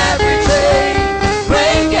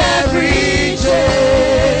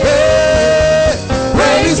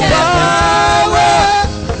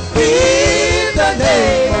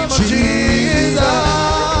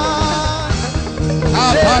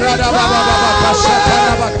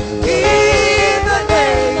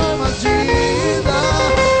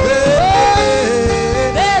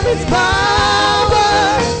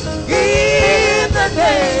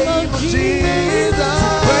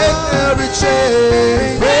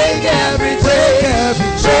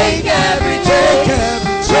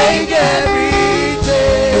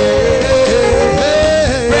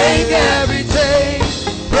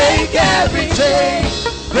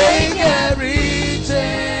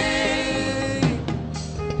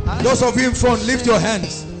 Those of you in front, lift your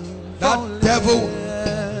hands. That devil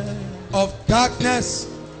of darkness,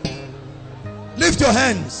 lift your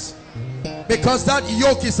hands, because that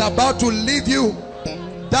yoke is about to leave you.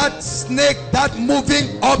 That snake, that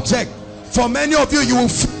moving object, for many of you, you will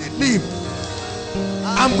feel it leave.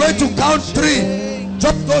 I'm going to count 3.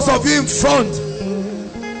 Just those of you in front,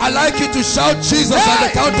 I'd like you to shout Jesus at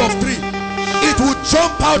the count of 3. It will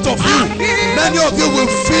jump out of you. Many of you will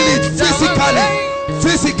feel it physically.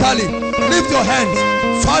 Lift your hands.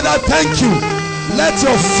 Father, thank you. Let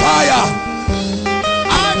your fire,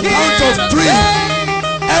 count of 3,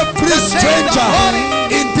 every stranger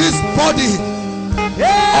in this body,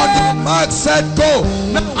 on the mark, set, go.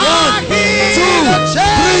 1, 2,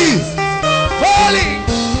 3. Falling.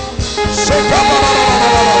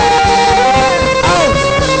 Out.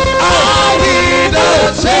 I hear the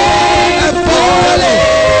chains falling.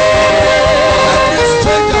 Every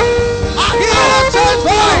stranger. I hear the chains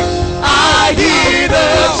falling. I hear the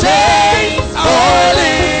chains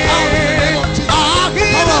falling. I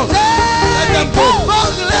hear the chains. Let them go.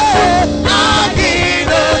 I hear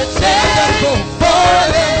the chains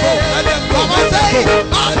falling. Let them go.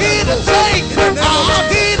 I hear the chains. I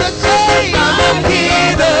hear the chains. I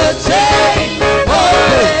hear the chains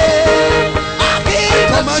falling. I hear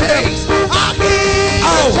the chains. I hear the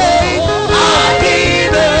chains. I hear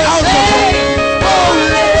the chains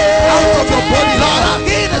falling. Out of your body, Lord. I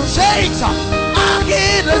hear the chains. I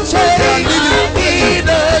hear the chains. I hear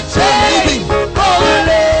the chains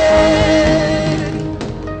falling.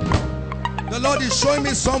 The Lord is showing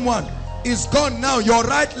me someone. It's gone now. Your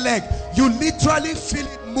right leg, you literally feel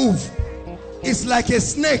it move. It's like a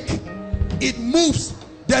snake. It moves.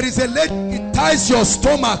 There is a leg, it ties your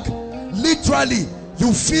stomach. Literally,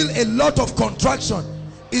 you feel a lot of contraction.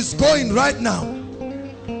 It's going right now.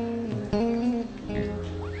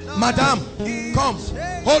 Madam, come.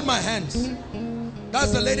 Hold my hands.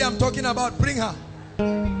 That's the lady I'm talking about. Bring her.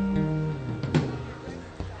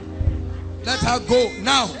 Let her go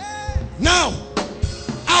now. Now.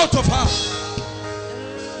 Out of her.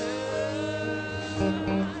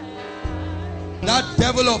 That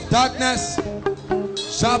devil of darkness,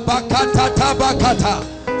 Shabakata Tabakata,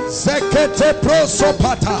 Zekete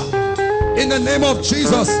Prosopata, in the name of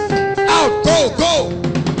Jesus, out, go, go,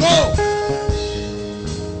 go.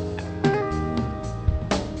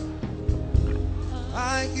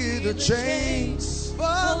 I hear the chains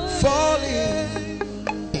falling.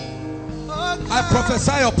 I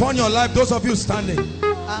prophesy upon your life, those of you standing,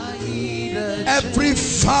 every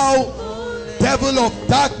foul devil of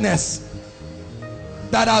darkness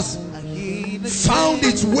that has found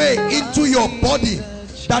its way into your body,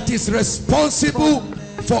 that is responsible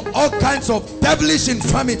for all kinds of devilish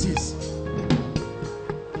infirmities,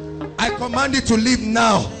 I command it to leave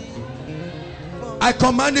now. I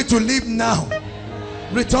command it to leave now.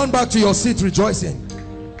 Return back to your seat rejoicing.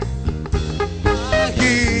 I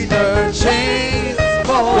hear the chains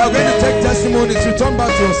falling. We are going to take testimonies. Return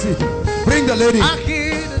back to your seat. Bring the lady. I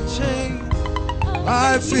hear the chains.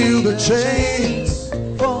 I feel the chains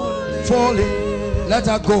falling. Let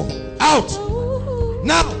her go. Out.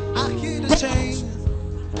 Now. I hear the chains.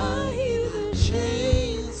 I hear the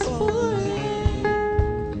chains falling.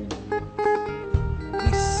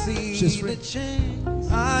 We see she's free. The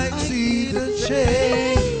chains. I see the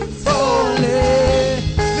chains falling.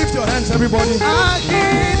 Lift your hands, everybody. I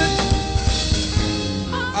hear the...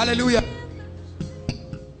 Hallelujah.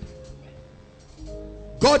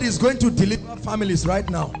 God is going to deliver families right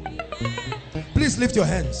now. Please lift your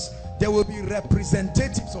hands. There will be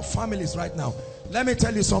representatives of families right now. Let me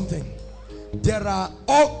tell you something. There are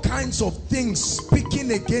all kinds of things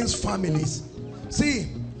speaking against families. See,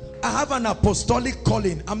 I have an apostolic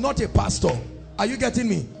calling. I'm not a pastor. Are you getting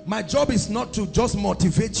me? My job is not to just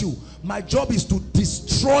motivate you. My job is to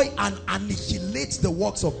destroy and annihilate the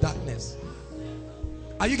works of darkness.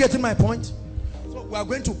 Are you getting my point? So we are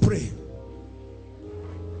going to pray.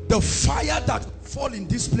 The fire that fall in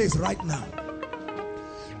this place right now,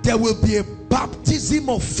 there will be a baptism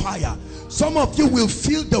of fire. Some of you will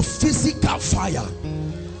feel the physical fire.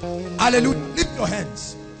 Hallelujah. Lift your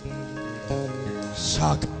hands.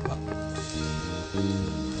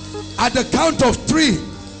 At the count of 3,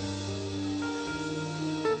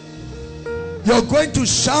 you're going to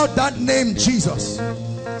shout that name, Jesus.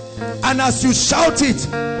 And as you shout it,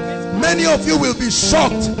 many of you will be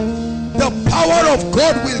shocked. The power of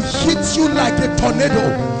God will hit you like a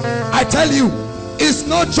tornado. I tell you, it's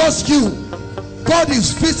not just you. God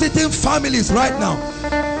is visiting families right now,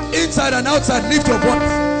 inside and outside. Lift your voice.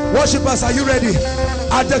 Worshippers, are you ready?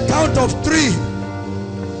 At the count of 3,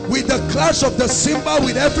 with the clash of the cymbal,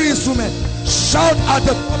 with every instrument, Shout at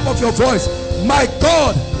the top of your voice, my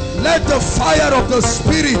God, let the fire of the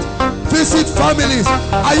Spirit visit families.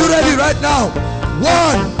 Are you ready right now? 1,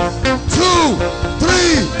 2, 3.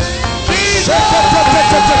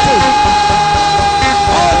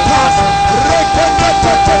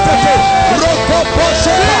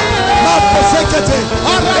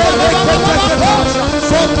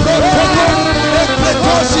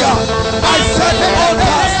 I set the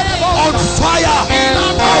altars on fire.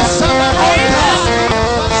 I set the altars.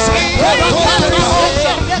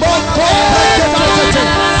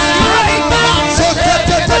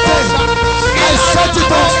 I set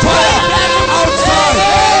it on fire.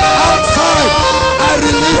 Outside. I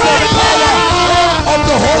release the power of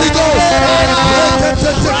the Holy Ghost.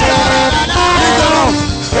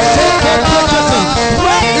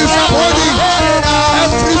 It's burning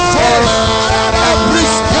every force, every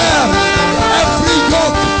spell, every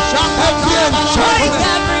yoke, every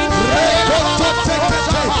enchantment.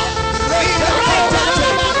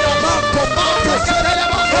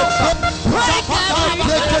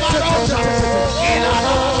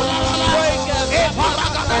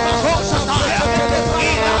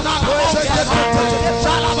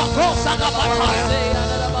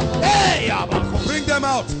 Bring them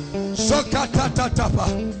out.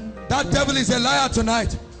 That devil is a liar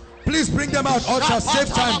tonight. Please bring them out. Ushers, save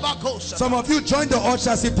time. Some of you join the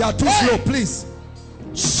ushers if they are too slow, please.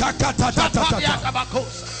 I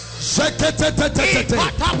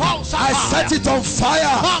set it on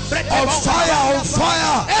fire. On fire. On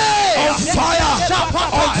fire. On fire.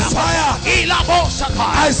 On fire.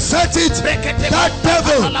 I set it. That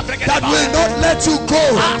devil that will not let you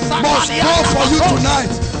go must go for you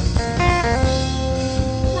tonight.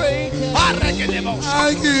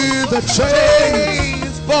 I hear the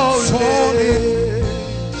chains falling.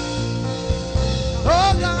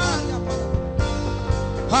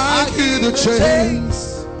 I hear the chains.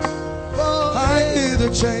 I hear the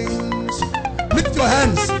chains. Lift your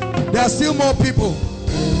hands. There are still more people.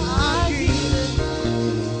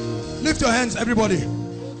 Lift your hands, everybody.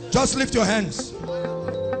 Just lift your hands.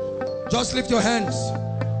 Just lift your hands.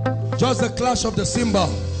 Just the clash of the cymbal.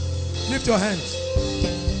 Lift your hands.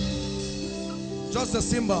 Just the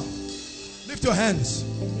cymbal. Lift your hands.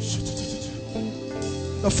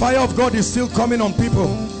 The fire of God is still coming on people.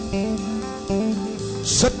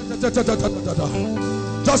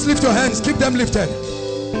 Just lift your hands. Keep them lifted.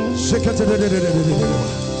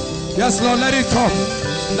 Yes, Lord, let it come.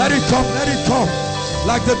 Let it come. Let it come.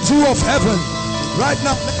 Like the dew of heaven. Right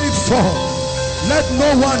now, let it fall. Let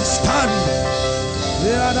no one stand.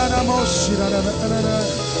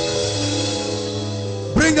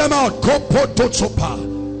 Bring them out.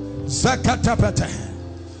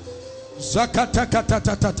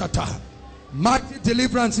 Mighty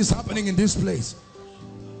deliverance is happening in this place.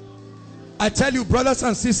 I tell you, brothers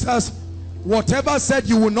and sisters, whatever said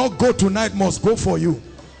you will not go tonight must go for you.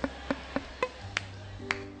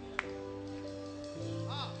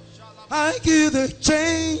 I hear the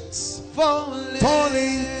chains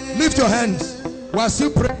falling. Lift your hands. We're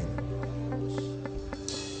still praying.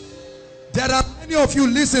 There are many of you,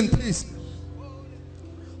 listen please.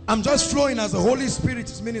 I'm just flowing as the Holy Spirit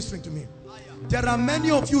is ministering to me. There are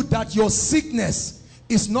many of you that your sickness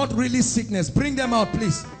is not really sickness. Bring them out,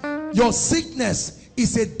 please. Your sickness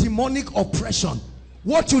is a demonic oppression.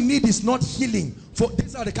 What you need is not healing. For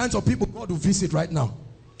these are the kinds of people God will visit right now.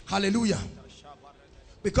 Hallelujah.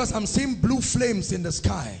 Because I'm seeing blue flames in the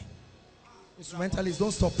sky. Instrumentalists,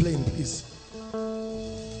 don't stop playing, please.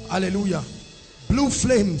 Hallelujah. Blue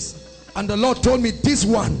flames. And the Lord told me this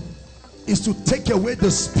one is to take away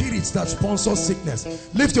the spirits that sponsor sickness.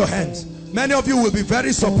 Lift your hands. Many of you will be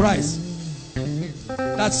very surprised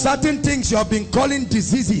that certain things you have been calling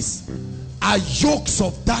diseases are yokes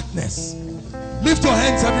of darkness. Lift your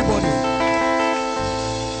hands, everybody.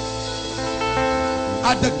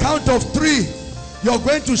 At the count of 3, you're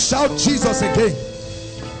going to shout Jesus again.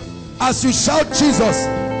 As you shout Jesus,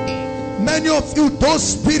 many of you, those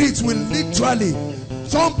spirits will literally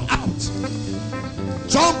jump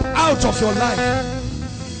out of your life.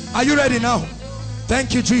 Are you ready now?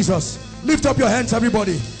 Thank you, Jesus. Lift up your hands,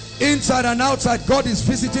 everybody. Inside and outside, God is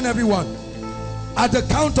visiting everyone. At the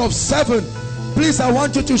count of 7, please, I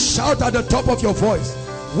want you to shout at the top of your voice.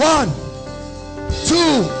 1,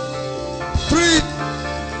 2, 3,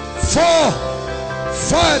 4,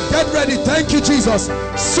 5. Get ready. Thank you, Jesus. 6,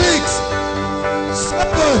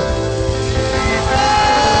 7.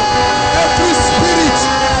 Every spirit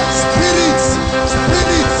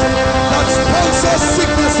that sponsors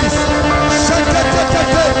sicknesses,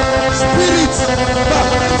 spirits,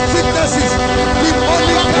 sicknesses,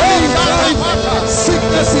 demonic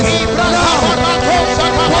sicknesses, now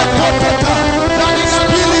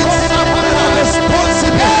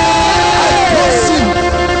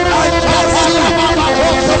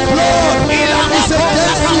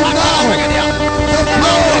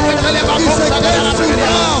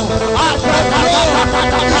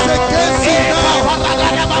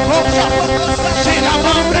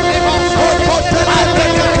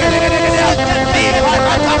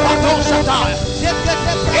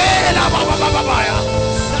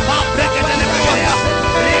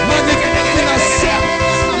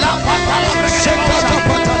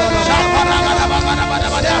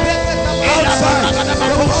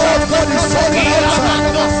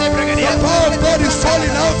God is falling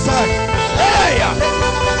outside.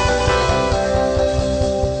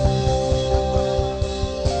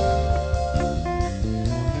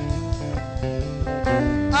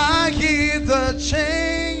 I hear the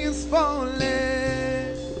chains falling.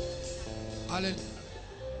 Hallelujah.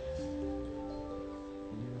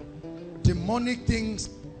 Demonic things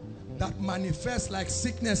that manifest like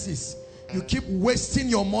sicknesses. You keep wasting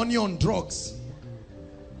your money on drugs.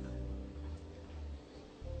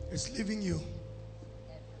 It's leaving you.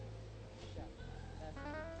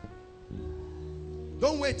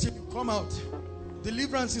 Don't wait till you come out.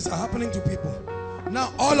 Deliverances are happening to people.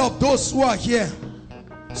 Now all of those who are here,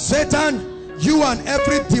 Satan, you and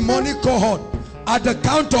every demonic cohort, at the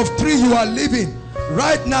count of 3 you are leaving.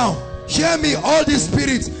 Right now, hear me, all these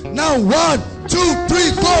spirits. Now 1, 2,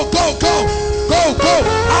 3, go, go, go. Go, go,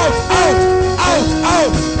 out, out, out,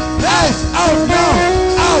 out, out, out now,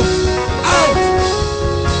 out, out.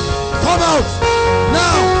 Come out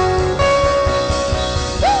now.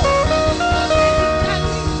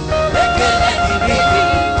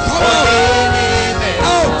 Come out.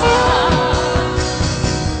 Out.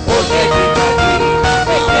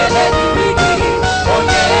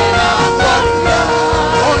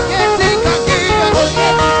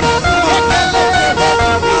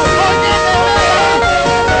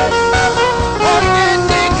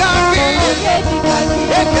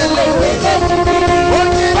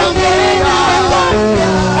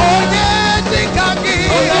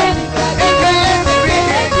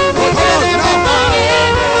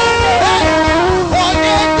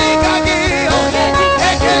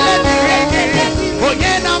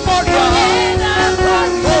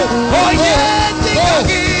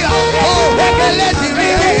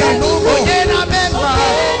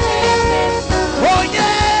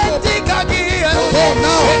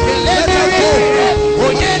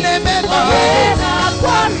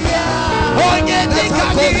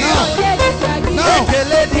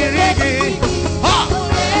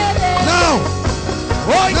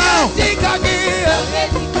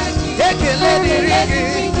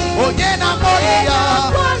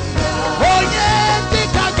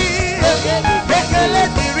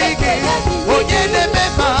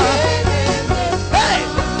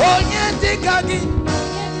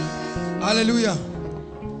 Hallelujah.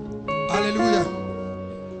 Hallelujah.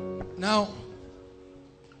 Now,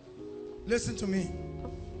 listen to me.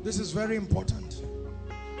 This is very important.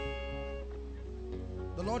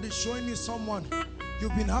 The Lord is showing me someone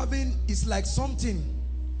you've been having. It's like something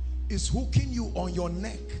is hooking you on your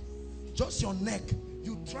neck. Just your neck.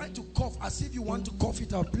 You try to cough as if you want to cough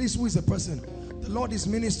it out. Please, who is the person? The Lord is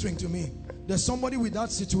ministering to me. There's somebody with that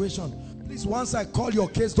situation. Please, once I call your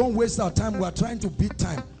case, don't waste our time. We are trying to beat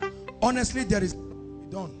time. Honestly, there is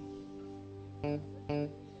done.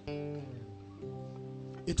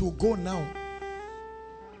 It will go now.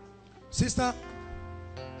 Sister,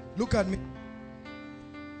 look at me.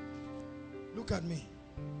 Look at me.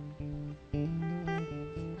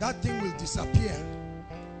 That thing will disappear.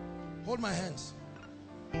 Hold my hands.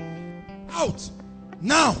 Out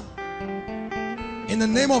now. In the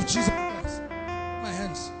name of Jesus Christ. My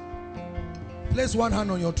hands. Place one hand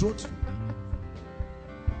on your throat.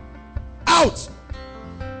 Out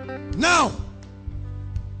now.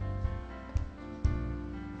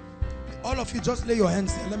 All of you, just lay your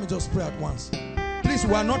hands there. Let me just pray at once. Please,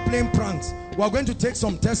 we are not playing pranks. We are going to take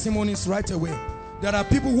some testimonies right away. There are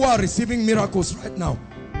people who are receiving miracles right now.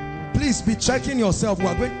 Please be checking yourself. We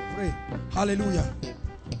are going to pray. Hallelujah.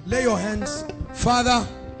 Lay your hands. Father,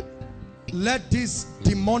 let this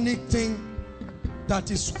demonic thing that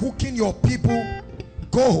is hooking your people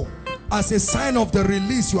go as a sign of the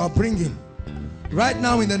release you are bringing. Right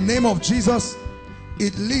now, in the name of Jesus,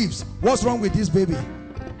 it leaves. What's wrong with this baby?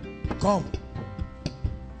 Come.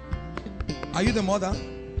 Are you the mother?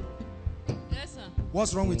 Yes, sir.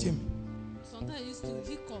 What's wrong with him? Sometimes he used to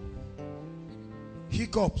hiccup.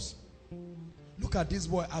 Hiccups. Look at this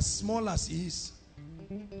boy, as small as he is.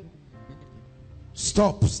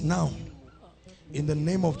 Stops now. In the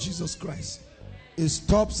name of Jesus Christ. It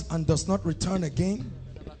stops and does not return again.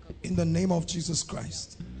 In the name of Jesus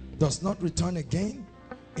Christ. Does not return again.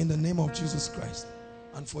 In the name of Jesus Christ.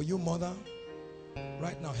 And for you, mother,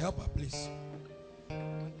 right now, help her, please.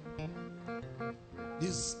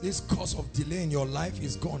 This cause of delay in your life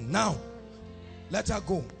is gone. Now, let her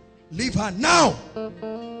go. Leave her now.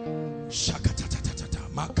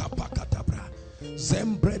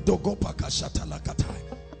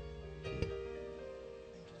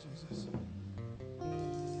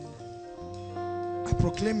 I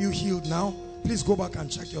proclaim you healed now. Please go back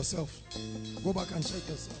and check yourself. Go back and check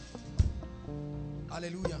yourself.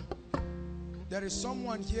 Hallelujah. There is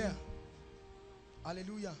someone here.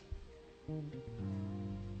 Hallelujah.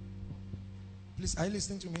 Please, are you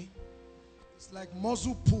listening to me? It's like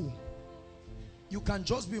muzzle pull. You can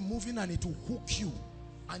just be moving and it will hook you.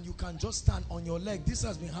 And you can just stand on your leg. This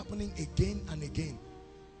has been happening again and again.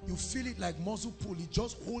 You feel it like muzzle pull. It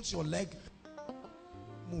just holds your leg.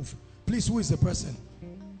 Move. Please, who is the person?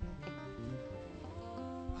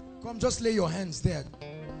 Come, just lay your hands there.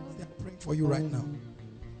 They're praying for you right now.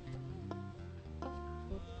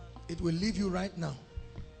 It will leave you right now.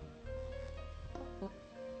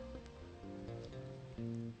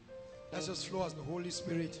 Let's just flow as the Holy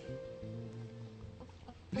Spirit.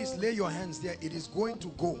 Please lay your hands there. It is going to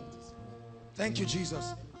go. Thank you,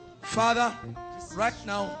 Jesus. Father, right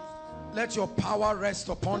now, let your power rest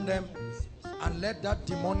upon them and let that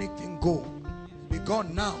demonic thing go. Be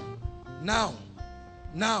gone now. Now.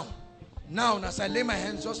 Now. Now. And as I lay my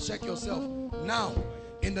hands, just check yourself. Now.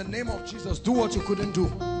 In the name of Jesus, do what you couldn't do.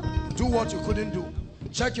 Do what you couldn't do.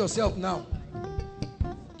 Check yourself now.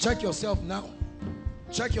 Check yourself now.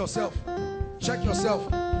 Check yourself. Check yourself.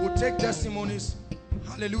 We'll take testimonies.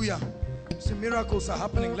 Hallelujah. See, miracles are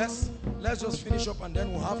happening. Let's just finish up and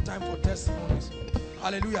then we'll have time for testimonies.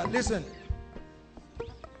 Hallelujah. Listen.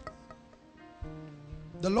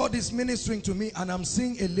 The Lord is ministering to me and I'm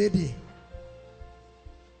seeing a lady.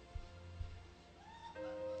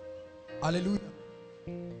 Hallelujah.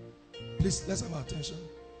 Please, let's have our attention.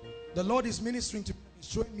 The Lord is ministering to me. He's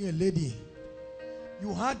showing me a lady.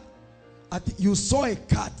 You saw a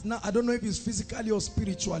cat. Now, I don't know if it's physically or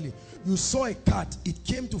spiritually. You saw a cat. It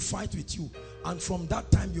came to fight with you. And from that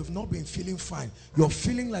time, you've not been feeling fine. You're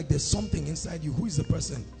feeling like there's something inside you. Who is the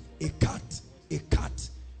person? A cat. A cat.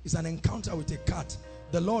 It's an encounter with a cat.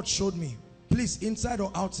 The Lord showed me. Please, inside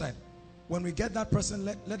or outside. When we get that person,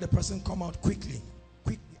 let the person come out quickly.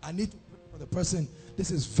 Quickly. I need to pray for the person.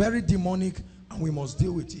 This is very demonic and we must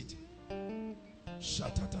deal with it.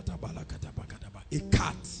 A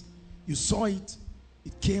cat. You saw it.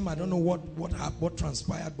 It came. I don't know what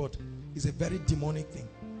transpired, but it's a very demonic thing.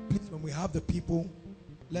 Please, when we have the people,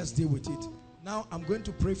 let's deal with it. Now, I'm going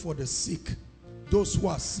to pray for the sick. Those who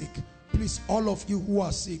are sick. Please, all of you who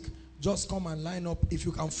are sick, just come and line up. If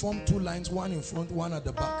you can form two lines, one in front, one at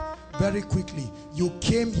the back. Very quickly. You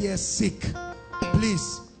came here sick.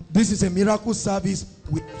 Please, this is a miracle service.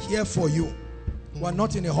 We're here for you. We're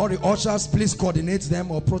not in a hurry. Ushers, please coordinate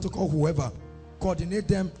them, or protocol, whoever. Coordinate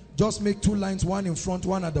them. Just make two lines, one in front,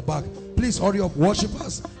 one at the back. Please hurry up.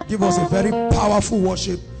 Worshipers, give us a very powerful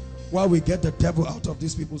worship while we get the devil out of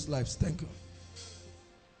these people's lives. Thank you.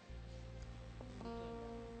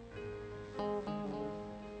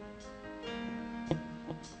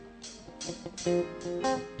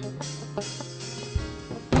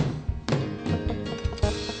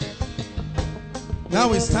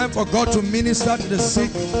 Now it's time for God to minister to the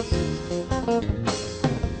sick.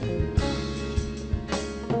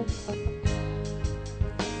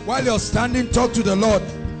 While you're standing, talk to the Lord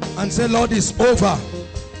and say, Lord, it's over.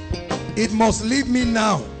 It must leave me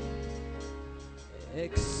now.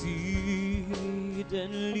 Exceedingly,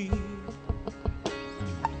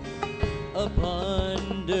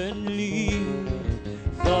 abundantly,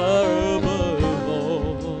 far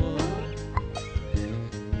above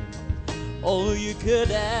all you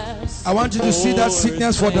could ask. I want you to see that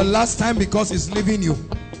sickness for the last time because it's leaving you.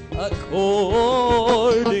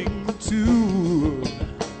 According to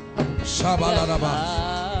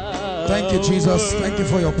Thank you, Jesus. Thank you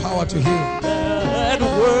for your power to heal.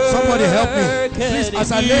 Somebody help me. Please,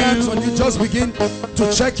 as I lay hands on you, just begin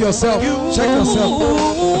to check yourself. Check yourself.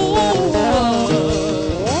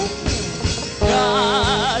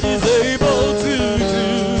 God is able to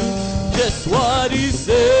do just what He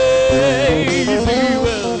says He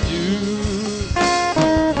will do.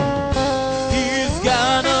 He's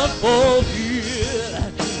gonna fulfill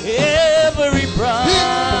every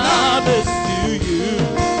promise to you.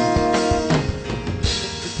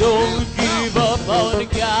 Don't give up on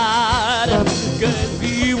God, 'cause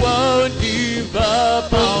He won't give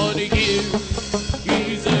up on you.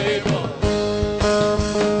 He's able.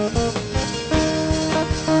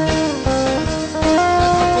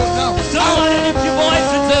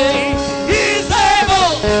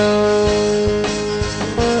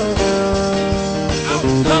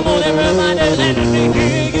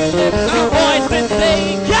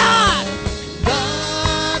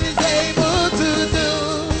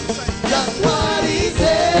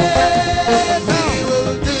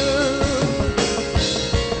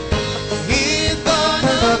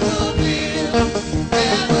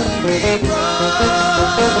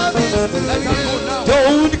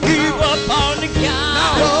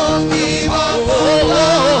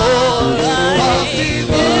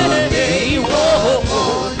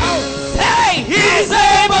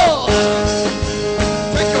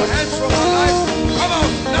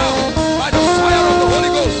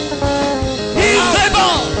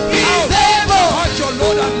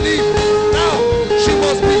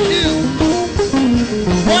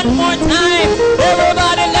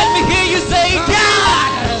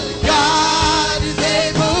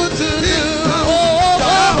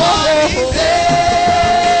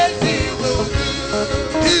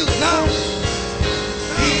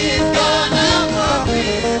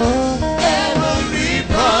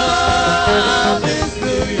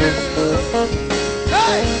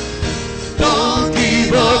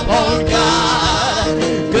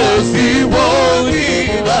 'cause he won't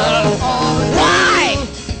give up. Why?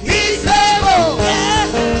 He's able.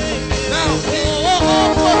 Now,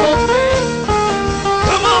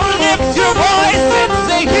 come on, lift your voice and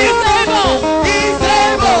say he's able. He's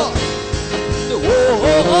able.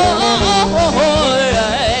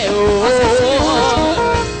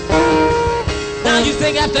 Now you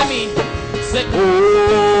sing after me. Say,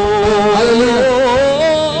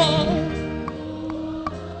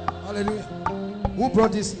 Hallelujah. Who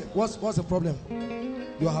brought this? What's the problem?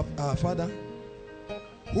 Your father?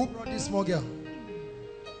 Who brought this small girl?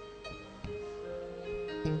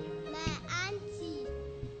 My auntie.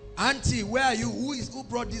 Auntie, where are you? Who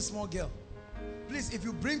brought this small girl? Please, if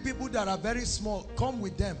you bring people that are very small, come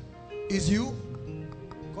with them. Is you?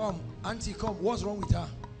 Come, auntie, come. What's wrong with her?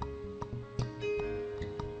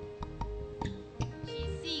 She's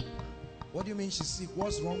sick. What do you mean she's sick?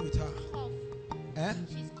 What's wrong with her? Cough. Eh?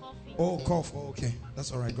 She's coughing. Oh, cough. Oh, okay.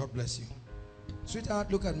 That's all right. God bless you.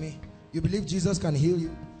 Sweetheart, look at me. You believe Jesus can heal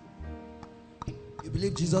you? You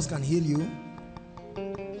believe Jesus can heal you?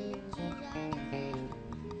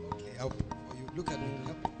 Okay, I'll pray for you. Look at me.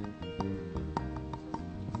 Help me.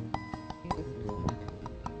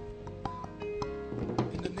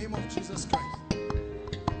 In the name of Jesus Christ.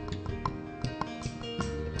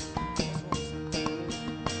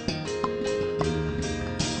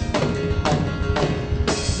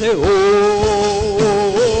 say, oh,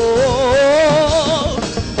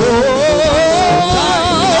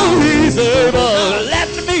 he's able. Let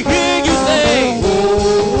me hear you say,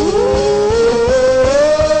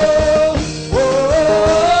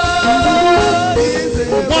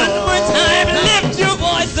 one more time, lift your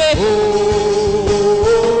voice, say,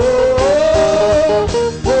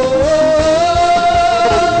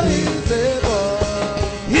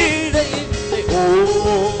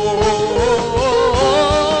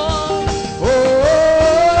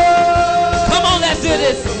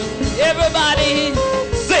 everybody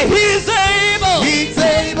say he's able. He's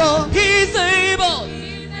able. He's able.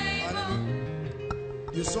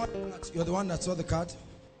 You saw the cat. You're the one that saw the cat.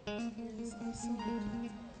 Yes, I saw the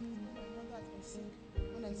cat. My mother has been sick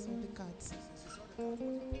when I saw the cat.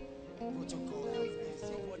 Protocol.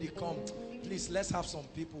 Somebody come. Please, let's have some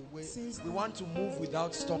people. We want to move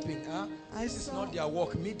without stopping. Huh? This is not their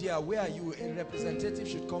work. Media, where are you? A representative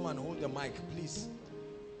should come and hold the mic, please.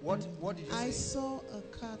 What did you say? I saw a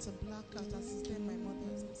cat, a black cat, and since then my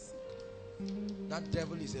mother has been sick. That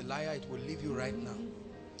devil is a liar. It will leave you right now.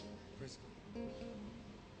 Praise God.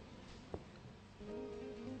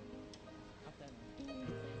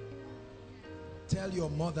 Tell your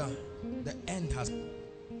mother the end has,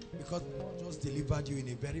 because God just delivered you in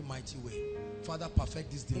a very mighty way. Father,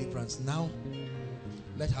 perfect this deliverance now.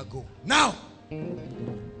 Let her go now.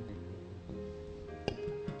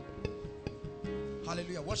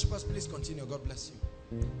 Hallelujah. Worshippers, please continue. God bless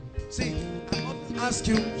you. See, I want to ask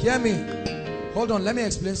you, hear me. Hold on, let me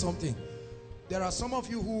explain something. There are some of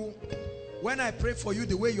you who, when I pray for you,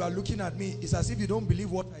 the way you are looking at me, it's as if you don't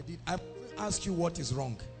believe what I did. I ask you what is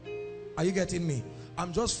wrong. Are you getting me?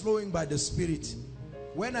 I'm just flowing by the Spirit.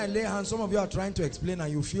 When I lay hands, some of you are trying to explain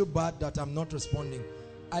and you feel bad that I'm not responding.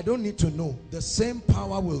 I don't need to know. The same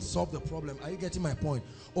power will solve the problem. Are you getting my point?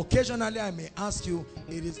 Occasionally I may ask you,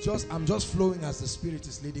 it is just, I'm just flowing as the Spirit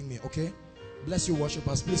is leading me, okay? Bless you,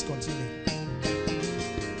 worshipers. Please continue.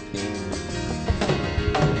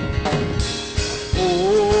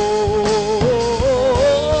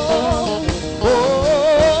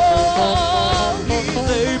 he's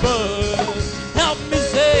able. Help me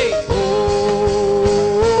say,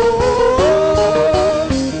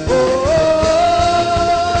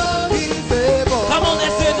 He's able. come on,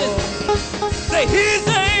 let's hear this. Say he's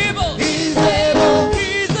able. He's able.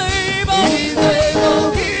 He's able. He's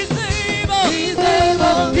able. He's able. He's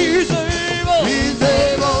able. He's able. He's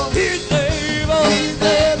able. He's able. He's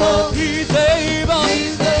able. He's able.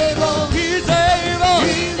 He's able. He's able.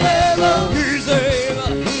 He's able. He's able.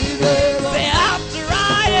 He's able. Say after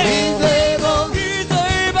I He's able. He's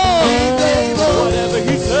able. He's able. Whatever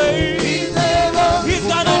he says, He's able. he's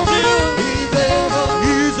gonna do. He's able.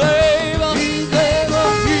 He's able. He's able.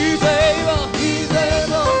 He's able. He's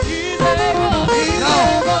able. He's able. He's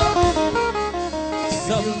able.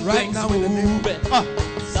 Something's Right now in the name of- moving.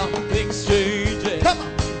 Something's changing. Come on.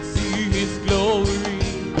 See his glory.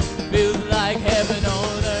 Feels like heaven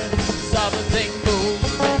on earth. Something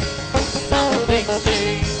moving. Something's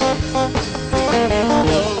changing. See his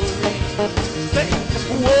glory. Say,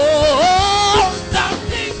 whoa,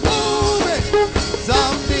 something's moving.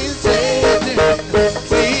 Something's changing.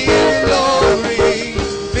 See His glory.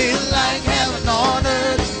 Feel like heaven on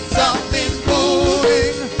earth. Something's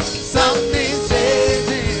moving. Something's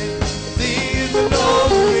changing.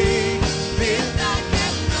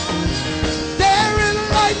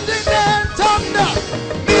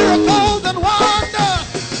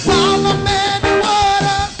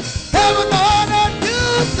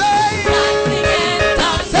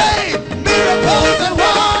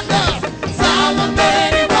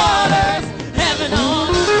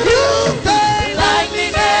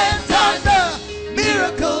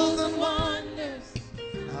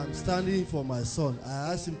 for my son.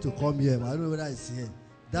 I asked him to come here. I don't know whether he's here.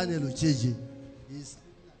 Daniel Ucheji. It's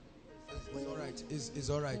all right. It's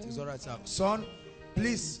all right. It's all right, sir. Son,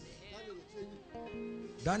 please.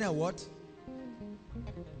 Daniel, what?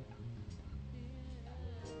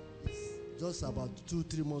 Just about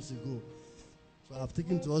 2-3 months ago. So I've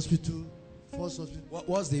taken him to hospital. First hospital.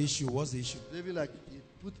 What's the issue? What's the issue? Maybe like he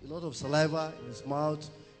put a lot of saliva in his mouth.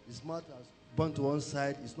 His mouth has burnt to one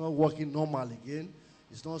side. It's not working normal again.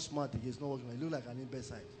 It's not smart again. It's not working. It looks like an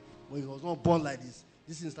imbecile. But it was not born like this.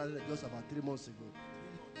 This thing started just about 3 months ago.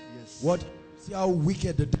 Yes. What? See how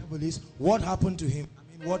wicked the devil is. What happened to him? I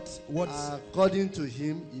mean, what? According to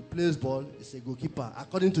him, he plays ball. He's a goalkeeper.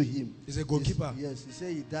 According to him, he's a goalkeeper. Yes. He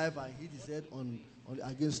said he dived and hit his head on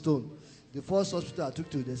against stone. The first hospital I took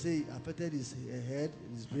to, they say it affected his head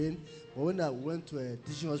and his brain. But when I went to a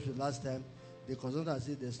teaching hospital last time, the consultant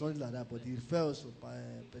said there's nothing like that. But he referred us to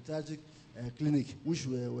a pediatric clinic, which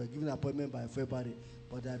we were given an appointment by February.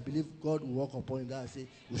 But I believe God will work upon that. I say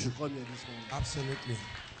we should come here this morning. Absolutely.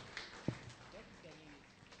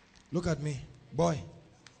 Look at me, boy.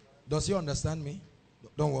 Does he understand me?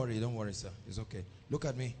 Don't worry, sir. It's okay. Look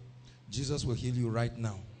at me. Jesus will heal you right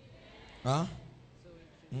now. Huh?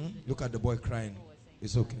 Look at the boy crying.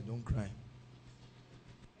 It's okay. Don't cry.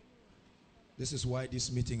 This is why this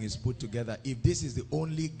meeting is put together. If this is the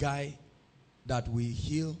only guy that we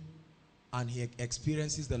heal and he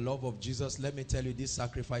experiences the love of Jesus, let me tell you, this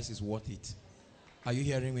sacrifice is worth it. Are you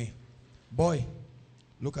hearing me? Boy,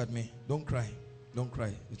 look at me. Don't cry. Don't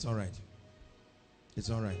cry. It's all right. It's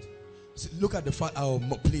all right. So look at the fact. Oh,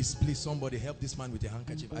 please, somebody help this man with a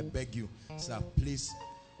handkerchief. I beg you, sir, please.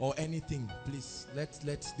 Or anything, please.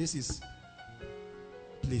 This is,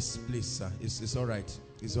 please, sir. It's all right.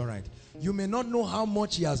 It's all right. You may not know how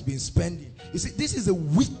much he has been spending. You see, this is a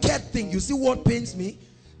wicked thing. You see what pains me?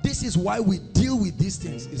 This is why we deal with these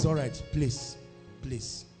things. It's all right. Please,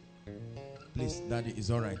 Daddy, it's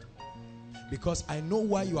all right. Because I know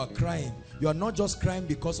why you are crying. You are not just crying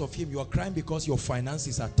because of him. You are crying because your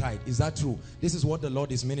finances are tight. Is that true? This is what the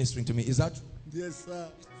Lord is ministering to me. Is that true? Yes, sir.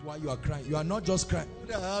 This is why you are crying. You are not just crying.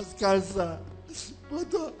 I have cancer.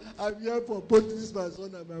 But I'm here for both this, my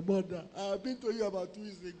son and my mother. I have been to you about 2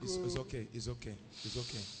 weeks ago. It's okay. It's okay. It's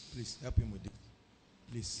okay. Please help him with it.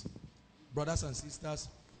 Please. Brothers and sisters,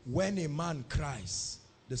 when a man cries,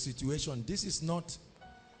 the situation, this is not,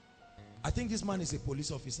 I think this man is a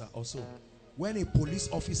police officer also. When a police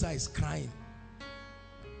officer is crying,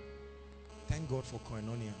 thank God for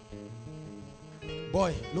koinonia.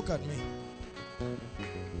 Boy, look at me.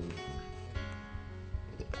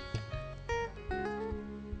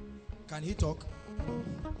 Can he talk?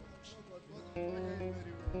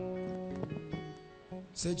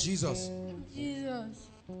 Say Jesus. Jesus.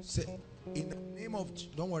 Say, in the name of,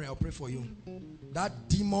 don't worry, I'll pray for you. That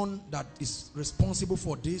demon that is responsible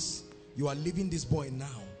for this, you are leaving this boy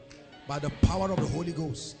now by the power of the Holy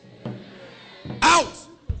Ghost. Out!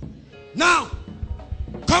 Now!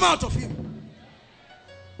 Come out of him!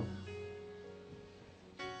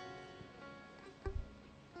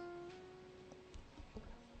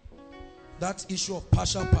 That issue of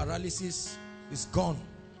partial paralysis is gone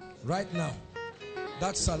right now.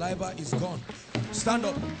 That saliva is gone. Stand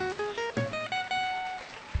up.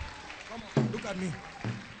 Come on, look at me.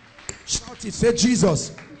 Shout it. Say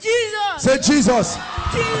Jesus. Jesus. Say Jesus.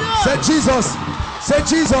 Jesus. Say Jesus. Say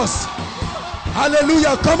Jesus.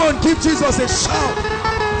 Hallelujah. Come on, give Jesus a shout.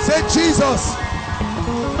 Say Jesus.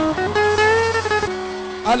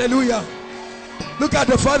 Hallelujah. Look at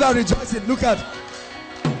the Father rejoicing. Look at.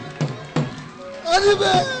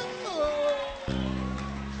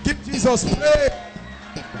 Give Jesus praise.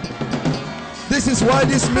 This is why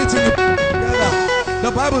this meeting is together.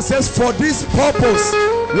 The Bible says, for this purpose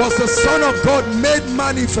was the Son of God made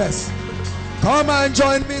manifest. Come and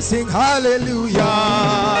join me, sing hallelujah.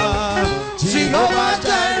 Jehovah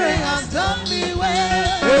Jireh has done me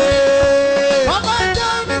well. Hey. Come and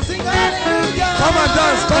join me, sing hallelujah. Come and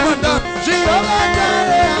dance, come and dance. Jehovah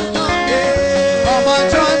Jireh has done me well. Come and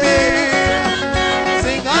join me,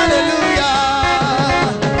 sing hallelujah.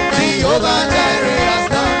 Jehovah Jireh has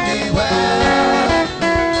done me well.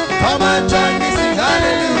 Come and join me, sing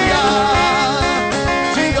hallelujah.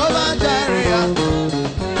 Jehovah Jireh,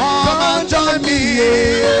 come and join me,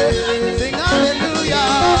 sing hallelujah.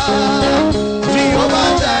 Jehovah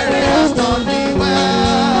Jireh has done me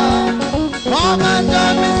well. Come and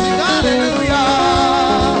join me, sing hallelujah.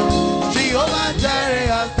 Jehovah Jireh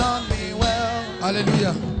has done me well.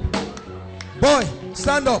 Hallelujah. Boy,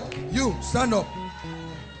 stand up. You, stand up.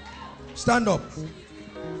 Stand up.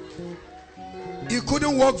 You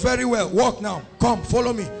couldn't walk very well. Walk now. Come,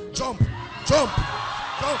 follow me. Jump. Jump.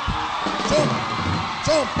 Jump.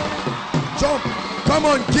 Jump. Jump. Come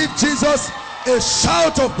on, give Jesus a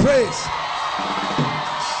shout of praise.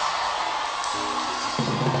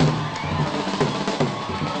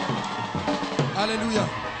 Hallelujah.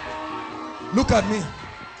 Look at me.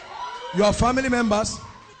 You are family members.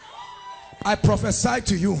 I prophesy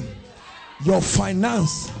to you, your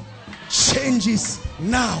finance changes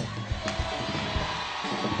now.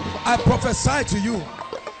 I prophesy to you,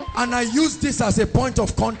 and I use this as a point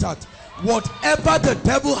of contact. Whatever the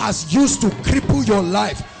devil has used to cripple your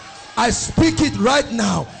life, I speak it right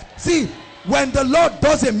now. See, when the Lord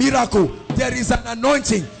does a miracle, there is an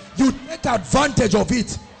anointing. You take advantage of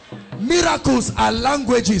it. Miracles are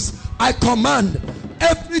languages. I command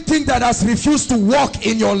everything that has refused to walk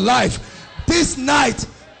in your life, this night,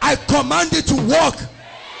 I command it to walk.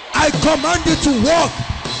 I command it to walk.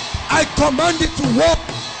 I command it to walk.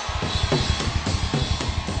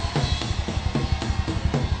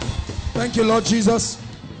 Thank you, Lord Jesus.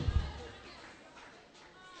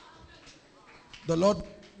 The Lord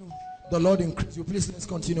increase you. Please, let's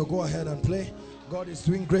continue. Go ahead and play. God is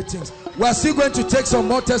doing great things. We are still going to take some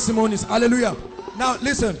more testimonies. Hallelujah. Now,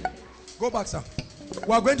 listen. Go back, sir.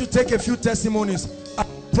 We are going to take a few testimonies.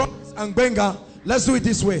 Promise and Benga. Let's do it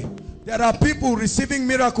this way. There are people receiving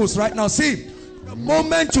miracles right now. See, the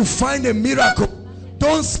moment you find a miracle,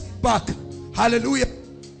 don't sit back. Hallelujah.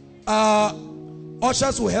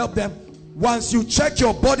 Ushers will help them. Once you check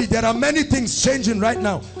your body, there are many things changing right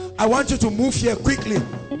now. I want you to move here quickly.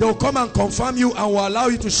 They'll come and confirm you and will allow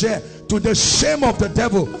you to share, to the shame of the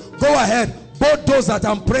devil. Go ahead. Both those that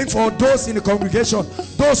I'm praying for, those in the congregation,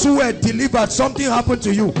 those who were delivered, something happened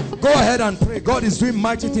to you. Go ahead and pray. God is doing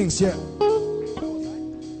mighty things here.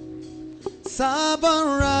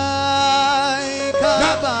 Sabarai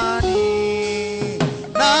kabani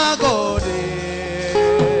nagode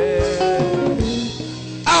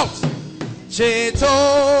Out. Cheto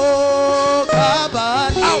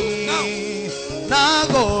kabani Out now.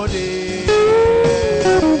 nagode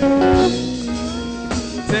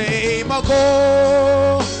Teimako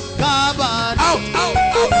kabani Out.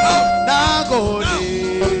 nagode Now.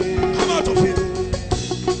 Come out of here.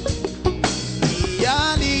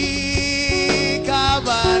 Yani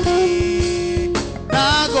kabani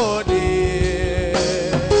nagode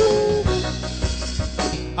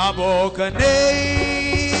Abokane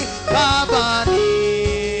kabani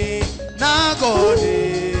nagode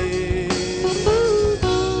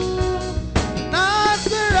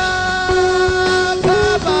Nasira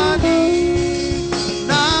kabani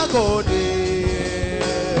nagode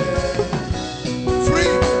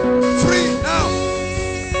Free now.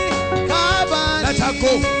 kabani Let her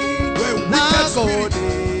go. We're wicked spirit.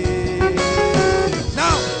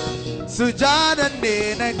 Now. Sujada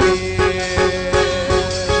nenake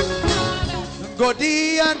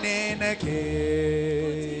Godia nenake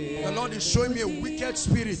The Lord is showing me a wicked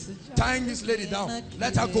spirit tying this lady down.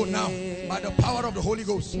 Let her go now by the power of the Holy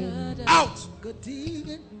Ghost. Out.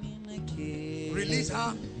 Release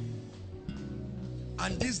her.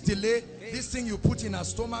 And this delay, this thing you put in her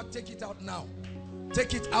stomach, take it out now.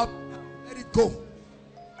 Take it out. Let it go.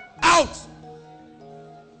 Out.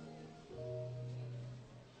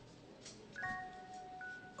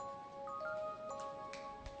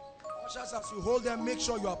 Ushers, as you hold them, make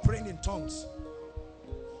sure you are praying in tongues.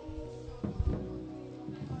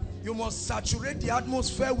 You must saturate the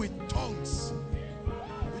atmosphere with tongues.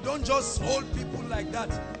 You don't just hold people like that.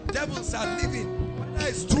 Devils are living. Whether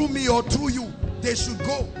it's through me or through you, they should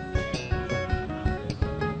go.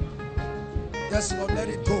 Yes, Lord, let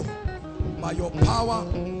it go. By your power,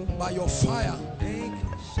 by your fire.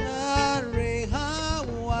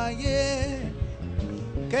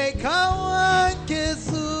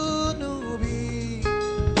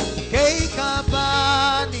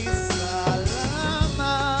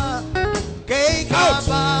 Out!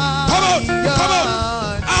 Come out! Come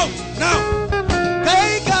out! Out now!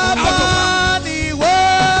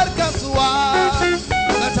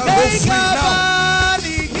 Let her go free now.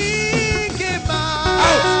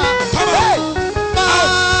 Out! Come on!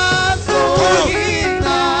 Out!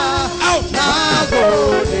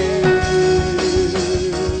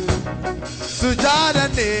 Sujada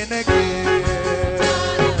neneke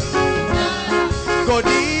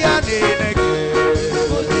Godia neneke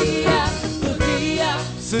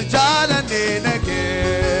Sujada neneke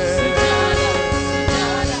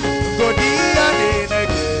Godia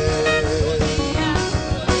neneke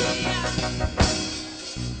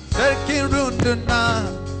Serkin runduna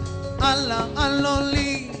Allah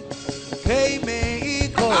aloli Keime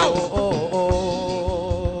iko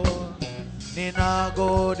Nina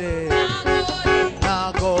gode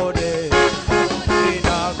Nagode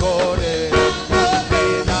Nina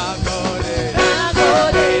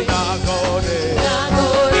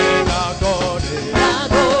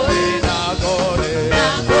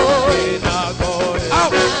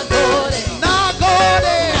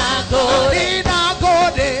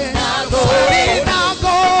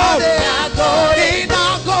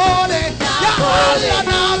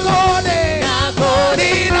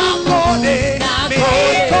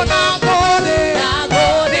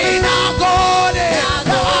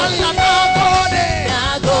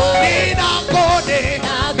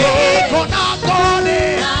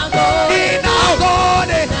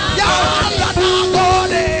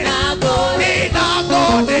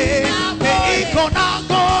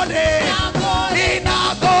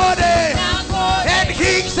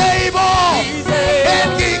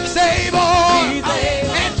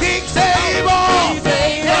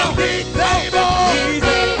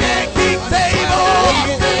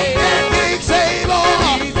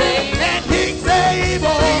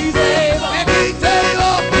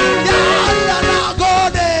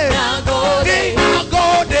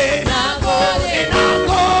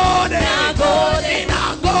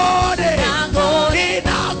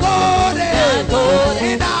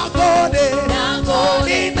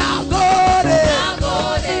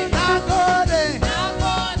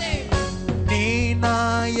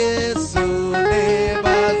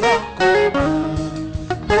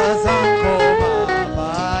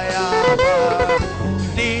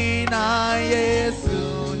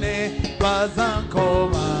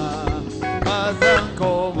Bazankoma,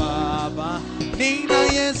 Bazankoma, Nina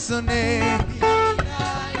Yesune,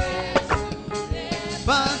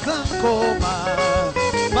 Bazankoma,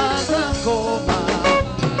 Bazankoma,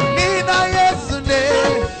 Nina Yesune,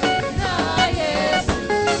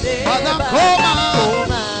 Bazankoma,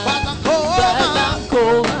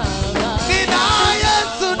 Bazankoma, Nina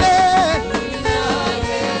Yesune,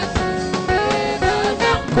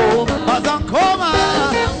 Bazankoma,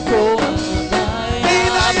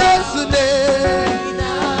 Nina Yesune,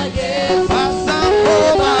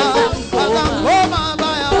 Bazankoma, Bazankoma,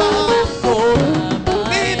 Bayaba,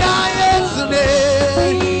 Nina Yesune,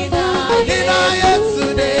 Nina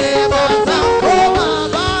Yesune, Bazankoma,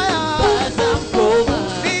 Bayaba,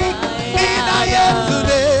 Nina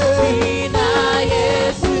Yesune,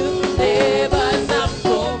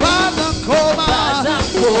 Bazankoma,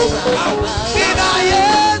 Nina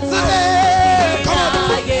Yesune,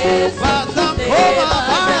 Bazankoma,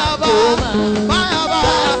 Bayaba, Bayaba,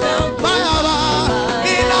 Bayaba,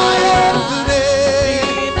 Nina Yesune,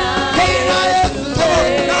 Nina Yesune,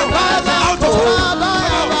 Bazankoma,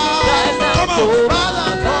 Bayaba, Bazankoma,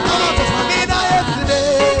 Nina Yesune,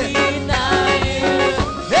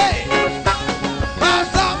 hey,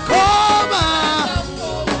 Bazankoma,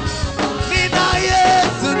 Nina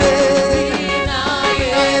Yesune, Nina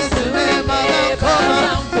Yesune, Bazankoma,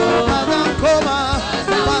 Bazankoma,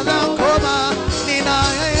 Bazankoma, Nina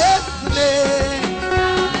Yesune,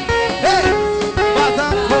 hey,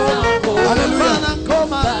 Bazankoma, Hallelujah.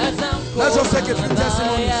 Bazankoma. Let's just take a few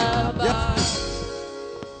testimonies. Yep.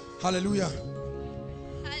 Hallelujah.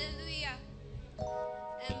 Hallelujah.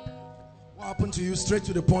 What happened to you? Straight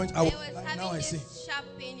to the point. I was Now having I see. this sharp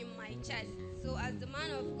pain in my chest. So as the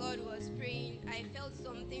man of God was praying, I felt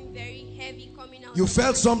something very heavy coming out. You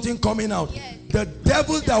felt something coming out. Yes. The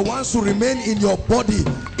devil that wants to remain in your body,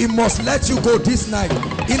 it must let you go this night.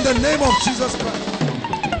 In the name of Jesus Christ.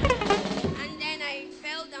 And then I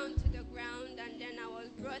fell down to the ground, and then I was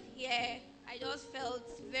brought here. I just felt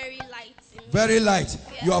very light. In me. Very light.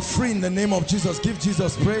 Yeah. You are free in the name of Jesus. Give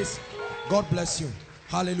Jesus praise. God bless you.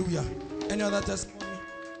 Hallelujah. Any other testimony?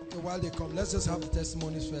 Okay, while they come, let's just have the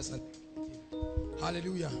testimonies first.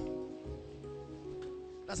 Hallelujah.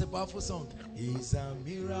 That's a powerful song. It's a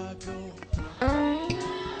miracle.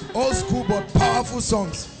 Old school but powerful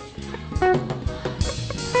songs.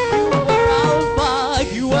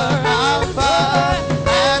 You are Alpha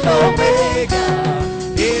and Omega.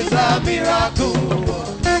 It's a miracle.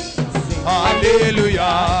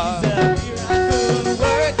 Hallelujah.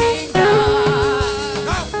 Working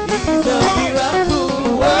God. He's a miracle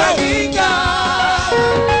working God.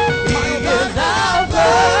 He is Alpha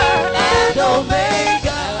and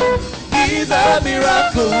Omega. He's a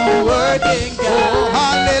miracle working God.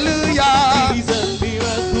 Hallelujah. He's a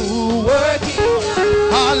miracle working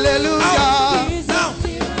God. Hallelujah. He's a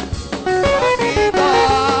miracle working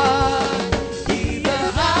God. He's a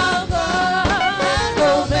Alpha and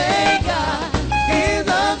Omega. He's a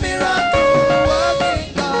miracle working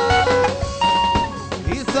God.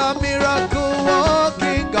 He's a miracle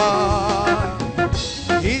working God.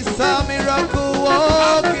 He's a miracle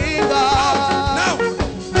working God. Now,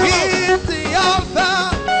 He's the Alpha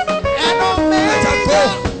and Omega.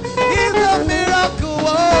 He's a miracle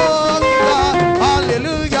working God.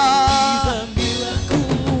 Hallelujah. He's a miracle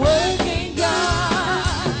working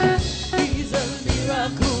God. He's a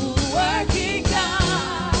miracle working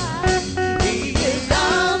God. He is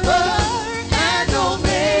Alpha and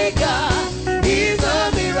Omega. He's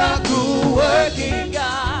a miracle working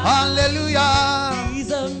God. Hallelujah.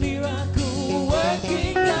 He's a miracle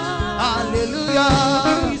working God.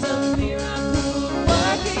 Hallelujah. He's a miracle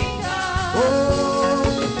working God. Oh,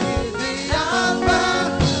 he's the Alpha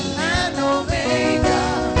and Omega.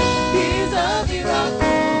 He's a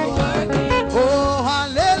miracle working God. Oh,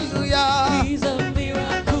 hallelujah. He's a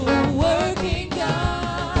miracle working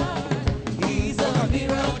God. He's a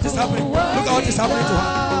miracle what is happening? Look at what is happening to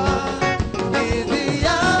her. He's the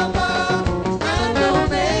Alpha and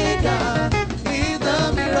Omega. He's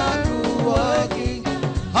a miracle working God.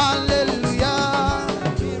 Hallelujah.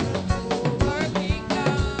 Working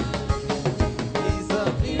God. He's a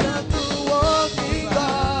miracle working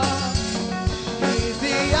God. He's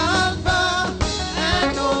the Alpha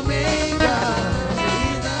and Omega.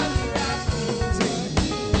 He's a miracle.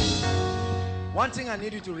 One thing I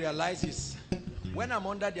need you to realize is when I'm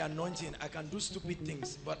under the anointing, I can do stupid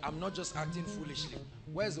things, but I'm not just acting foolishly.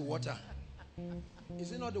 Where's the water?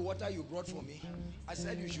 Is it not the water you brought for me? I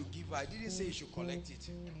said you should give her. I didn't say you should collect it.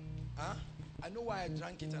 Huh? I know why I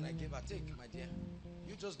drank it and I gave her. Take, my dear.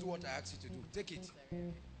 You just do what I asked you to do. Take it.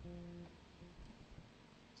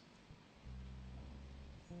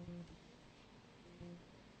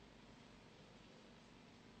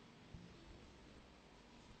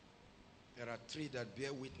 There are three that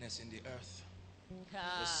bear witness in the earth.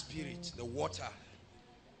 The spirit, the water.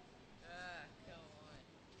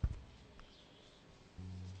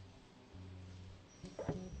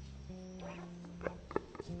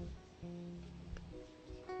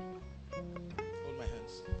 Hold my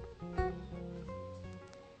hands.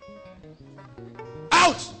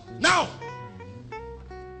 Out! Now!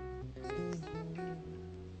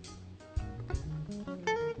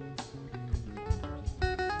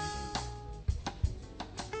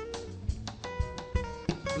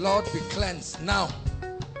 Lord, be cleansed now.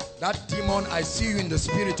 That demon, I see you in the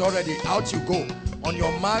spirit already. Out you go. On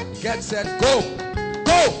your mark, get set, go.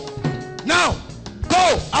 Go! Now!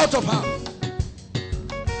 Go! Out of her.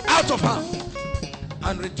 Out of her.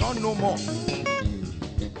 And return no more.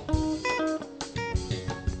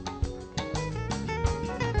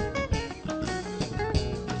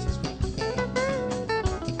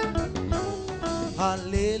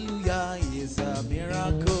 Hallelujah is a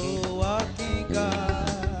miracle working God.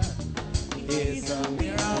 Is a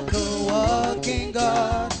miracle working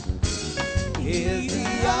God. Is the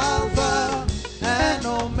Alpha and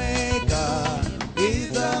Omega.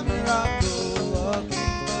 Is a miracle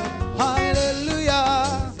working God.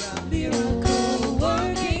 Hallelujah. Is a miracle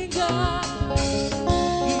working God.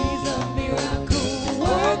 He's a miracle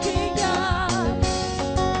working God.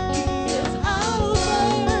 He is Alpha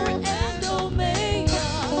and Omega.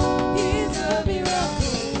 He's a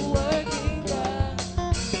miracle working God.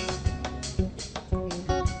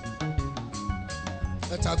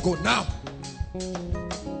 Let her go now.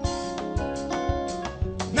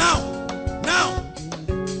 Now. Now.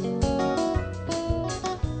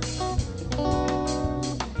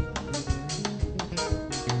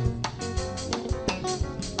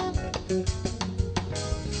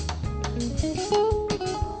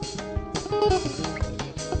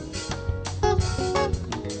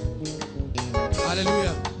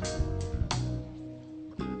 Hallelujah.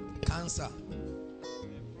 Cancer.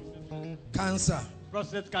 Cancer.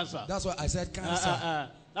 Prostate cancer. That's why I said cancer.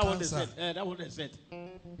 That what they Cancer. said. That what they said.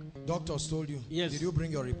 Doctors told you. Yes. Did you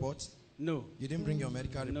bring your report? No. You didn't bring your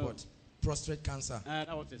medical No. report. Prostate cancer.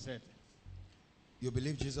 That what they said. You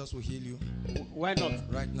believe Jesus will heal you? Why not?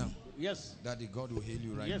 Right now. Yes. Daddy, God will heal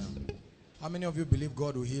you right Yes. now. How many of you believe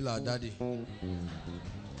God will heal our daddy?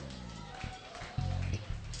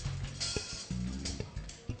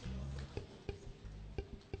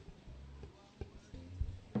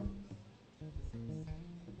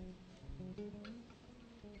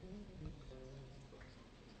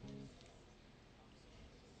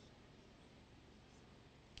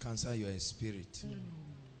 Cancer, you are a spirit.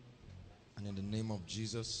 And in the name of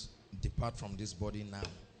Jesus, depart from this body now.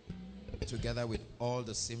 Together with all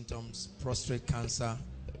the symptoms, prostate cancer,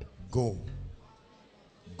 go.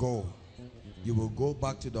 Go. You will go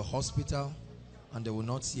back to the hospital and they will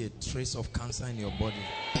not see a trace of cancer in your body.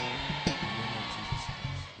 In the name of Jesus.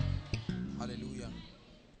 Hallelujah.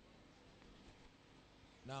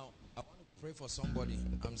 Now, I want to pray for somebody.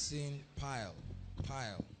 I'm seeing pile.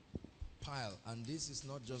 And this is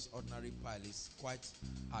not just ordinary pile. It's quite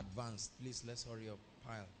advanced. Please, let's hurry up.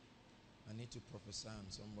 Pile. I need to prophesy on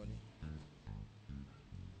somebody.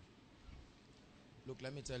 Look,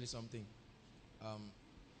 let me tell you something.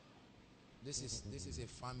 This is a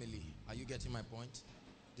family. Are you getting my point?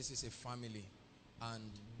 This is a family,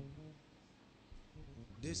 and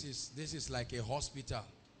this is like a hospital.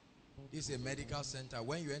 This is a medical center.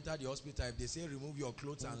 When you enter the hospital, if they say remove your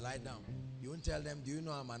clothes and lie down, you won't tell them, do you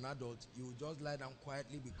know I'm an adult? You will just lie down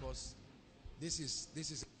quietly, because this is a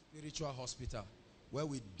spiritual hospital where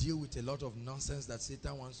we deal with a lot of nonsense that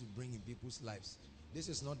Satan wants to bring in people's lives. This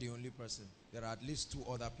is not the only person. There are at least 2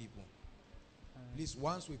 other people. Please,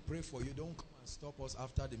 once we pray for you, don't come and stop us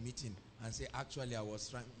after the meeting and say, actually, I was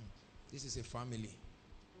trying. This is a family.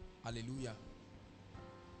 Hallelujah.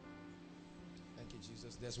 Thank you,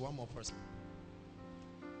 Jesus. There's one more person.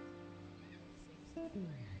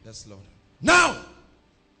 Yes, Lord. Now!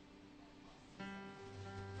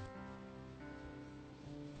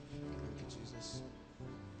 Thank you, Jesus.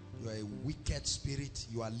 You are a wicked spirit.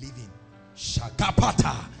 You are living.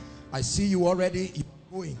 Shakapata. I see you already. You're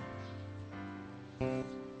going.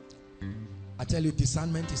 I tell you,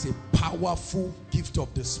 discernment is a powerful gift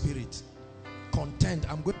of the spirit. Content.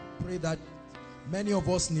 I'm going to pray that many of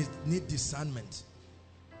us need discernment.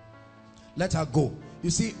 Let her go.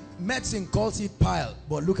 You see, medicine calls it pile,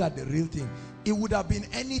 but look at the real thing. It would have been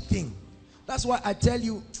anything. That's why I tell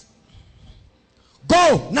you,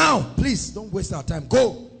 go now. Please don't waste our time.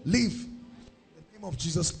 Go. Leave. In the name of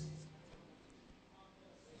Jesus.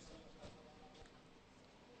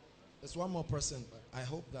 There's one more person. I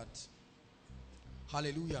hope that.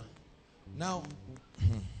 Hallelujah. Now,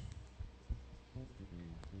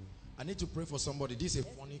 I need to pray for somebody. This is a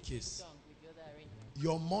funny case.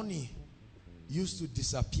 Your money used to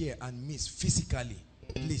disappear and miss physically.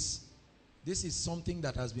 Please. This is something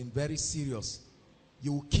that has been very serious.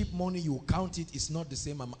 You will keep money, you will count it. It's not the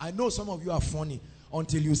same. I know some of you are funny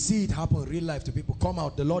until you see it happen in real life to people. Come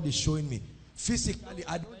out. The Lord is showing me. Physically,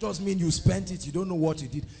 I don't just mean you spent it. You don't know what you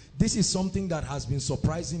did. This is something that has been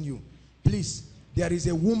surprising you. Please. There is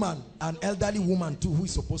a woman, an elderly woman too, who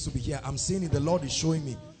is supposed to be here. I'm seeing it. The Lord is showing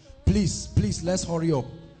me. Please, please, let's hurry up.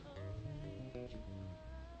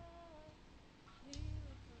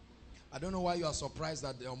 I don't know why you are surprised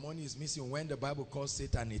that your money is missing when the Bible calls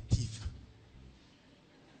Satan a thief.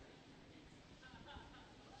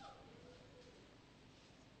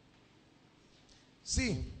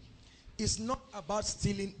 See, it's not about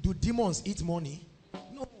stealing. Do demons eat money?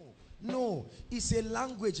 No, no. It's a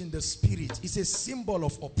language in the spirit. It's a symbol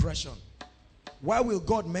of oppression. Why will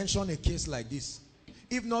God mention a case like this?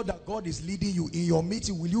 If not that God is leading you in your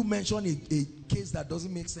meeting, will you mention a case that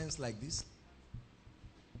doesn't make sense like this?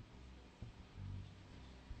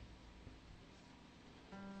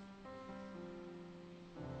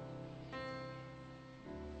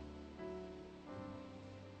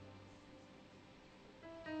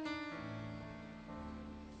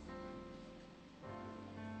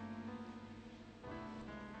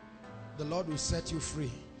 The Lord will set you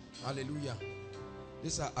free. Hallelujah.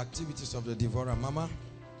 These are activities of the devourer. Mama,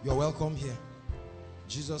 you're welcome here.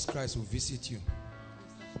 Jesus Christ will visit you.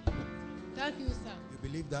 Thank you, sir. You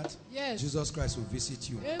believe that? Yes. Jesus Christ will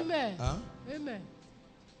visit you. Amen. Huh? Amen.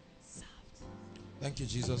 Thank you,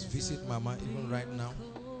 Jesus. Visit Mama even right now.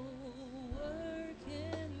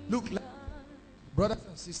 Look, brothers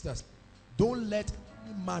and sisters, don't let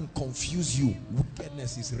any man confuse you.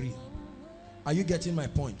 Wickedness is real. Are you getting my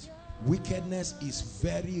point? Wickedness is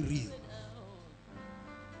very real.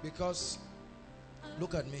 Because,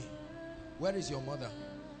 look at me. Where is your mother?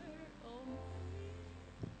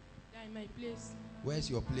 They're in my place. Where's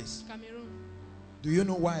your place? Cameroon. Do you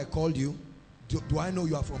know why I called you? Do I know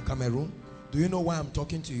you are from Cameroon? Do you know why I'm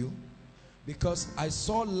talking to you? Because I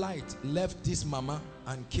saw light left this mama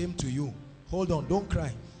and came to you. Hold on, don't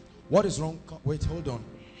cry. What is wrong? Wait, hold on.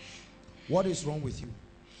 What is wrong with you?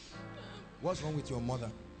 What's wrong with your mother?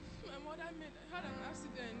 My mother had an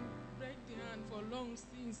accident, break the hand for long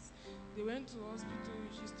since. They went to hospital.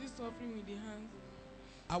 She's still suffering with the hand.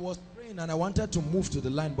 I was praying and I wanted to move to the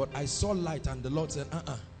line, but I saw light and the Lord said,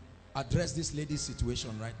 address this lady's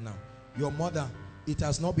situation right now. Your mother, it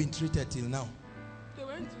has not been treated till now. They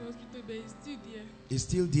went to hospital, but it's still there. It's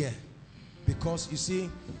still there. Because you see,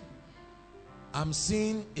 I'm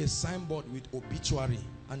seeing a signboard with obituary,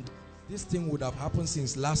 and this thing would have happened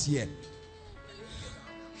since last year.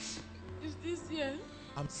 It's this year.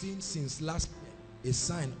 I'm seeing since last year a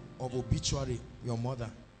sign of obituary, your mother.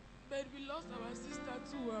 But we lost our sister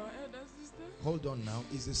too, our elder sister. Hold on now.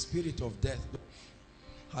 It's the spirit of death.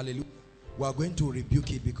 Hallelujah. We are going to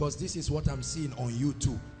rebuke it because this is what I'm seeing on you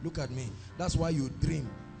too. Look at me. That's why you dream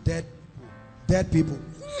dead people.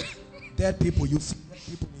 Dead people. You see dead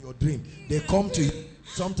people in your dream. They come to you.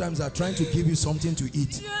 Sometimes they're trying to give you something to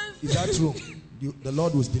eat. Is that true? The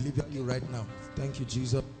Lord will deliver you right now. Thank you,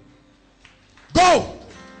 Jesus. Go!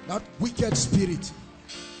 That wicked spirit.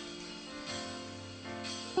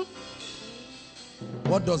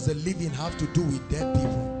 What does the living have to do with dead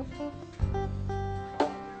people?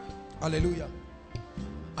 Hallelujah.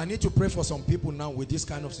 I need to pray for some people now with this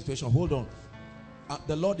kind of situation. Hold on.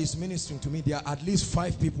 The Lord is ministering to me. There are at least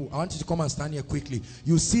 5 people. I want you to come and stand here quickly.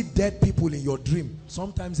 You see dead people in your dream.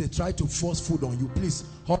 Sometimes they try to force food on you. Please,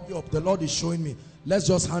 hurry up. The Lord is showing me. Let's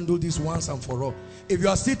just handle this once and for all. If you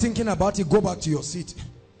are still thinking about it, go back to your seat.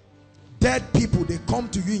 Dead people, they come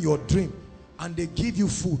to you in your dream and they give you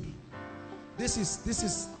food. This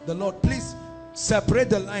is the Lord. Please, separate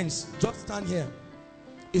the lines. Just stand here.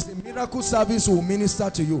 It's a miracle service who will minister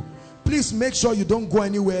to you. Please make sure you don't go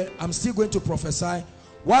anywhere. I'm still going to prophesy.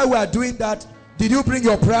 While we are doing that, did you bring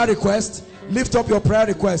your prayer request? Lift up your prayer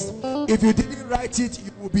request. If you didn't write it,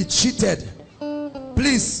 you will be cheated.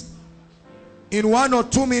 Please, in 1 or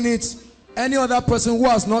 2 minutes, any other person who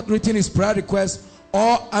has not written his prayer request,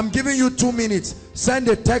 or I'm giving you 2 minutes, send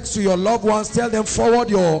a text to your loved ones, tell them forward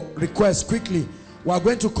your request quickly. We are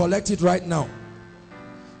going to collect it right now.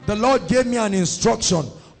 The Lord gave me an instruction.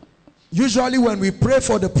 Usually when we pray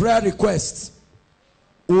for the prayer requests,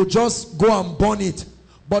 we'll just go and burn it.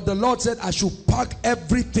 But the Lord said I should pack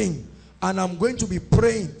everything, and I'm going to be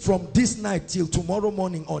praying from this night till tomorrow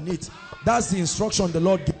morning on it. That's the instruction the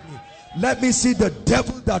Lord gave me. Let me see the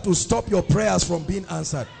devil that will stop your prayers from being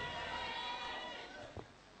answered.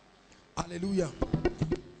 Hallelujah.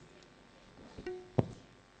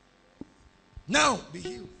 Now, be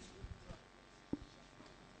healed.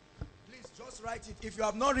 Please just write it. If you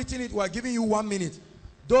have not written it, we are giving you 1 minute.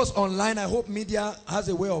 Those online, I hope media has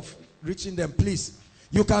a way of reaching them. Please,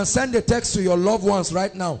 you can send a text to your loved ones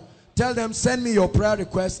right now. Tell them, send me your prayer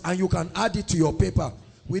request, and you can add it to your paper.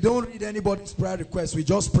 We don't read anybody's prayer request. We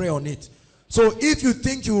just pray on it. So if you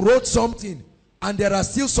think you wrote something and there are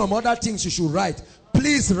still some other things you should write,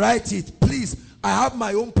 please write it. Please, I have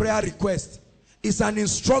my own prayer request. It's an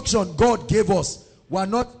instruction God gave us. We're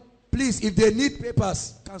not, please, if they need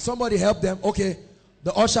papers, can somebody help them? Okay,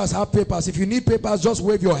 the ushers have papers. If you need papers, just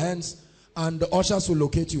wave your hands and the ushers will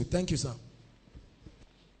locate you. Thank you, sir.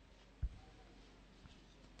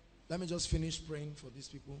 Let me just finish praying for these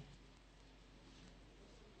people.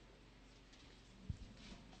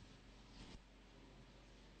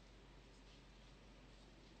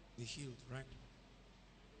 Be healed, right?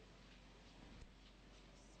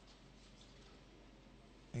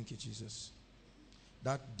 Thank you, Jesus.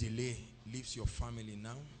 That delay leaves your family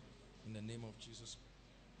now in the name of Jesus.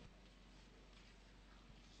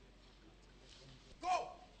 Go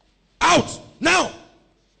out now.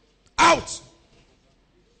 Out.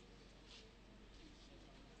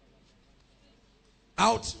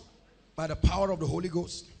 Out by the power of the Holy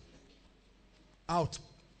Ghost. Out.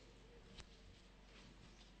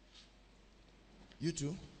 You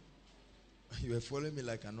too. You are following me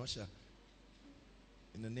like an usher.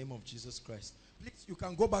 In the name of Jesus Christ. Please, you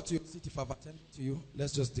can go back to your seat if I've attended to you.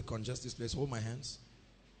 Let's just decongest this place. Hold my hands.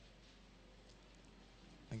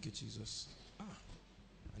 Thank you, Jesus.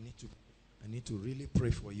 I need to really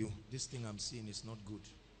pray for you. This thing I'm seeing is not good.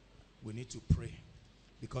 We need to pray.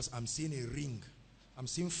 Because I'm seeing a ring. I'm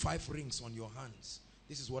seeing 5 rings on your hands.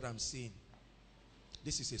 This is what I'm seeing.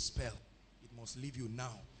 This is a spell. It must leave you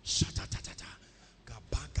now.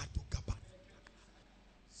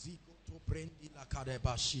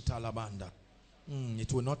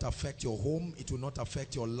 It will not affect your home. It will not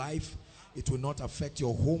affect your life. It will not affect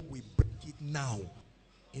your home. We break it now.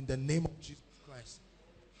 In the name of Jesus Christ.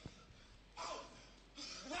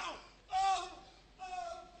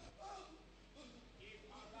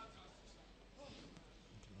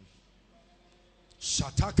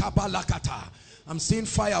 I'm seeing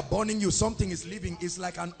fire burning you. Something is living. It's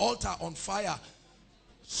like an altar on fire.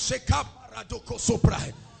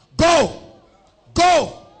 Go.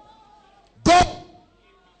 Go. Go.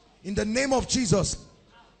 In the name of Jesus.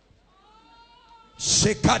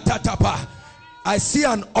 I see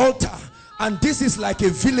an altar. And this is like a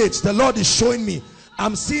village. The Lord is showing me.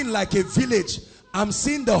 I'm seeing like a village. I'm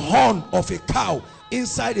seeing the horn of a cow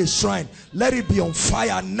inside a shrine. Let it be on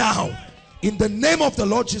fire now. In the name of the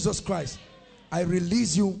Lord Jesus Christ, I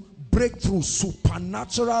release you breakthrough,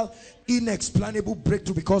 supernatural, inexplainable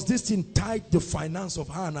breakthrough, because this thing tied the finance of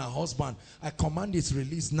her and her husband. I command its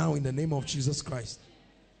release now in the name of Jesus Christ.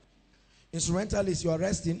 Instrumentalists, you are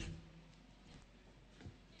resting.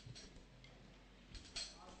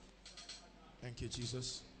 Thank you,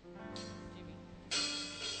 Jesus.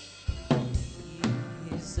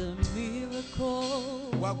 It's a miracle.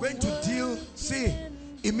 We are going to deal, see,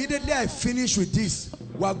 immediately I finish with this,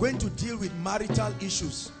 we are going to deal with marital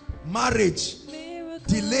issues. Marriage,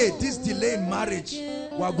 delay, this delay in marriage.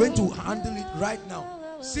 We are going to handle it right now.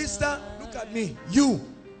 Sister, look at me. You,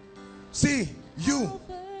 see, you,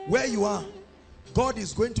 where you are. God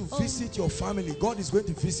is going to visit your family. God is going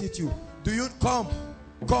to visit you. Do you come?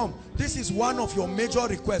 Come. This is one of your major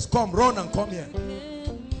requests. Come, run and come here.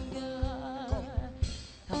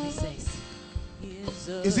 Come.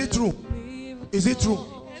 Is it true? Is it true?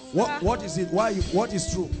 What is it? Why? What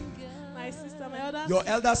is true? My sister, my elder your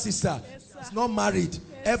elder sister yes, is not married.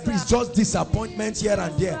 Every is just disappointment here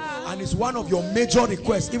and there, and it's one of your major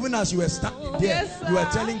requests. Even as you were standing there, you were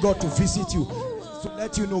telling God to visit you, to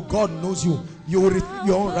let you know God knows you. You will receive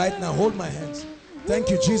your own right now. Hold my hands. Thank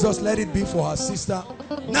you, Jesus. Let it be for her sister.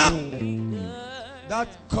 Now, that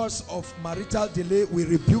curse of marital delay, we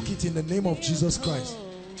rebuke it in the name of Jesus Christ.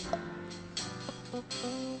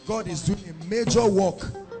 God is doing a major work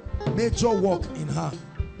in her.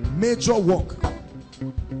 Major work.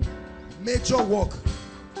 Major work.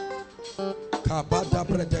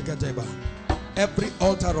 Every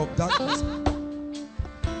altar of darkness.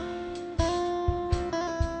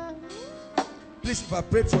 Please, if I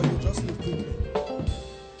prayed for you, just leave quickly.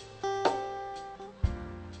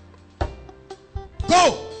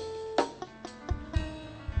 Go!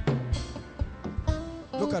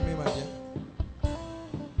 Look at me, my dear.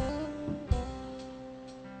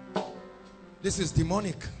 This is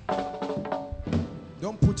demonic.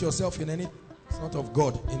 Don't put yourself in any, it's not of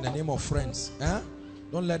God, in the name of friends.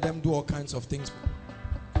 Don't let them do all kinds of things.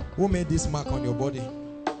 Who made this mark on your body?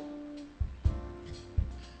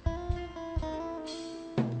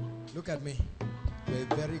 Look at me. You're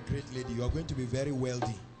a very great lady. You are going to be very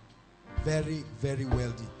wealthy. Very, very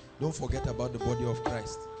wealthy. Don't forget about the body of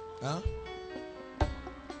Christ.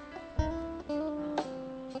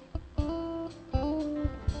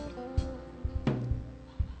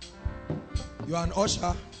 You are an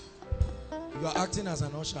usher. You are acting as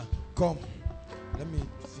an usher. Come. Let me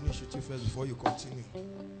finish with you first before you continue.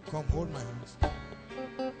 Come, hold my hands.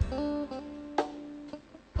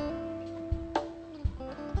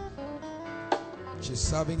 She's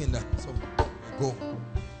serving in the hands of go.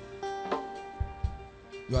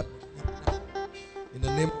 You are in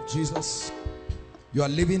the name of Jesus. You are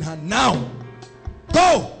leaving her now.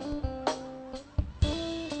 Go.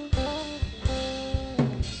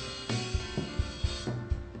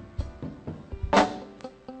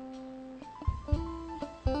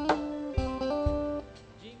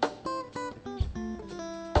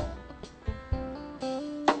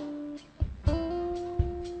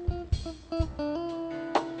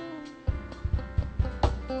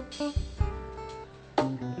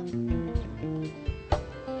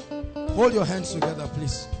 Hold your hands together,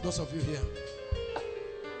 please. Those of you here.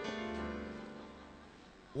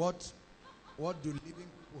 What do living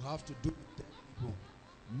people have to do with dead people?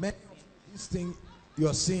 Many of these things you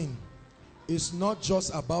are seeing is not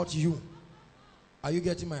just about you. Are you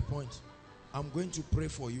getting my point? I'm going to pray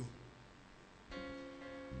for you.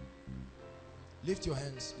 Lift your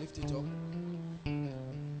hands. Lift it up.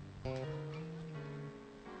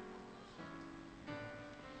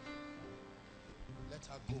 Let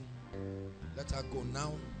her go. Let her go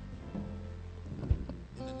now.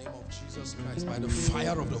 In the name of Jesus Christ, by the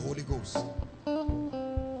fire of the Holy Ghost.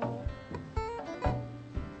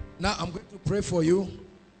 Now I'm going to pray for you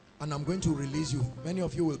and I'm going to release you. Many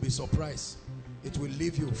of you will be surprised. It will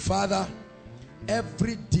leave you. Father,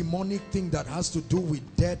 every demonic thing that has to do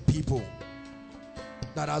with dead people,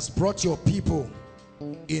 that has brought your people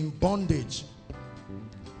in bondage,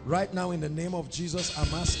 right now in the name of Jesus,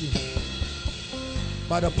 I'm asking,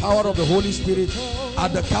 by the power of the Holy Spirit, at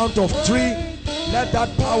the count of 3, let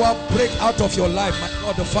that power break out of your life. My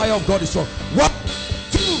God, the fire of God is strong. 1,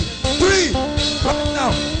 2, 3. Right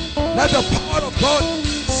now, let the power of God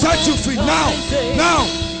set you free. Now, now,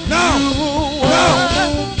 now, now,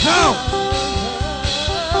 now,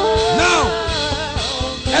 now.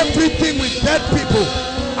 Everything with dead people,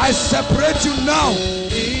 I separate you now.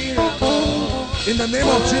 In the name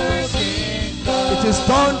of Jesus. It is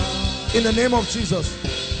done in the name of Jesus.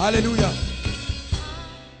 Hallelujah.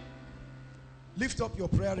 Lift up your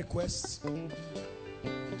prayer requests.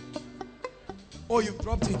 Oh, you've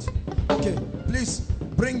dropped it. Okay, please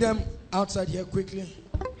bring them outside here quickly.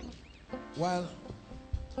 While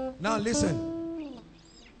now listen.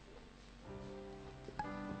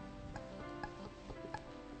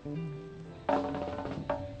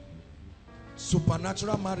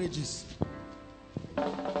 Supernatural marriages.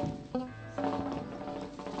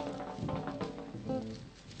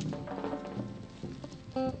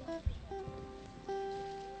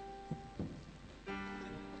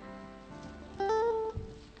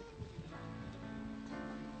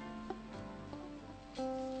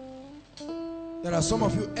 There are some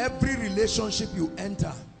of you, every relationship you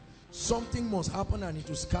enter, something must happen and it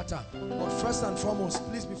will scatter. But first and foremost,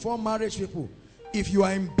 please, before marriage people, if you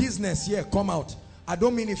are in business here, come out. I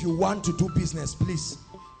don't mean if you want to do business, please.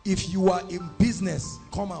 If you are in business,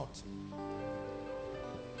 come out.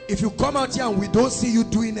 If you come out here and we don't see you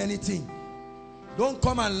doing anything, don't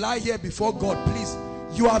come and lie here before God, please.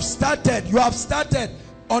 You have started. You have started.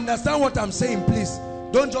 Understand what I'm saying, please.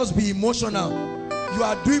 Don't just be emotional. You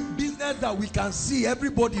are doing business that we can see.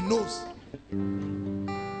 Everybody knows.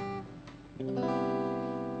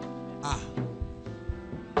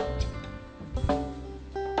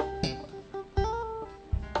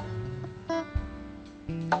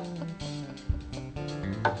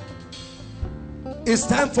 It's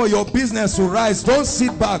time for your business to rise. Don't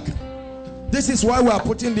sit back. This is why we are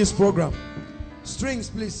putting this program. Strings,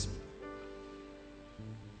 please.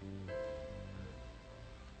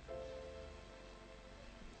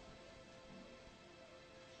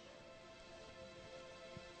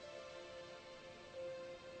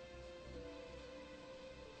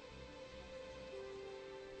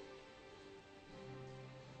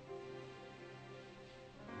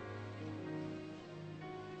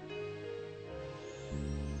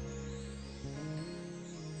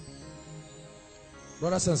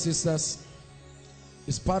 Brothers and sisters,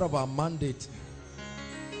 It's part of our mandate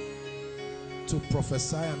to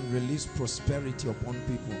prophesy and release prosperity upon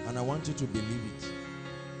people. And I want you to believe it.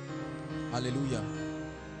 Hallelujah.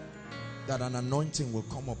 That an anointing will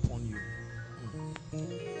come upon you.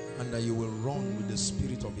 And that you will run with the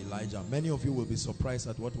spirit of Elijah. Many of you will be surprised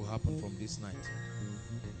at what will happen from this night.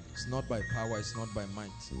 It's not by power, it's not by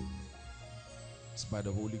might. It's by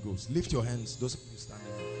the Holy Ghost. Lift your hands, those of you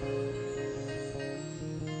standing.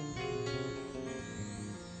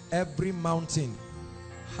 Every mountain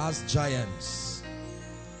has giants.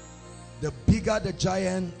 The bigger the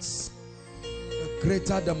giants, the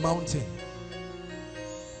greater the mountain.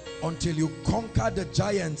 Until you conquer the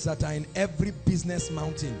giants that are in every business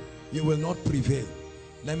mountain, you will not prevail.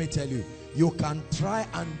 Let me tell you, you can try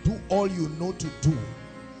and do all you know to do,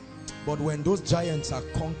 but when those giants are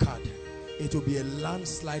conquered, it will be a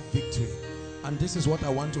landslide victory. And this is what I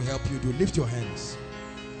want to help you do. Lift your hands.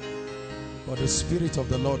 For the Spirit of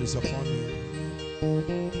the Lord is upon you.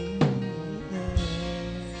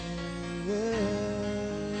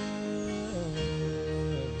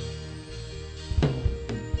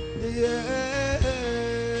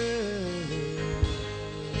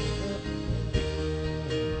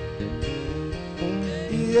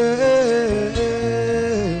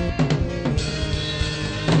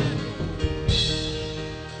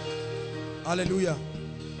 Hallelujah.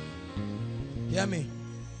 Hear me.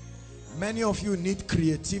 Many of you need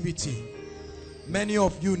creativity. Many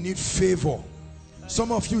of you need favor.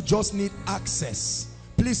 Some of you just need access.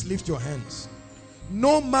 Please lift your hands.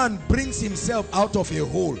 No man brings himself out of a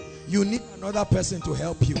hole. You need another person to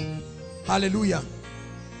help you. Hallelujah.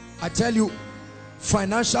 I tell you,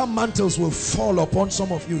 financial mantles will fall upon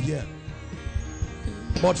some of you here.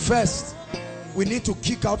 But first, we need to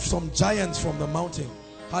kick out some giants from the mountain.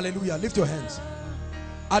 Hallelujah. Lift your hands.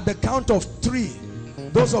 At the count of 3,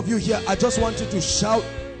 those of you here, I just want you to shout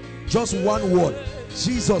just one word.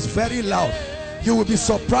 Jesus, very loud. You will be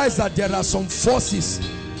surprised that there are some forces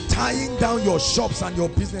tying down your shops and your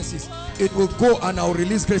businesses. It will go and I'll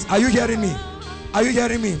release grace. Are you hearing me? Are you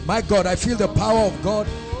hearing me? My God, I feel the power of God.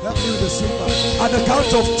 Help me with the silver. At the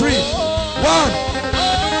count of 3. 1,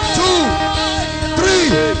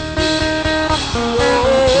 2, 3.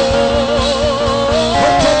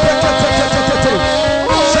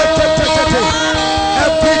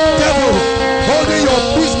 Every devil holding your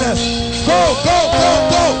business, go, go, go,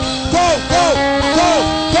 go, go, go, go,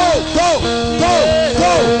 go, go, go,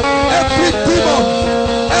 go. Every demon,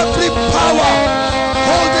 every power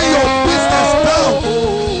holding your business down,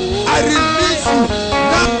 I release you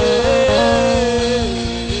now.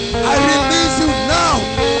 I release you now.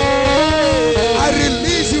 I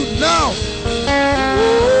release you now.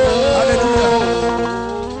 Hallelujah.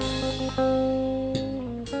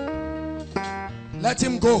 Let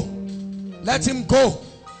him go. Let him go.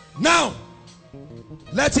 Now.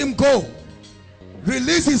 Let him go.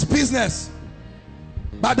 Release his business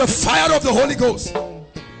by the fire of the Holy Ghost.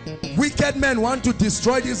 Wicked men want to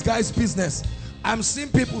destroy this guy's business. I'm seeing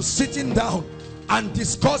people sitting down and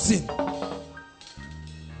discussing.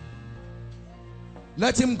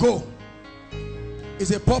 Let him go.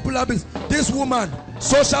 It's a popular business. This woman,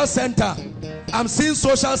 social center. I'm seeing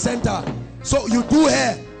social center. So you do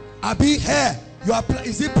hair. Abi hair. You are.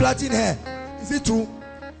 Is it plaiting hair? Is it true?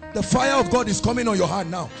 The fire of God is coming on your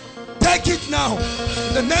hand now. Take it now.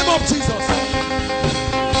 In the name of Jesus.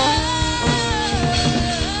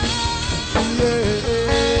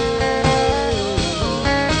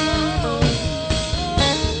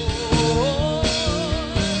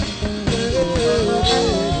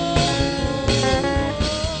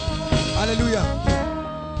 Hallelujah.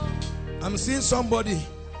 I'm seeing somebody.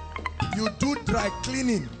 You do dry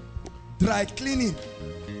cleaning. Dry cleaning.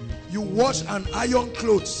 You wash and iron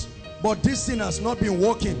clothes, but this thing has not been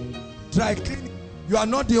working. Dry cleaning. You are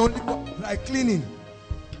not the only one. Dry cleaning.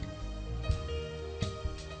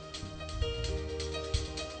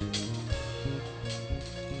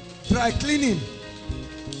 Dry cleaning.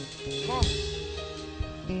 Come.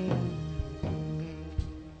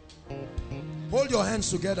 Hold your hands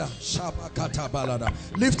together.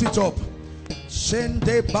 Lift it up.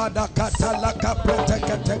 Shende badakata laka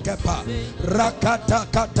preteketekepa rakata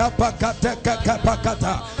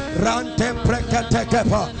katapakatekekepakata rante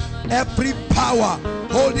preketekepa. Every power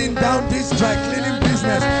holding down this dry cleaning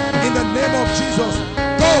business, in the name of Jesus,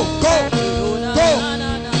 go, go, go,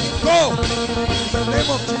 go. In the name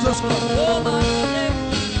of Jesus Christ.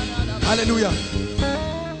 Hallelujah.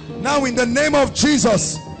 Now in the name of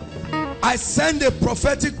Jesus, I send a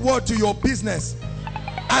prophetic word to your business.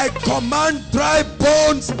 I command dry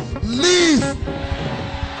bones, leave.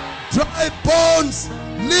 Dry bones,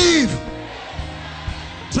 leave.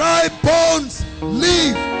 Dry bones,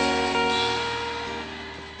 live.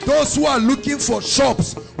 Those who are looking for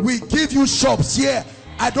shops, we give you shops here.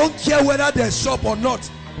 I don't care whether there's shop or not.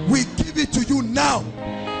 We give it to you now.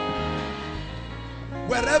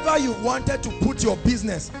 Wherever you wanted to put your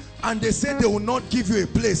business and they say they will not give you a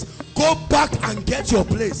place, go back and get your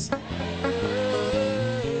place.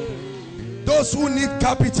 Those who need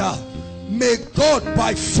capital, may God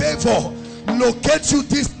by favor locate you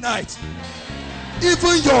this night.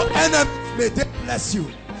 Even your enemies, may they bless you.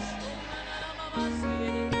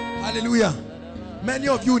 Hallelujah. Many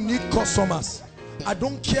of you need customers. I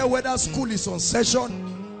don't care whether school is on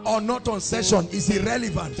session or not on session, is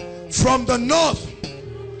irrelevant. From the north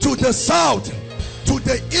to the south to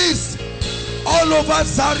the east, all over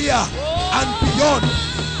Zaria and beyond,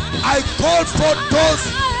 I call for those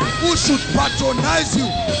who should patronize you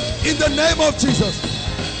in the name of Jesus.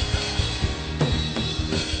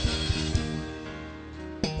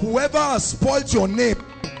 Whoever has spoiled your name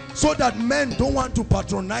so that men don't want to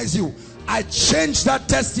patronize you, I change that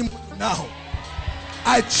testimony now.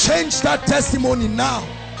 I change that testimony now.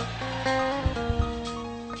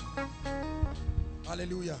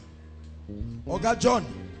 Hallelujah. Oga John,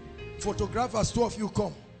 photographers, two of you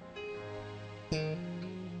come.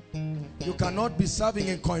 You cannot be serving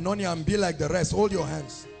in Koinonia and be like the rest. Hold your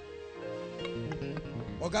hands.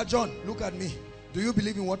 Oga John, look at me. Do you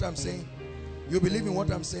believe in what I'm saying? You believe in what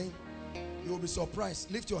I'm saying? You will be surprised.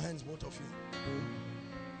 Lift your hands, both of you.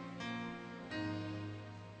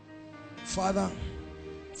 Father,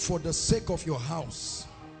 for the sake of your house,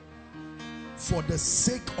 for the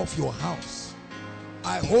sake of your house,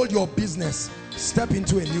 I hold your business. Step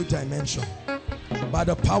into a new dimension by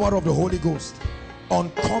the power of the Holy Ghost.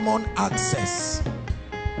 Uncommon access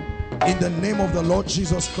in the name of the Lord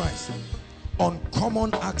Jesus Christ.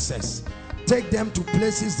 Uncommon access. Take them to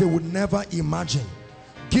places they would never imagine.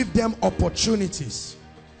 Give them opportunities.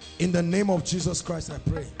 In the name of Jesus Christ I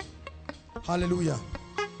pray. Hallelujah.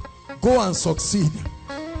 Go and succeed.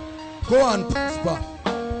 Go and prosper.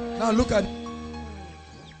 Now look at,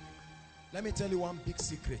 let me tell you one big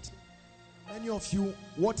secret. Many of you,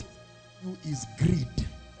 what you is greed.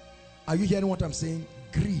 Are you hearing what I'm saying?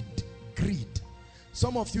 Greed. Greed.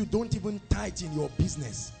 Some of you don't even tithe in your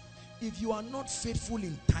business. If you are not faithful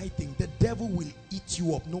in tithing, the devil will eat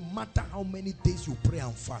you up no matter how many days you pray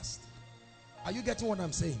and fast. Are you getting what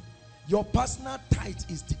I'm saying? Your personal tithe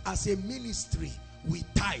is as a ministry, we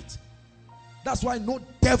tithe. That's why no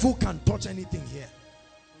devil can touch anything here.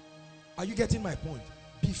 Are you getting my point?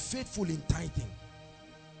 Be faithful in tithing.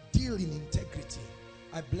 Deal in integrity.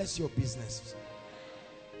 I bless your business.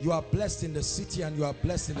 You are blessed in the city and you are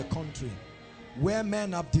blessed in the country. Where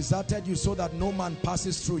men have deserted you so that no man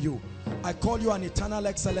passes through you, I call you an eternal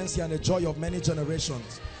excellency and a joy of many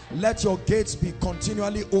generations. Let your gates be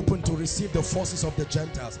continually open to receive the forces of the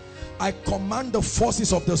Gentiles. I command the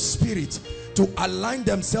forces of the Spirit to align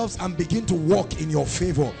themselves and begin to walk in your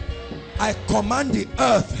favor. I command the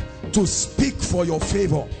earth to speak for your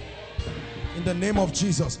favor. In the name of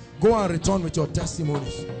Jesus, go and return with your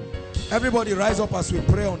testimonies. Everybody rise up as we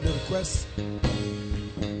pray on the request.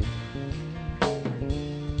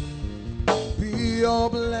 Be your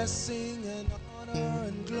blessing and honor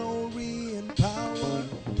and glory and power.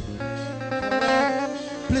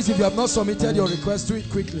 Please, if you have not submitted your request, do it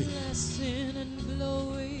quickly.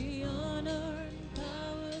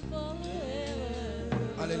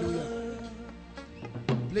 Hallelujah.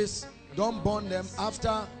 Please don't burn them.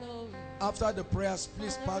 After the prayers,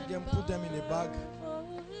 please pack them, put them in a bag,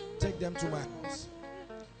 take them to my house.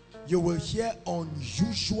 You will hear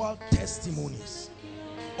unusual testimonies.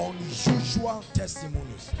 Unusual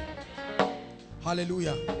testimonies.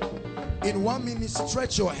 Hallelujah. In 1 minute,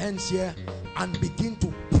 stretch your hands here and begin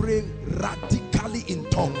to pray radically in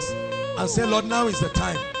tongues and say, Lord, now is the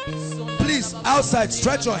time. Please, outside,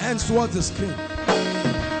 stretch your hands towards the screen.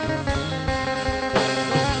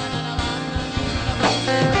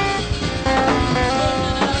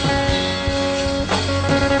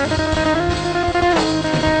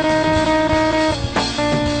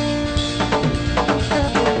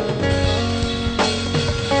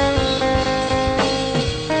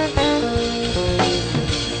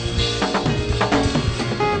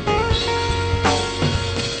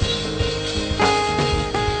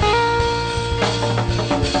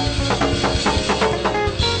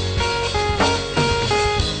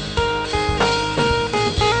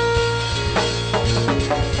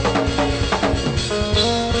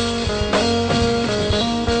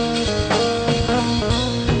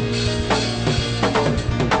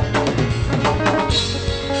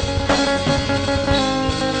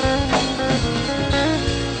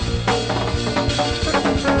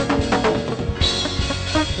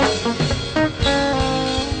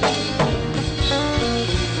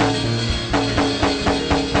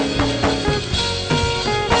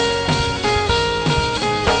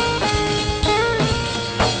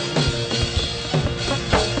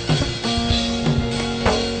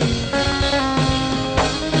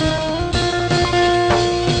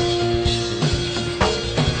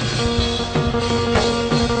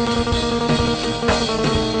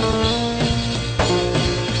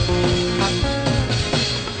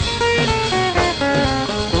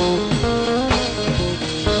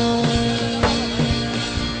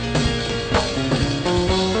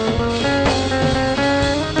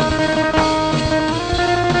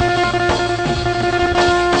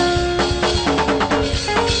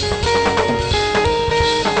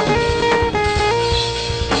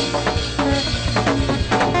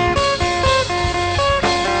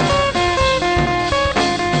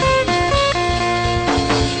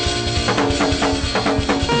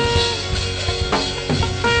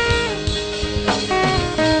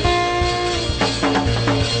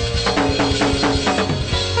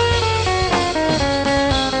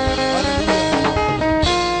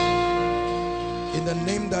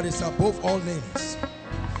 is above all names.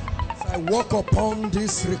 As I walk upon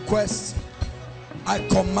this request, I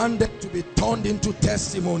command it to be turned into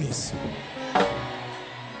testimonies.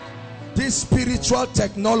 This spiritual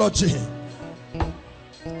technology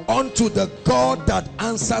unto the God that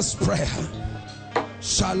answers prayer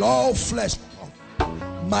shall all flesh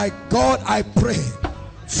come. My God, I pray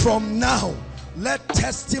from now, let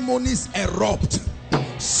testimonies erupt,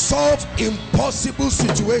 solve impossible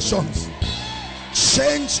situations,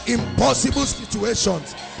 change impossible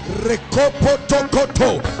situations.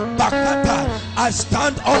 I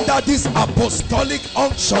stand under this apostolic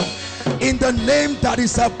unction in the name that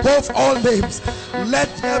is above all names. Let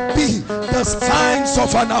there be the signs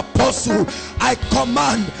of an apostle. I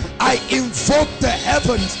command, I invoke the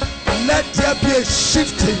heavens. Let there be a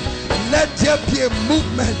shifting, let there be a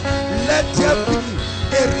movement, let there be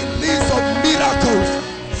a release of miracles,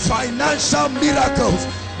 financial miracles,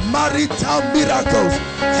 marital miracles,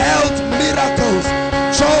 health miracles,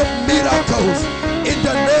 job miracles, in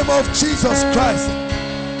the name of Jesus Christ.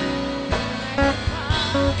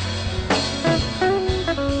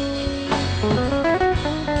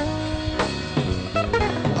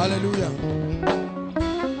 Hallelujah.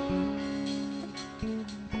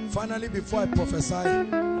 Finally, before I prophesy,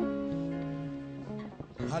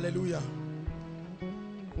 hallelujah,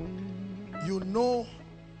 you know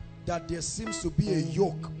that there seems to be a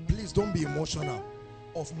yoke, please don't be emotional,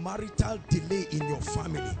 of marital delay in your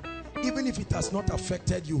family. Even if it has not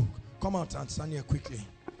affected you, come out and stand here quickly.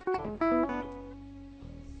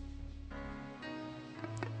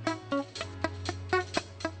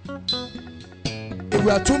 If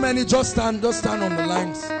we are too many, just stand on the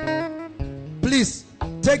lines. Please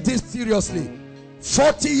take this seriously.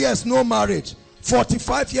 40 years no marriage,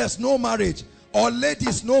 45 years no marriage, or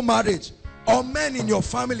ladies no marriage, or men in your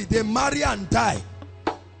family, they marry and die.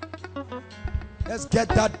 Let's get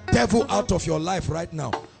that devil out of your life right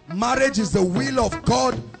now. Marriage is the will of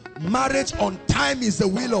God. Marriage on time is the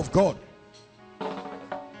will of God.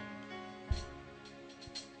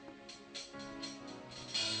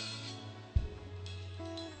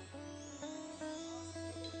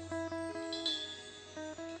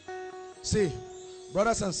 See,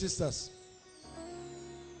 brothers and sisters,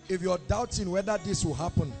 if you're doubting whether this will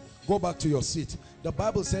happen, go back to your seat. The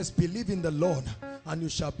Bible says, believe in the Lord and you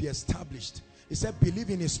shall be established. It said, believe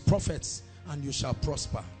in his prophets and you shall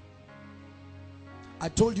prosper. I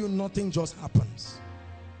told you nothing just happens.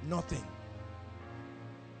 Nothing.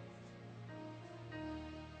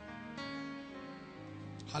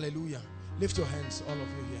 Hallelujah. Lift your hands, all of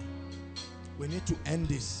you here. We need to end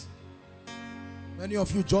this. Many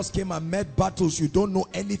of you just came and met battles you don't know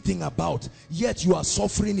anything about, yet you are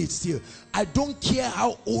suffering it still. I don't care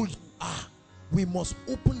how old you are. We must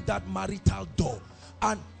open that marital door.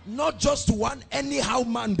 And not just to one anyhow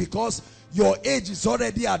man because your age is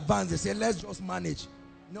already advanced. They say, let's just manage.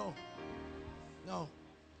 No. No.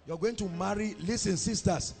 You're going to marry. Listen,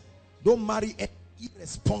 sisters, don't marry an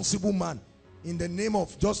irresponsible man in the name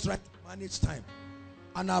of just trying to manage time.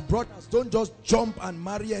 And our brothers, don't just jump and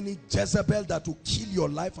marry any Jezebel that will kill your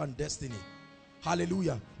life and destiny.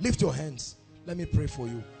 Hallelujah. Lift your hands. Let me pray for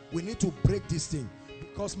you. We need to break this thing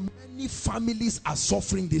because many families are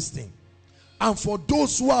suffering this thing. And for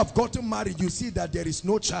those who have gotten married, you see that there is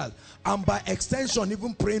no child. And by extension,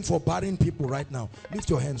 even praying for barren people right now. Lift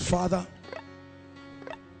your hands. Father,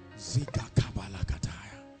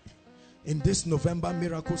 in this November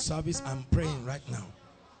miracle service, I'm praying right now.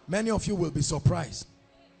 Many of you will be surprised.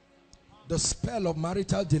 The spell of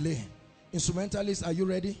marital delay. Instrumentalists, are you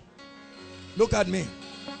ready? Look at me.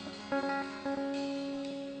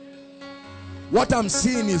 What I'm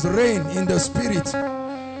seeing is rain in the spirit.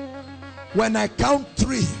 When I count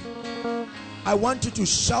 3, I want you to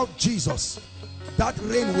shout Jesus. That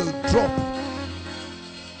rain will drop.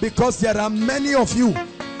 Because there are many of you,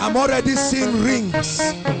 I'm already seeing rings,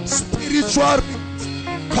 spiritual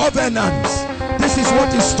rings, covenants. This is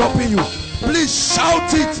what is stopping you. Please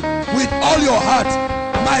shout it with all your heart.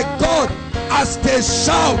 My God, as they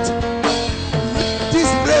shout, let this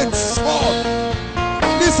rain fall.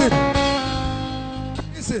 Listen.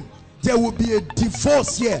 Listen. There will be a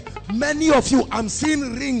divorce here. Many of you, I'm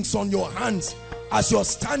seeing rings on your hands as you're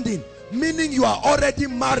standing, meaning you are already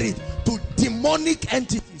married to demonic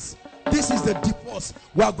entities. This is the divorce.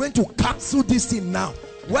 We are going to cancel this thing now.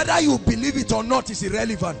 Whether you believe it or not is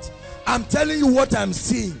irrelevant. I'm telling you what I'm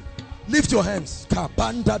seeing. Lift your hands. Father,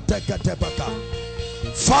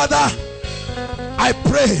 I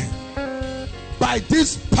pray by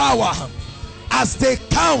this power, as they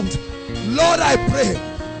count, Lord, I pray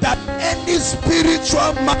that any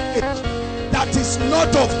spiritual marriage that that is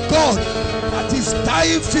not of God, that is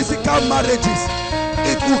dying physical marriages,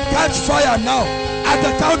 it will catch fire now. At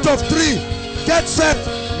the count of 3, get set.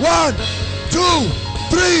 1, 2,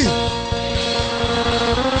 3.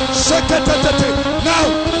 Shake it. Now,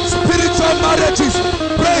 spiritual marriages,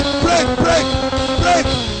 break, break, break, break,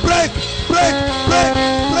 break, break, break,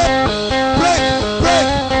 break, break, break,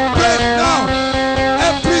 break. Now,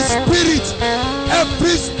 every spirit,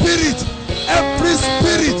 every spirit, every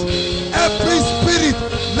spirit, every spirit,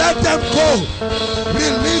 let them go.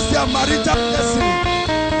 Release their marital destiny.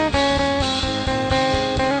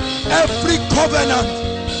 Every covenant,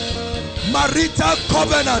 marital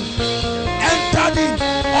covenant, entered in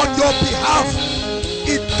on your behalf,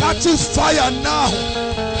 it catches fire now.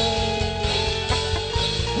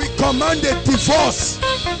 We command a divorce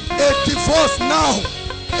now,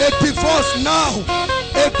 a divorce now,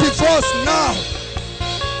 a divorce now.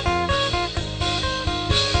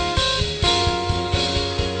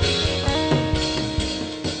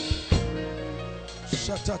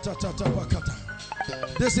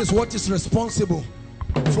 This is what is responsible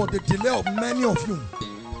for the delay of many of you.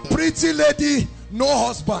 Pretty lady, no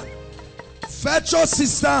husband. Virtuous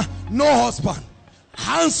sister, no husband.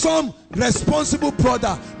 Handsome, responsible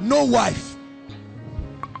brother, no wife.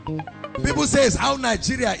 People say it's how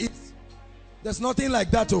Nigeria is. There's nothing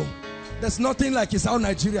like that. Oh, there's nothing like it's how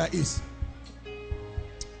Nigeria is.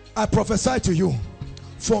 I prophesy to you,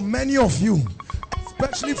 for many of you,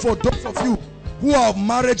 especially for those of you who are of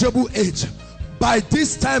marriageable age, by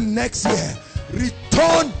this time next year,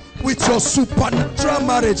 return with your supernatural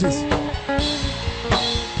marriages.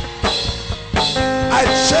 I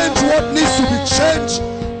change what needs to be changed.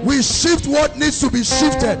 We shift what needs to be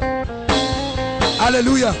shifted.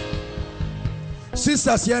 Hallelujah.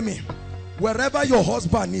 Sisters, hear me. Wherever your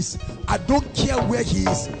husband is, I don't care where he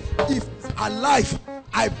is. If he's alive,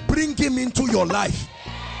 I bring him into your life.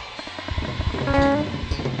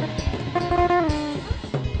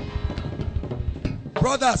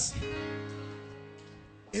 Brothers,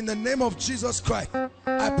 in the name of Jesus Christ,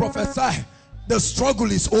 I prophesy the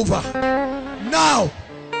struggle is over. Now,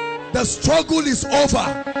 the struggle is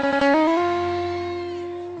over.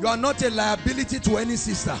 You are not a liability to any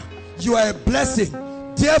sister. You are a blessing.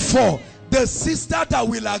 Therefore, the sister that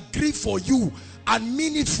will agree for you and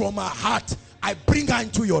mean it from her heart, I bring her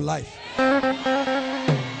into your life.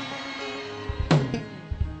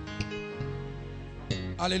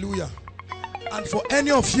 Hallelujah. And for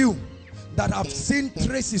any of you that have seen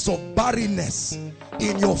traces of barrenness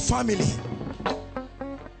in your family,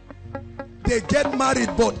 they get married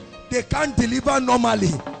but they can't deliver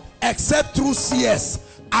normally except through CS.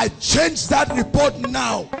 I change that report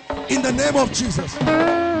now in the name of Jesus.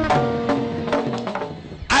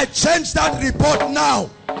 I change that report now.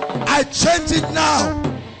 I change it now.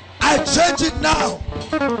 I change it now.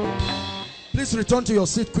 Please return to your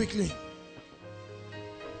seat quickly.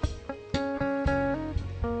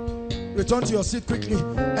 Return to your seat quickly.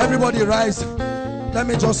 Everybody rise. Let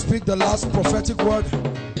me just speak the last prophetic word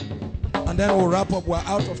and then we'll wrap up. We're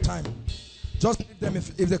out of time. Just leave them.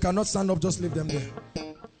 If they cannot stand up, just leave them there.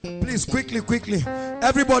 Please, quickly, quickly.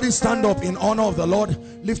 Everybody stand up in honor of the Lord.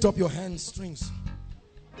 Lift up your hands, strings.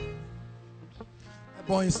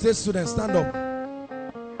 Boy, state students, stand up.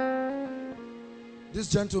 These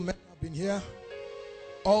gentlemen have been here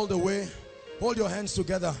all the way. Hold your hands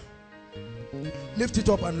together. Lift it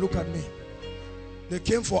up and look at me. They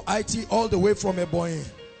came for IT all the way from Ebonyi.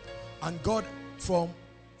 And God from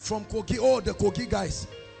Kogi. Oh, the Kogi guys.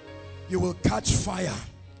 You will catch fire.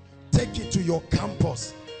 Take it to your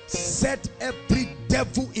campus. Set every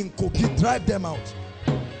devil in Kogi. Drive them out.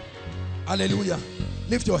 Hallelujah.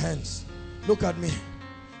 Lift your hands. Look at me.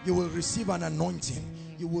 You will receive an anointing.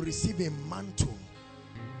 You will receive a mantle.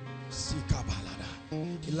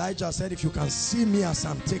 Elijah said, if you can see me as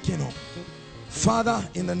I'm taking up. Father,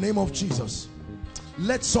 in the name of Jesus,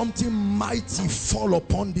 let something mighty fall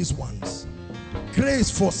upon these ones. Grace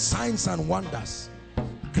for signs and wonders.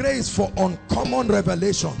 Grace for uncommon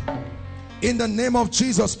revelation. In the name of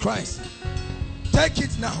Jesus Christ. Take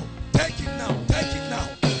it now. Take it now. Take it now.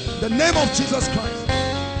 The name of Jesus Christ.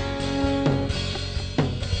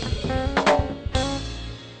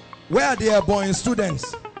 Where are the airborne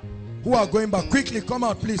students who are going back? Quickly, come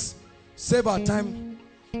out, please. Save our time.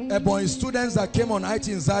 Airborne students that came on IT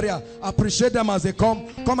in Zaria, appreciate them as they come.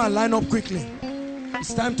 Come and line up quickly.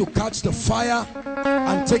 It's time to catch the fire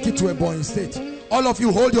and take it to Airborne State. All of you,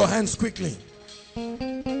 hold your hands quickly. You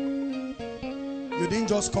didn't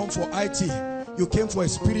just come for IT. You came for a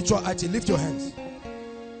spiritual IT. Lift your hands.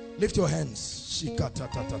 Lift your hands.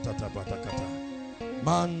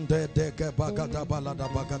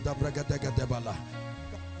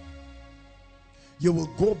 You will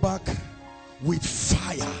go back with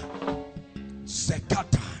fire.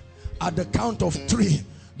 Zekata. At the count of 3,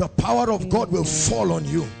 the power of God will fall on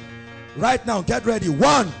you. Right now, get ready.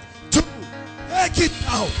 1, 2, take it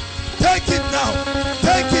now. Take it now.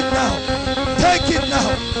 Take it now. Take it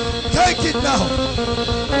now. Take it now.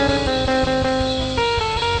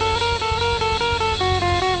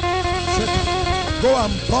 Go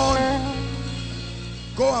and burn.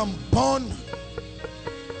 Go and burn.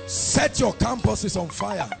 Set your campuses on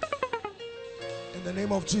fire. In the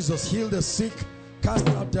name of Jesus, heal the sick, cast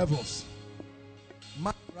out devils.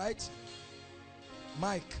 Mike, right?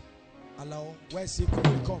 Mike, allow. Where's he?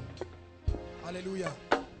 Come. Hallelujah.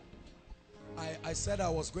 I said I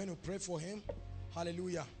was going to pray for him.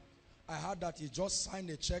 Hallelujah. I heard that he just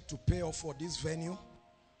signed a check to pay off for this venue.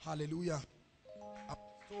 Hallelujah. I'm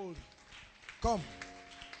told, come.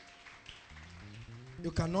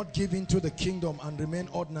 You cannot give into the kingdom and remain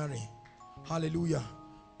ordinary. Hallelujah.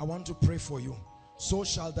 I want to pray for you. So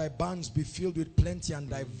shall thy barns be filled with plenty and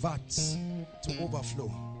thy vats to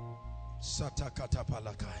overflow.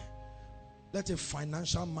 Let a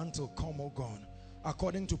financial mantle come, oh God.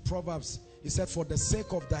 According to Proverbs, he said, for the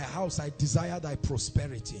sake of thy house, I desire thy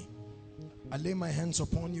prosperity. I lay my hands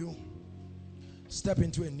upon you. Step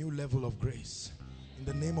into a new level of grace. In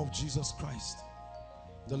the name of Jesus Christ.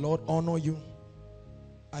 The Lord honor you.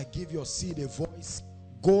 I give your seed a voice.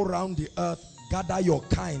 Go around the earth, gather your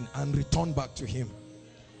kind and return back to him.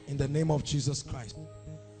 In the name of Jesus Christ.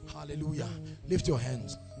 Hallelujah. Lift your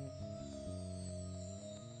hands.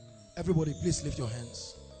 Everybody, please lift your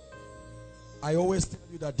hands. I always tell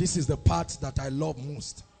you that this is the part that I love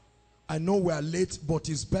most. I know we are late, but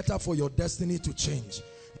it's better for your destiny to change.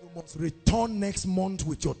 You must return next month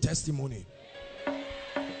with your testimony.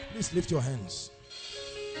 Please lift your hands.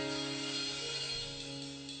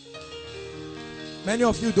 Many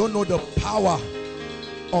of you don't know the power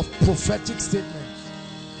of prophetic statements.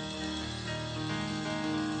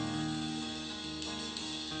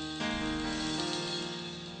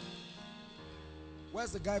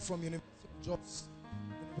 Where's the guy from University of Jos?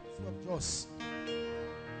 University of Jos.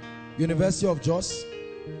 University of Jos.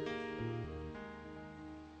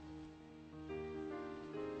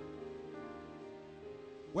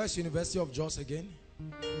 Where's University of Jos again?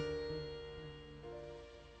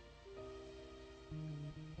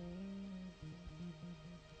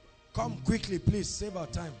 Come quickly, please. Save our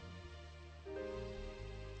time.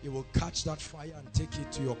 You will catch that fire and take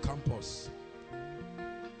it to your campus.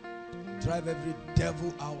 Drive every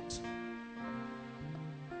devil out.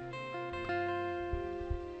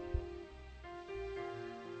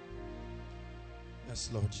 Yes,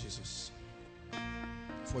 Lord Jesus.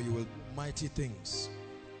 For you will do mighty things.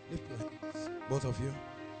 Lift your hands, both of you.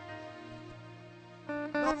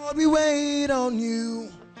 Lord, we wait on you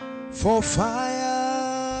for fire.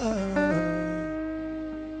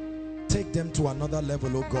 Take them to another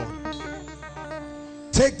level, oh God.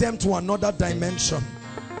 Take them to another dimension.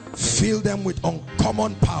 Fill them with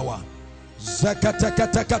uncommon power.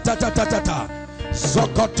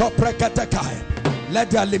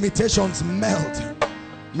 Let their limitations melt.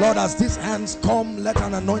 Lord, as these hands come, let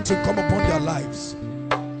an anointing come upon their lives.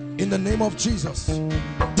 In the name of Jesus.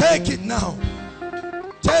 Take it now.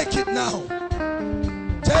 Take it now.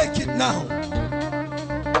 Take it now.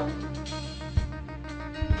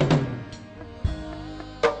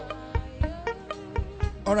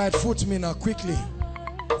 All right, foot me now, quickly.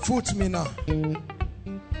 Foot me now.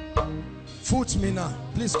 Foot me now.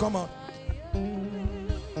 Please come out.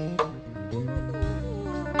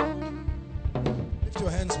 Lift your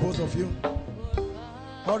hands, both of you.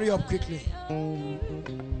 Hurry up quickly.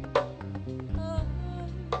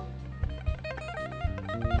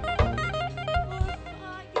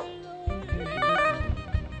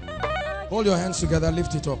 Hold your hands together.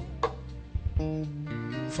 Lift it up.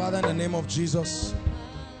 Father, in the name of Jesus,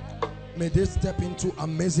 may they step into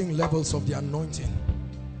amazing levels of the anointing.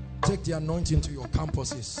 Take the anointing to your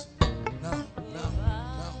campuses. Now.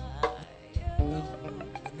 In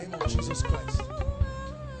the name of Jesus Christ.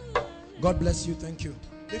 God bless you. Thank you.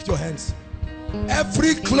 Lift your hands.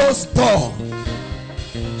 Every closed door,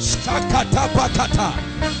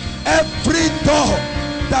 every door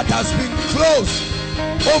that has been closed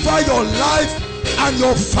over your life and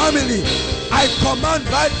your family, I command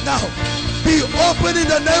right now, be open in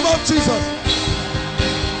the name of Jesus.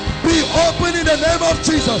 Be open in the name of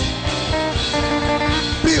Jesus.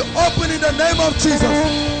 Be open in the name of Jesus.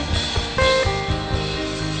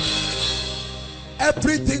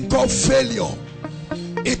 Everything called failure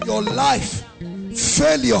in your life,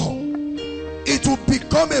 failure, it will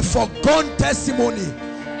become a foregone testimony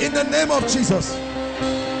in the name of Jesus.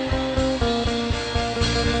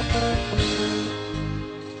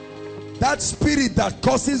 That spirit that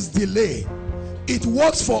causes delay, it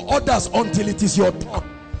works for others until it is your turn.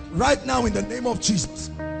 Right now in the name of Jesus,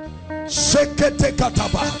 I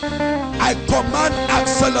command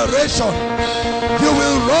acceleration. You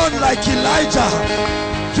will run like Elijah.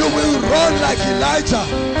 You will run like Elijah.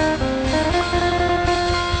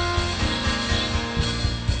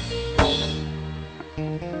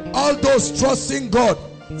 All those trusting God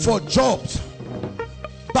for jobs,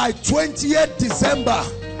 by 20th December,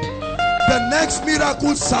 the next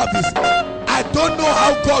miracle service, I don't know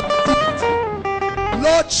how God did it.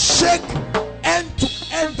 Lord, shake end to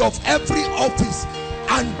end of every office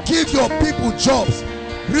and give your people jobs.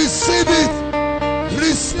 Receive it.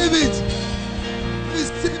 Receive it.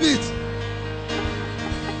 Receive it.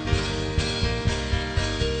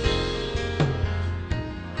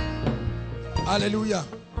 Hallelujah.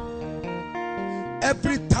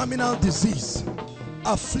 Every terminal disease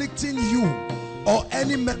afflicting you or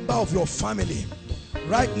any member of your family,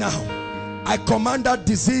 right now, I command that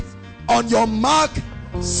disease on your mark,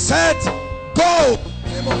 set, go.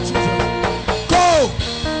 In the name of Jesus. Go.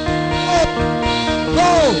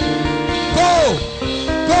 Go. Go.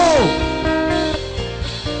 Go.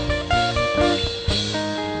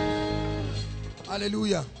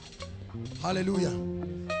 Hallelujah. Hallelujah.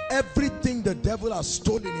 Everything the devil has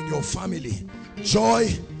stolen in your family, joy,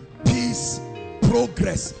 peace,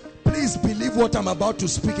 progress, please believe what I'm about to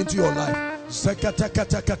speak into your life.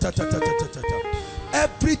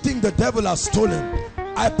 Everything the devil has stolen,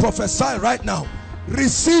 I prophesy right now,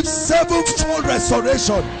 receive sevenfold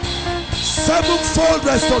restoration. Sevenfold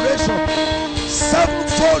restoration.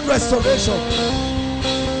 Sevenfold restoration.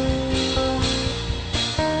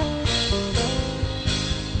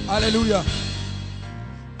 Hallelujah.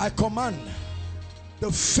 I command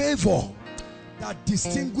the favor that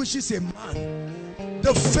distinguishes a man,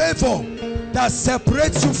 the favor that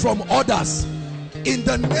separates you from others, in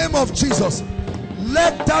the name of Jesus.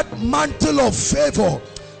 Let that mantle of favor,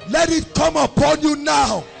 let it come upon you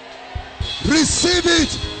now. Receive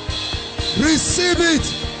it. Receive it.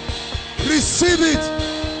 Receive it.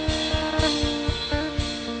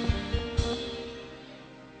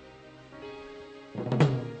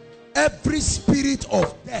 Every spirit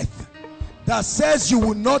of death that says you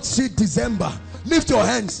will not see December, lift your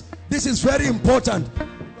hands. This is very important.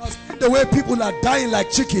 The way people are dying like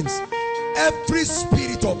chickens. Every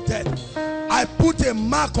spirit of death, I put a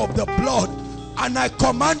mark of the blood and I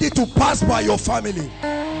command it to pass by your family.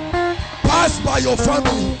 Pass by your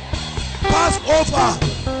family. Pass over.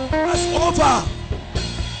 Pass over.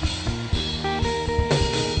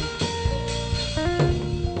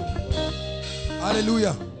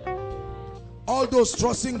 Hallelujah. All those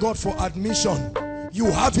trusting God for admission, you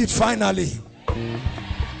have it finally.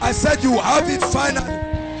 I said you have it finally.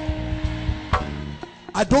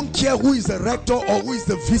 I don't care who is the rector or who is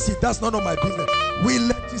the VC. That's none of my business. We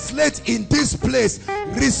legislate in this place.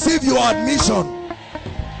 Receive your admission.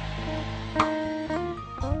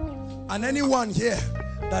 And anyone here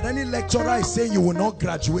that any lecturer is saying you will not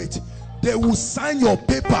graduate, they will sign your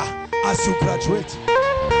paper as you graduate.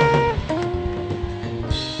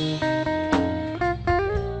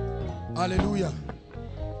 Hallelujah.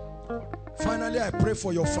 Finally, I pray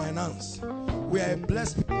for your finance. We are a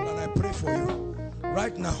blessed people and I pray for you.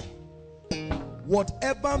 Right now,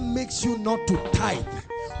 whatever makes you not to tithe,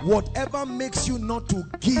 whatever makes you not to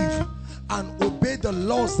give and obey the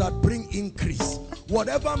laws that bring increase,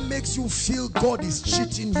 whatever makes you feel God is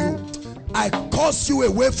cheating you, I curse you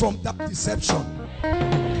away from that deception.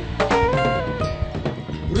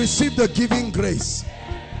 Receive the giving grace.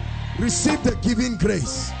 Receive the giving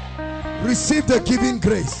grace. Receive the giving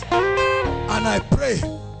grace. And I pray,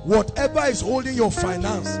 whatever is holding your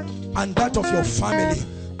finance and that of your family,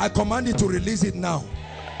 I command you to release it now.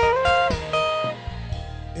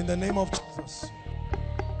 In the name of Jesus.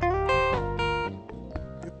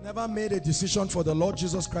 You've never made a decision for the Lord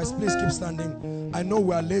Jesus Christ, please keep standing. I know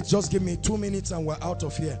we are late. Just give me 2 minutes and we're out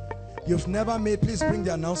of here. You've never made, please bring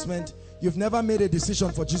the announcement. You've never made a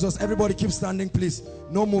decision for Jesus. Everybody keep standing, please.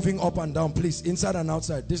 No moving up and down, please. Inside and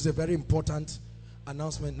outside. This is a very important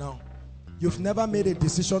announcement now. You've never made a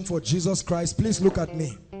decision for Jesus Christ. Please look at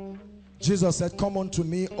me. Jesus said, come unto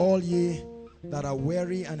me, all ye that are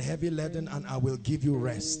weary and heavy laden, and I will give you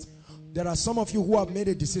rest. There are some of you who have made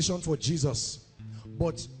a decision for Jesus,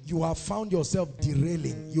 but you have found yourself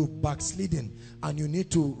derailing, you backsliding, and you need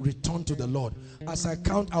to return to the Lord. As I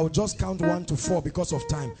count, I'll just count 1 to 4 because of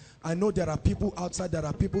time. I know there are people outside, there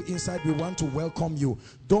are people inside. We want to welcome you.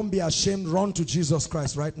 Don't be ashamed. Run to Jesus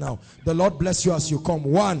Christ right now. The Lord bless you as you come.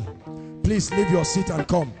 1, please leave your seat and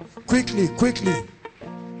come. Quickly, quickly.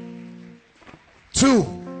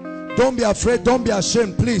 2, don't be afraid, don't be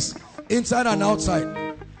ashamed, please. Inside and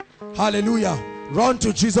outside. Hallelujah. Run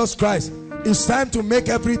to Jesus Christ. It's time to make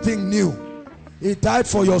everything new. He died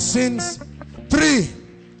for your sins. 3,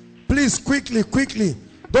 please, quickly, quickly.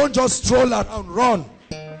 Don't just stroll around. Run.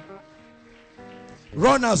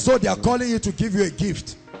 Run as though they are calling you to give you a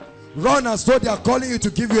gift. Run as though they are calling you to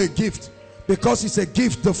give you a gift, because it's a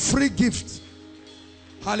gift, the free gift.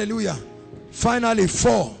 Hallelujah. Finally,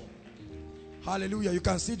 4. Hallelujah. You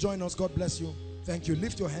can still join us. God bless you. Thank you.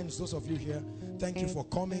 Lift your hands, those of you here. Thank you for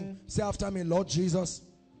coming. Say after me, Lord Jesus,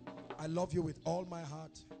 I love you with all my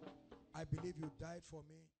heart. I believe you died for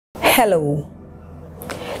me. Hello.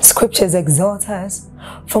 Scriptures exhort us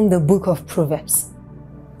from the book of Proverbs.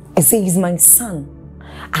 It says, my son,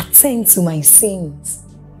 attend to my sayings,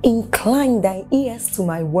 incline thy ears to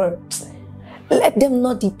my words, let them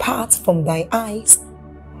not depart from thy eyes,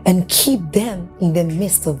 and keep them in the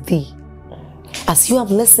midst of thee. As you have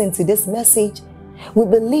listened to this message, we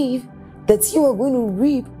believe that you are going to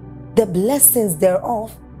reap the blessings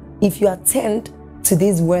thereof if you attend to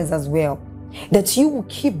these words as well. That you will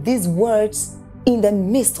keep these words in the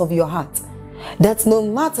midst of your heart. That no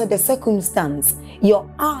matter the circumstance, your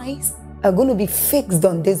eyes are going to be fixed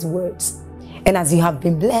on these words. And as you have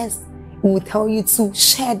been blessed, we will tell you to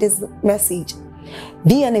share this message.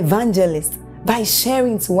 Be an evangelist by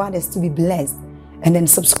sharing to others to be blessed. And then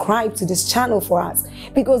subscribe to this channel for us,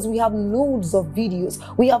 because we have loads of videos,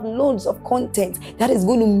 we have loads of content that is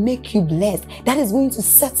going to make you blessed, that is going to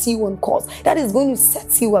set you on course, that is going to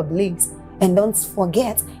set you ablaze. And don't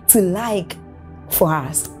forget to like for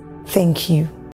us. Thank you.